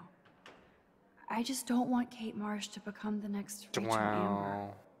support now. I just don't want Kate Marsh to become the next Rachel Amber.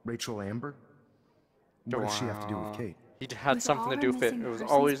 Wow. Rachel Amber? What does she have to do with Kate? He had With something all to the do with it. missing It was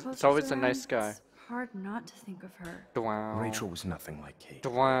persons always, it's posters always a around, nice guy. It's hard not to think of her. Wow. Rachel was nothing like Kate.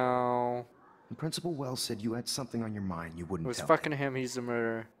 Wow. And Principal Wells said you had something on your mind you It wouldn't was tell fucking him. He's a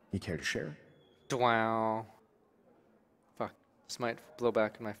murderer. You care to share? Wow. Fuck. This might blow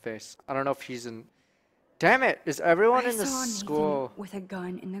back in my face. I don't know if he's in. Damn it! Is everyone I in the saw Nathan school with a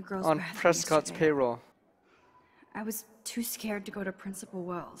gun in the girls' on bathroom Prescott's yesterday. payroll? I was too scared to go to Principal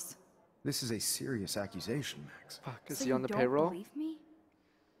Wells. This is a serious accusation, Max. Fuck, is So he you on the don't payroll? believe me?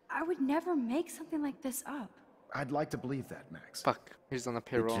 I would never make something like this up. I'd like to believe that, Max. Fuck, he's on the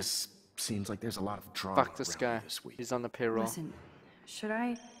payroll. It just seems like there's a lot of drama Fuck this around guy. this week. He's on the payroll. Listen, should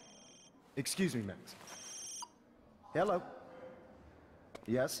I? Excuse me, Max. Hello?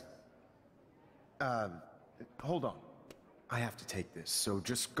 Yes? Hold on. I have to take this, so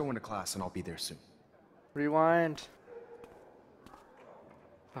just go into class and I'll be there soon. Rewind.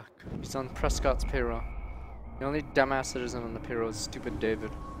 Fuck, he's on Prescott's payroll. The only dumbass that isn't on the payroll is stupid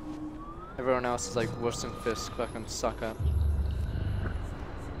David. Everyone else is like worse than Fisk, fucking suck up.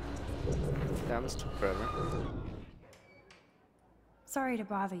 Damn, this took forever. Sorry to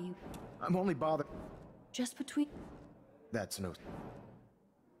bother you. I'm only bothered. Just between. That's no.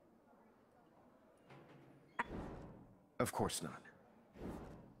 Of course not.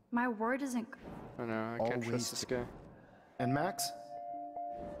 My word isn't. Oh no, I can't trust this guy. And Max?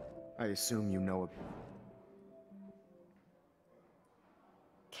 I assume you know.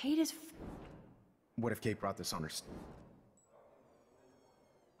 Kate is. What if Kate brought this on her?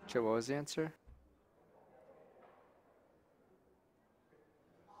 Shit, what was the answer?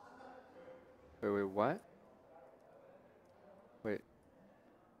 Wait, what? Wait.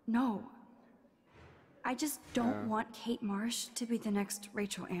 No. I just don't want Kate Marsh to be the next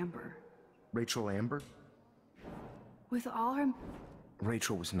Rachel Amber. Rachel Amber? With all her.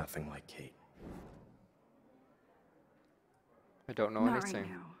 Rachel was nothing like Kate. I don't know Not anything.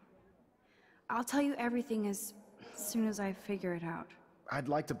 right now. I'll tell you everything as soon as I figure it out. I'd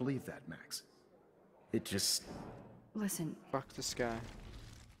like to believe that, Max. It just... Listen. Fuck this guy.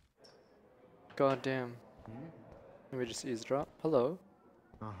 God damn. Let me just eavesdrop. Hello.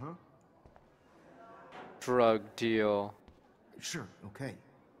 Uh-huh. Drug deal. Sure, okay.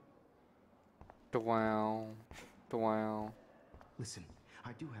 Wow. Wow. Listen,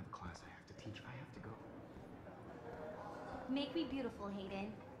 I do have a class I have to teach. I have to go. Make me beautiful,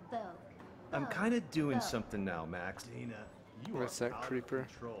 Hayden. Vogue. I'm kind of doing something now, Max. Dana, you What's are that, out of creeper?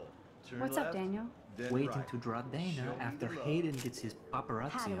 control. Turn What's left, up, Daniel? then Waiting right. to draw Dana Show me after the love. Hayden gets his How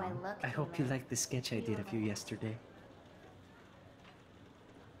paparazzi do I on. look, I hope you Dana? like the sketch I did of you yesterday.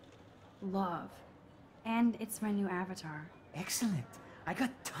 Love. And it's my new avatar. Excellent. I got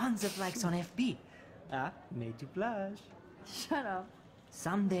tons of likes on FB. Ah, made you blush. Shut up.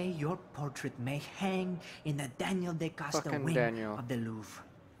 Someday your portrait may hang in the Daniel de Costa Fucking wing Daniel. of the Louvre.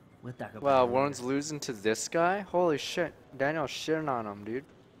 We'll talk about Wow, it Warren's later. losing to this guy? Holy shit. Daniel's shitting on him, dude.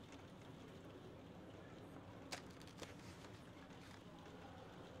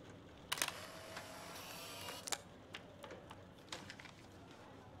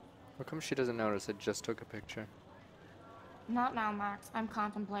 How come she doesn't notice I just took a picture? Not now, Max. I'm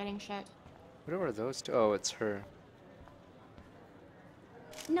contemplating shit. What are those two? Oh, it's her.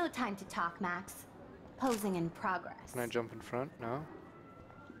 No time to talk, Max. Posing in progress. Can I jump in front? No?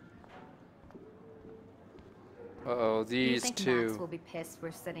 Uh-oh, You these think two. Max will be pissed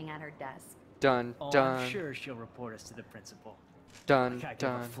we're sitting at her desk? Dun, Oh, dun. I'm sure she'll report us to the principal. Dun, Like I give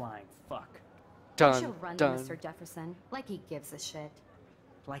a dun. flying fuck. Dun, She'll run dun. Mr. Jefferson like he gives a shit.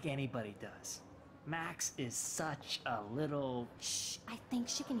 Like anybody does. Max is such a little... Shh, I think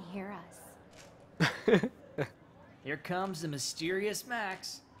she can hear us. Here comes the mysterious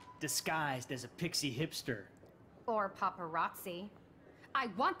Max, disguised as a pixie hipster. Or paparazzi. I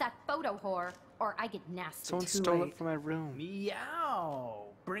want that photo whore, or I get nasty. Someone stole it from my room. Meow!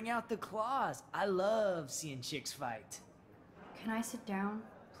 Bring out the claws. I love seeing chicks fight. Can I sit down,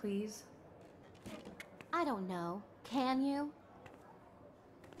 please? I don't know. Can you?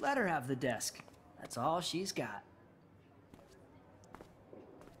 Let her have the desk. That's all she's got.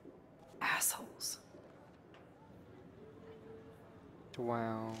 Assholes.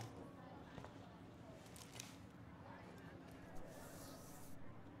 Wow.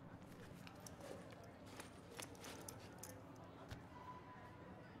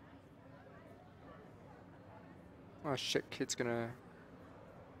 Oh shit, kid's gonna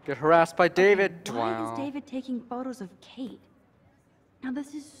get harassed by David. Okay, why Wow. is David taking photos of Kate? Now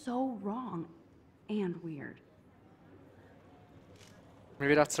this is so wrong and weird.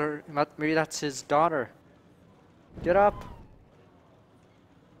 Maybe that's her. Maybe that's his daughter. Get up.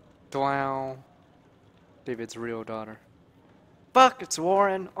 Wow. David's real daughter. Fuck! It's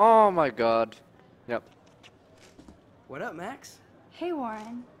Warren. Oh my god. Yep. What up, Max? Hey,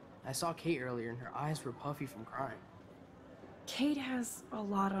 Warren. I saw Kate earlier and her eyes were puffy from crying. Kate has a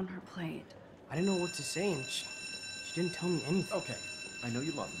lot on her plate. I didn't know what to say and she didn't tell me anything. Okay, I know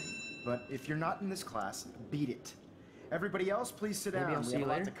you love me, but if you're not in this class, beat it. Everybody else, please sit Maybe down. I'll We see have you a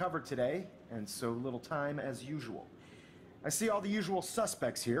lot later. to cover today, and so little time as usual. I see all the usual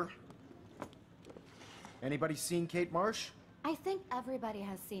suspects here. Anybody seen Kate Marsh? I think everybody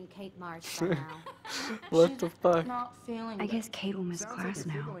has seen Kate Marsh by now. What the fuck? Not feeling I guess Kate will miss Sounds class like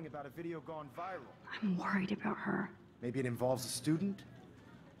you're now. giggling about a video gone viral. I'm worried about her. Maybe it involves a student?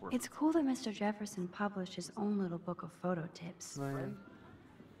 It's cool that Mr. Jefferson published his own little book of photo tips.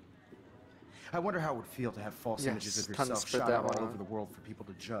 I wonder how it would feel to have false images of time to yourself spread shot that out one all out. over the world for people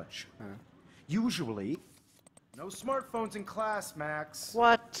to judge. Usually, no smartphones in class, Max.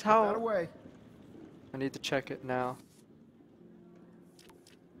 What? Put How? that away. I need to check it now.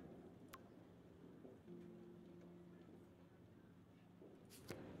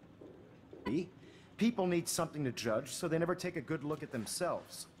 People need something to judge, so they never take a good look at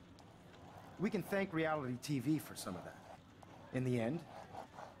themselves. We can thank reality TV for some of that. In the end,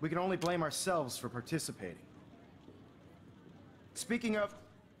 we can only blame ourselves for participating. Speaking of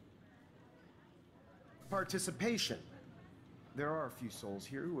participation, there are a few souls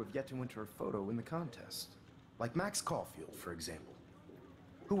here who have yet to enter a photo in the contest. Like Max Caulfield, for example,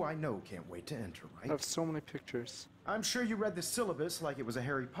 who I know can't wait to enter, right? I have so many pictures. I'm sure you read the syllabus like it was a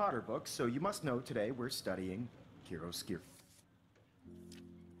Harry Potter book, so you must know today we're studying chiaroscuro.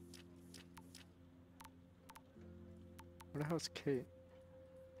 Where the hell's Kate?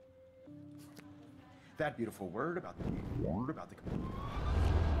 That beautiful word about the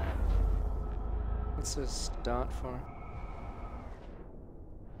What's this dot for?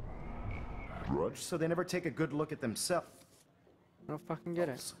 so they never take a good look at themselves. I don't fucking get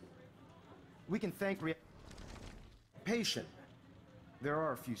it. We can thank patient. There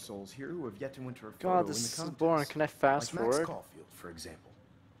are a few souls here who have yet to enter a photo God, in this the is contest. boring. Can I fast like Max forward? Caulfield, for example.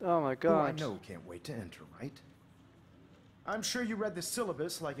 Oh my Who I god. know can't wait to enter, right? I'm sure you read the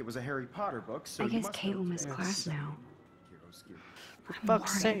syllabus like it was a Harry Potter book, so I you guess must Kate know will miss today class now. For I'm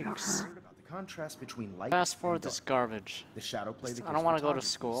fuck's worried about sakes. her. About the contrast between light Fast and forward this dark. garbage. The shadow play that I don't gives want to go to photography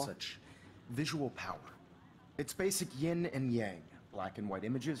school. Such visual power. It's basic yin and yang. Black and white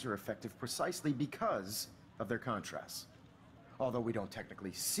images are effective precisely because of their contrast. Although we don't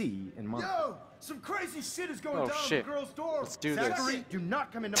technically see in mono. Yo! Some crazy shit is going Oh, down shit. at the girl's door. Let's do this. Zachary, do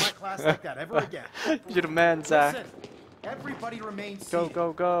not come into my class like that ever again. You're the man, Zach. Listen, everybody remains Go, seated.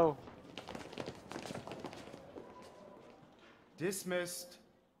 go, go. Dismissed.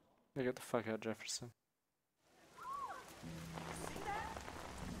 Hey, get the fuck out, Jefferson.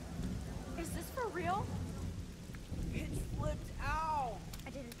 Is this for real? It slipped out. I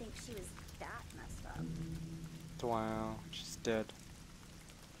didn't think she was that messed up. Wow, she's dead.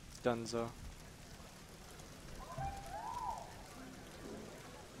 Dunzo.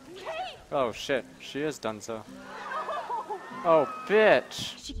 Kate! Oh shit, she is Dunzo. Oh,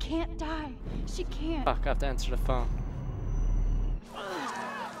 bitch! She can't die. She can't. Fuck, I have to answer the phone.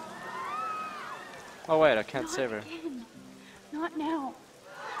 Oh wait, I can't Not save her. again. Not now.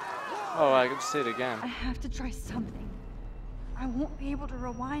 Oh, I can see it again. I have to try something. I won't be able to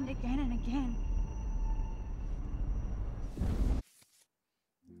rewind again and again.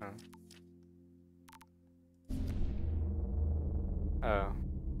 Oh,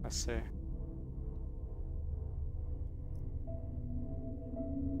 I see.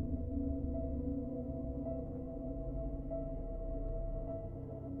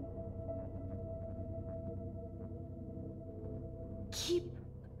 Keep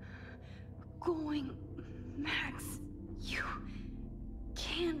going, Max. You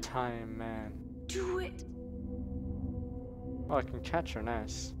can Time, man. do it. Oh, I can catch her,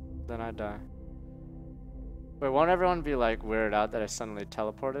 nice. Then I die. Wait, won't everyone be like weirded out that I suddenly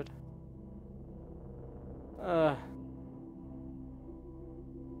teleported?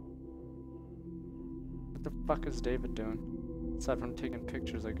 What the fuck is David doing? Aside from taking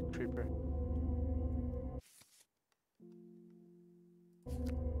pictures like a creeper.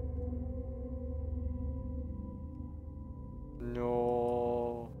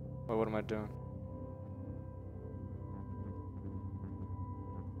 No. Wait, what am I doing?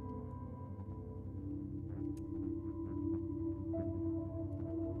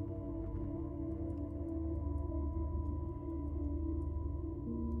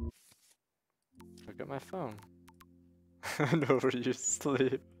 Look at my phone. I know where you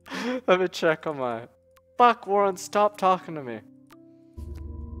sleep. Let me check on my... Fuck, Warren, stop talking to me.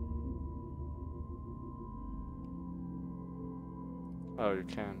 Oh, you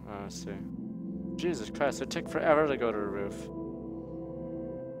can. Oh, I see. Jesus Christ, it took forever to go to the roof.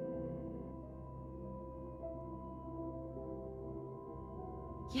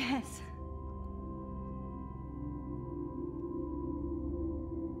 Yes.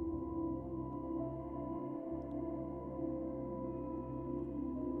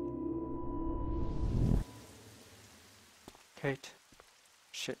 Kate.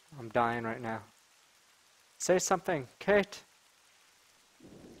 Shit, I'm dying right now. Say something, Kate.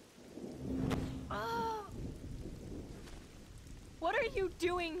 are you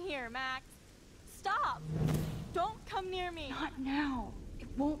doing here, Max? Stop! Don't come near me! Not now. It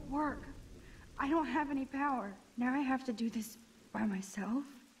won't work. I don't have any power. Now I have to do this by myself?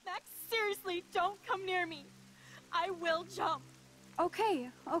 Max, seriously, don't come near me. I will jump. Okay,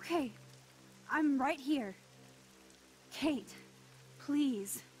 okay. I'm right here. Kate,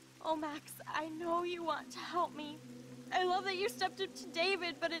 please. Oh, Max, I know you want to help me. I love that you stepped up to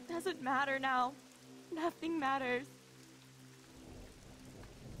David, but it doesn't matter now. Nothing matters.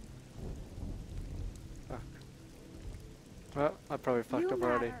 Fuck. Well, I probably fucked You up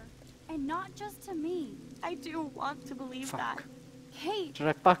already. matter, and not just to me. I do want to believe that. Kate, Did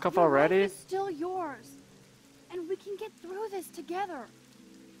I fuck up your already? life is still yours, and we can get through this together.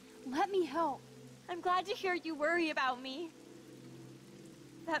 Let me help. I'm glad to hear you worry about me.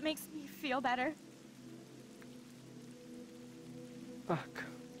 That makes me feel better. Fuck.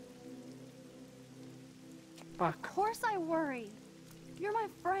 Of course I worry. You're my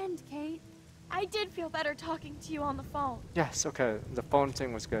friend, Kate. I did feel better talking to you on the phone. Yes, okay. The phone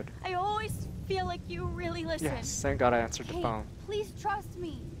thing was good. I always feel like you really listen. Yes, thank God I answered the Kate, phone. please trust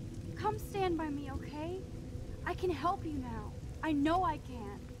me. Come stand by me, okay? I can help you now. I know I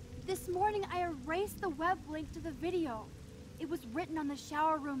can. This morning I erased the web link to the video. It was written on the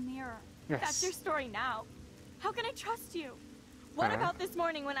shower room mirror. Yes. That's your story now. How can I trust you? What about this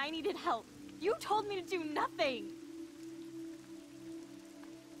morning when I needed help? You told me to do nothing.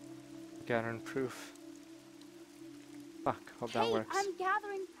 Gathering proof. Fuck, hope that Kate, works. I'm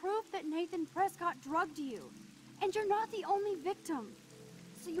gathering proof that Nathan Prescott drugged you. And you're not the only victim.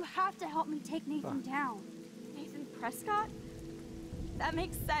 So you have to help me take Nathan down. Nathan Prescott? That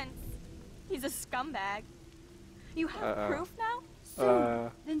makes sense. He's a scumbag. You have proof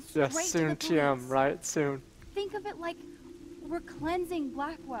now? Then yes, straight soon, to the TM, police. right? Soon. Think of it like we're cleansing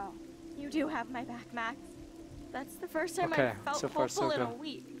Blackwell. You do have my back, Max. That's the first time Okay, I've felt so far, so hopeful in a good.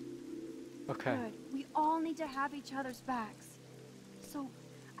 week. Okay. Good. We all need to have each other's backs. So,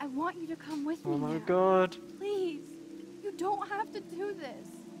 I want you to come with me Oh my now. God. Please. You don't have to do this.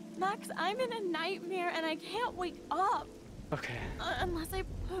 Max, I'm in a nightmare and I can't wake up. Okay. Unless I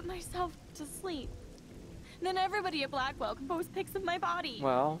put myself to sleep. Then everybody at Blackwell can post pics of my body.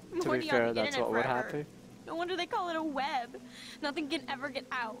 Well, to Morty be on the fair, that's internet what would forever. happen. No wonder they call it a web. Nothing can ever get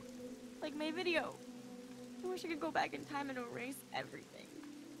out. Like my video. I wish I could go back in time and erase everything.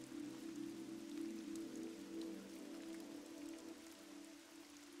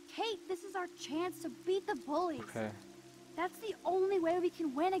 Kate, this is our chance to beat the bullies. Okay. That's the only way we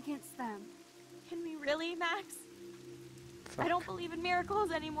can win against them. Can we really, Max? I don't believe in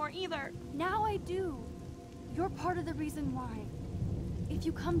miracles anymore either. Now I do. You're part of the reason why. If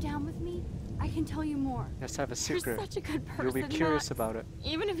you come down with me, I can tell you more. Let's have a You're secret. such a good You'll be person, curious Max. about it.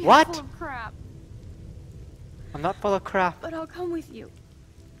 Even if you're What? full of crap. I'm not full of crap. But I'll come with you.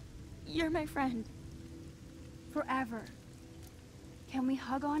 You're my friend. Forever. Can we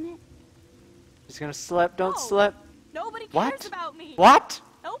hug on it? He's gonna slip. Don't No. slip. Nobody cares What? about me. What?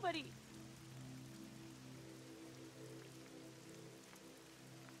 Nobody.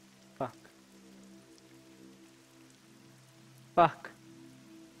 Fuck. Fuck.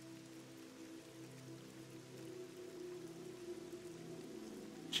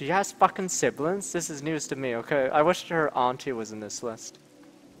 She has fucking siblings? This is news to me, okay? I wish her auntie was in this list.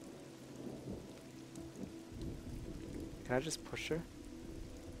 Can I just push her?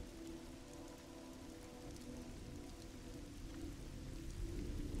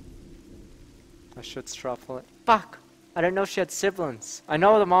 I should struffle it. Fuck! I didn't know she had siblings. I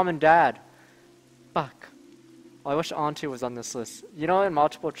know the mom and dad. Fuck. Oh, I wish auntie was on this list. You know, in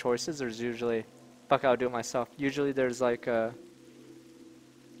multiple choices, there's usually... Fuck, I'll do it myself. Usually there's like a...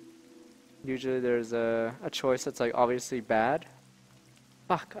 Usually there's a choice that's like obviously bad.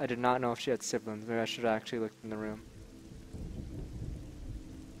 Fuck, I did not know if she had siblings. Maybe I should have actually looked in the room.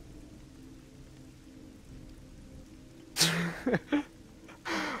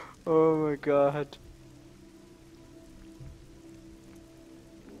 Oh my god.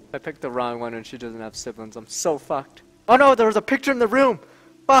 I picked the wrong one and she doesn't have siblings. I'm so fucked. Oh no, there was a picture in the room!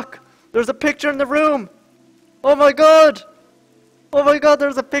 Fuck! There's a picture in the room! Oh my god! Oh my god,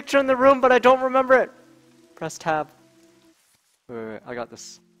 there's a picture in the room, but I don't remember it! Press tab. Wait, I got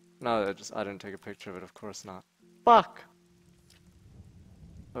this. No, I didn't take a picture of it, of course not. Fuck!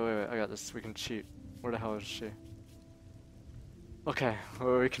 Wait, I got this. We can cheat. Where the hell is she? Okay,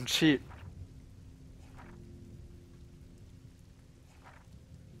 well, we can cheat.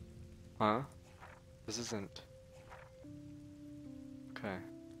 Huh? This isn't... Okay.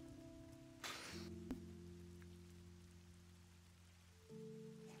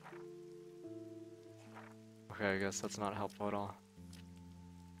 Okay, I guess that's not helpful at all.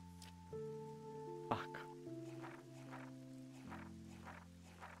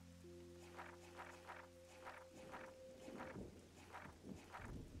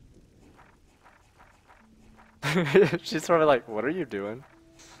 She's sort of like, what are you doing?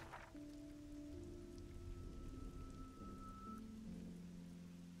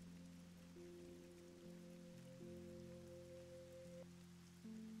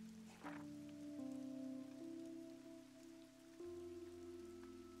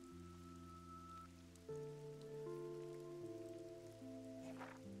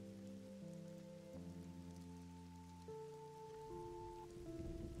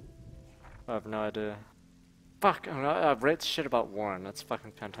 I have no idea. Fuck, I've read shit about Warren. That's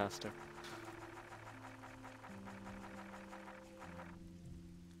fucking fantastic.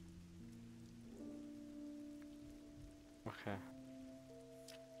 Okay.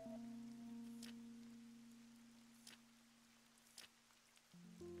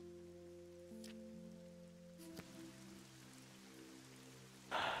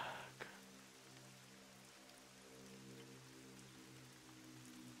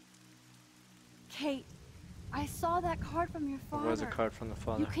 Kate, I saw that card from your father. There was a card from the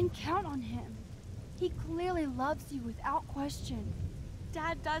father. You can count on him. He clearly loves you without question.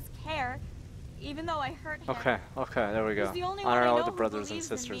 Dad does care, even though I hurt him. Okay, okay, there we go. He's the only I one don't I know know what the who brothers and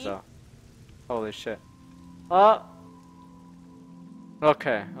believes in sisters me. are. Holy shit. Oh!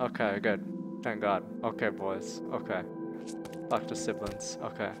 Okay, okay, good. Thank God. Okay, boys. Okay. Fuck the siblings.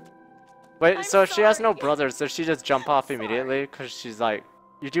 Okay. Wait, so she has no brothers. Does she just jump off immediately? Because she's like,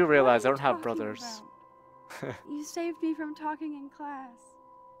 you do realize I don't have brothers. You saved me from talking in class.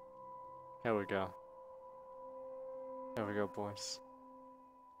 Here we go. There we go, boys.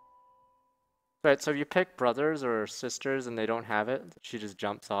 Right, so if you pick brothers or sisters and they don't have it, she just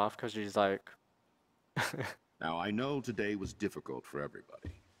jumps off because she's like... Now, I know today was difficult for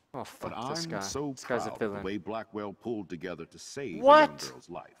everybody. Oh, fuck but this I'm guy. so This guy's a proud of the villain. way Blackwell pulled together to save a young What? girl's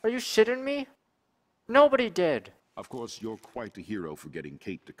life. Are you shitting me? Nobody did. Of course, you're quite a hero for getting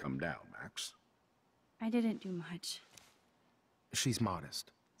Kate to come down, Max. I didn't do much. She's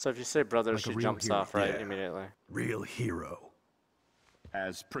modest. So if you say brother, Like a she real jumps hero. off, right, Yeah. immediately. Real hero.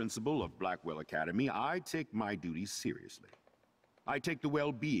 As principal of Blackwell Academy, I take my duties seriously. I take the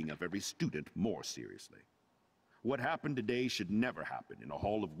well-being of every student more seriously. What happened today should never happen in a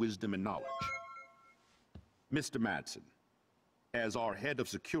hall of wisdom and knowledge. Mr. Madsen, as our head of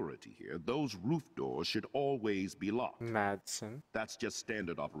security here, those roof doors should always be locked. Madsen. That's just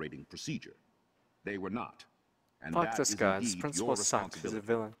standard operating procedure. They were not. And Fuck that this is guy. This indeed principal your sucks. He's a responsibility.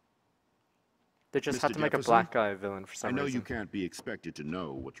 villain. They just Mr. have to make a Jefferson, black guy a villain for some I know reason. you can't be expected to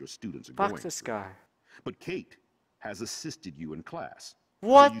know what your students are Fuck going this through. guy. But Kate has assisted you in class.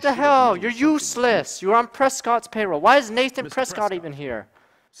 What you the should have hell? known You're something useless. You're on Prescott's payroll. Why is Nathan Mr. Prescott even here?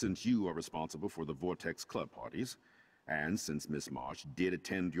 Since you are responsible for the Vortex Club parties, and since Miss Marsh did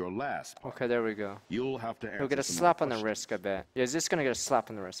attend your last party, Okay, there we go. you'll have to answer He'll get a some slap on more the wrist, I bet. Yeah, he's just gonna get a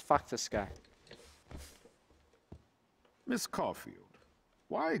slap on the wrist. Fuck this guy. Miss Caulfield,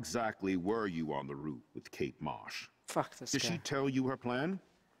 why exactly were you on the route with Kate Marsh? Fuck this Did guy. she tell you her plan?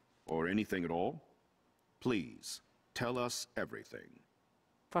 Or anything at all? Please, tell us everything.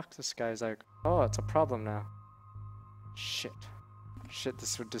 Fuck this guy. He's like, oh, it's a problem now. Shit. Shit,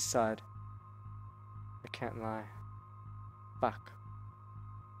 this would decide. I can't lie. Fuck.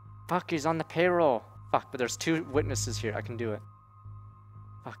 Fuck, he's on the payroll. Fuck, but there's 2 witnesses here. I can do it.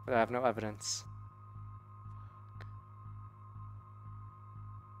 Fuck, but I have no evidence.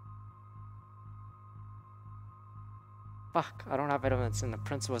 Fuck, I don't have evidence and the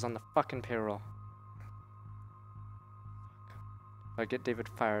principal's on the fucking payroll. If I get David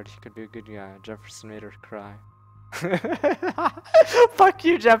fired, he could be a good guy. Jefferson made her cry. Fuck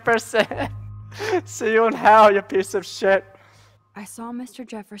you, Jefferson! See you in hell, you piece of shit! I saw Mr.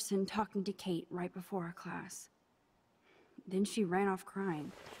 Jefferson talking to Kate right before our class. Then she ran off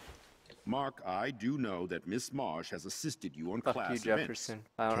crying. Mark, I do know that Miss Marsh has assisted you on Fuck class you, events. Jefferson.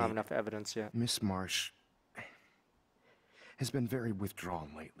 I don't have enough evidence yet. Miss Marsh has been very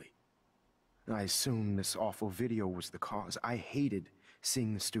withdrawn lately. I assume this awful video was the cause. I hated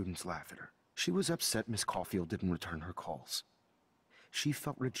seeing the students laugh at her. She was upset Miss Caulfield didn't return her calls. She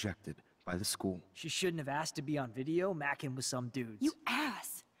felt rejected by the school. She shouldn't have asked to be on video, macking with some dudes. You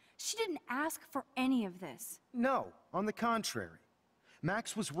ass! She didn't ask for any of this. No, on the contrary.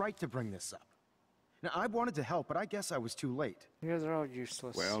 Max was right to bring this up. Now, I wanted to help, but I guess I was too late. You guys are all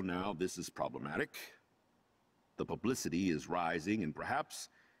useless. Well, now this is problematic. The publicity is rising, and perhaps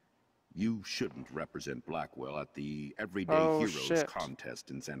you shouldn't represent Blackwell at the Everyday Heroes shit.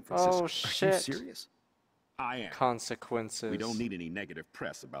 contest in San Francisco. Oh, shit. Are you serious? I am. Consequences. We don't need any negative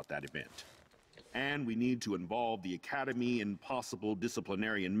press about that event. And we need to involve the Academy in possible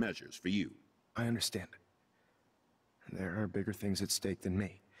disciplinarian measures for you. I understand. There are bigger things at stake than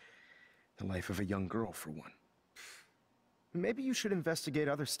me. The life of a young girl, for one. Maybe you should investigate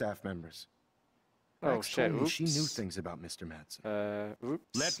other staff members. Oh Max shit, told me she knew oops. things about Mr. Madsen. Oops.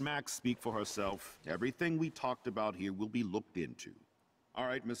 Let Max speak for herself. Everything we talked about here will be looked into. All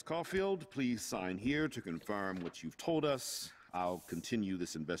right, Miss Caulfield, please sign here to confirm what you've told us. I'll continue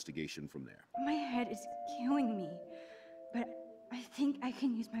this investigation from there. My head is killing me, but I think I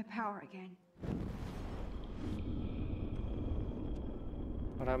can use my power again.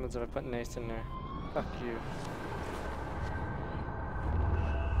 What happens if I put Nathan there? Fuck you.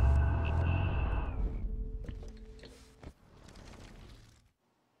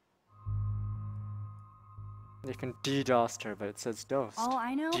 You can DDoS her, but it says dosed. All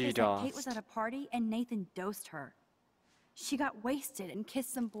I know is that DDoSed. Kate was at a party and Nathan dosed her. She got wasted and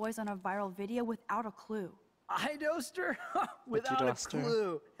kissed some boys on a viral video without a clue. I dosed her? Without a dosed her?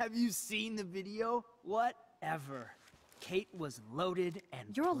 clue. Have you seen the video? Whatever. Kate was loaded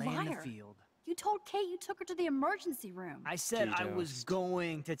and You're a playing liar. the field. You told Kate you took her to the emergency room. I said I was DDoSed.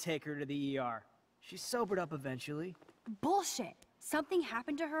 going to take her to the ER. She sobered up eventually. Bullshit. Something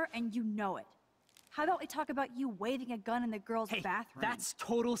happened to her and you know it. How about we talk about you waving a gun in the girls' Hey, bathroom? that's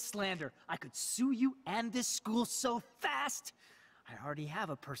total slander. I could sue you and this school so fast. I already have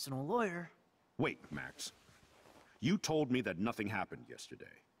a personal lawyer. Wait, Max. You told me that nothing happened yesterday.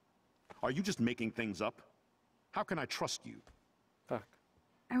 Are you just making things up? How can I trust you? Fuck.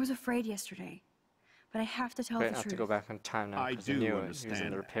 I was afraid yesterday, but I have to tell Wait, I the have truth. to go back in time now I because I do knew it. He understand was in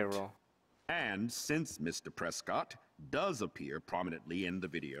their that. payroll. And since Mr. Prescott does appear prominently in the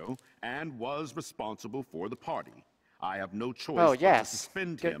video and was responsible for the party, I have no choice Oh, but to yes.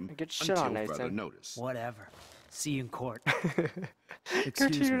 suspend Get- him get shit until on, further Nathan. notice. Whatever. See you in court.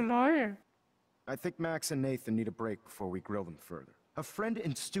 Excuse me. lawyer. I think Max and Nathan need a break before we grill them further. A friend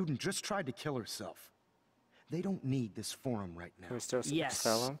and student just tried to kill herself. They don't need this forum right now. Can we still Yes,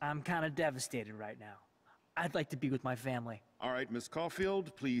 sell him? I'm kind of devastated right now. I'd like to be with my family. All right, Miss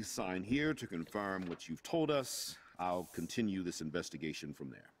Caulfield, please sign here to confirm what you've told us. I'll continue this investigation from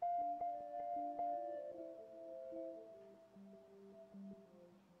there.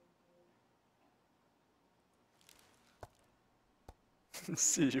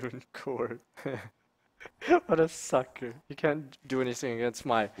 See you in court. What a sucker. You can't do anything against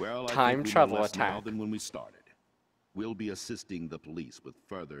my Well, I time think we know travel less now attack. than when we started. We'll be assisting the police with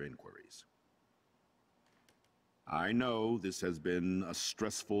further inquiries. I know this has been a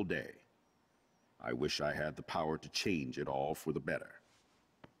stressful day. I wish I had the power to change it all for the better.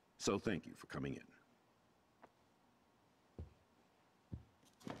 So thank you for coming in.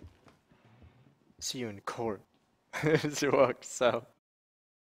 See you in court. As he walks out.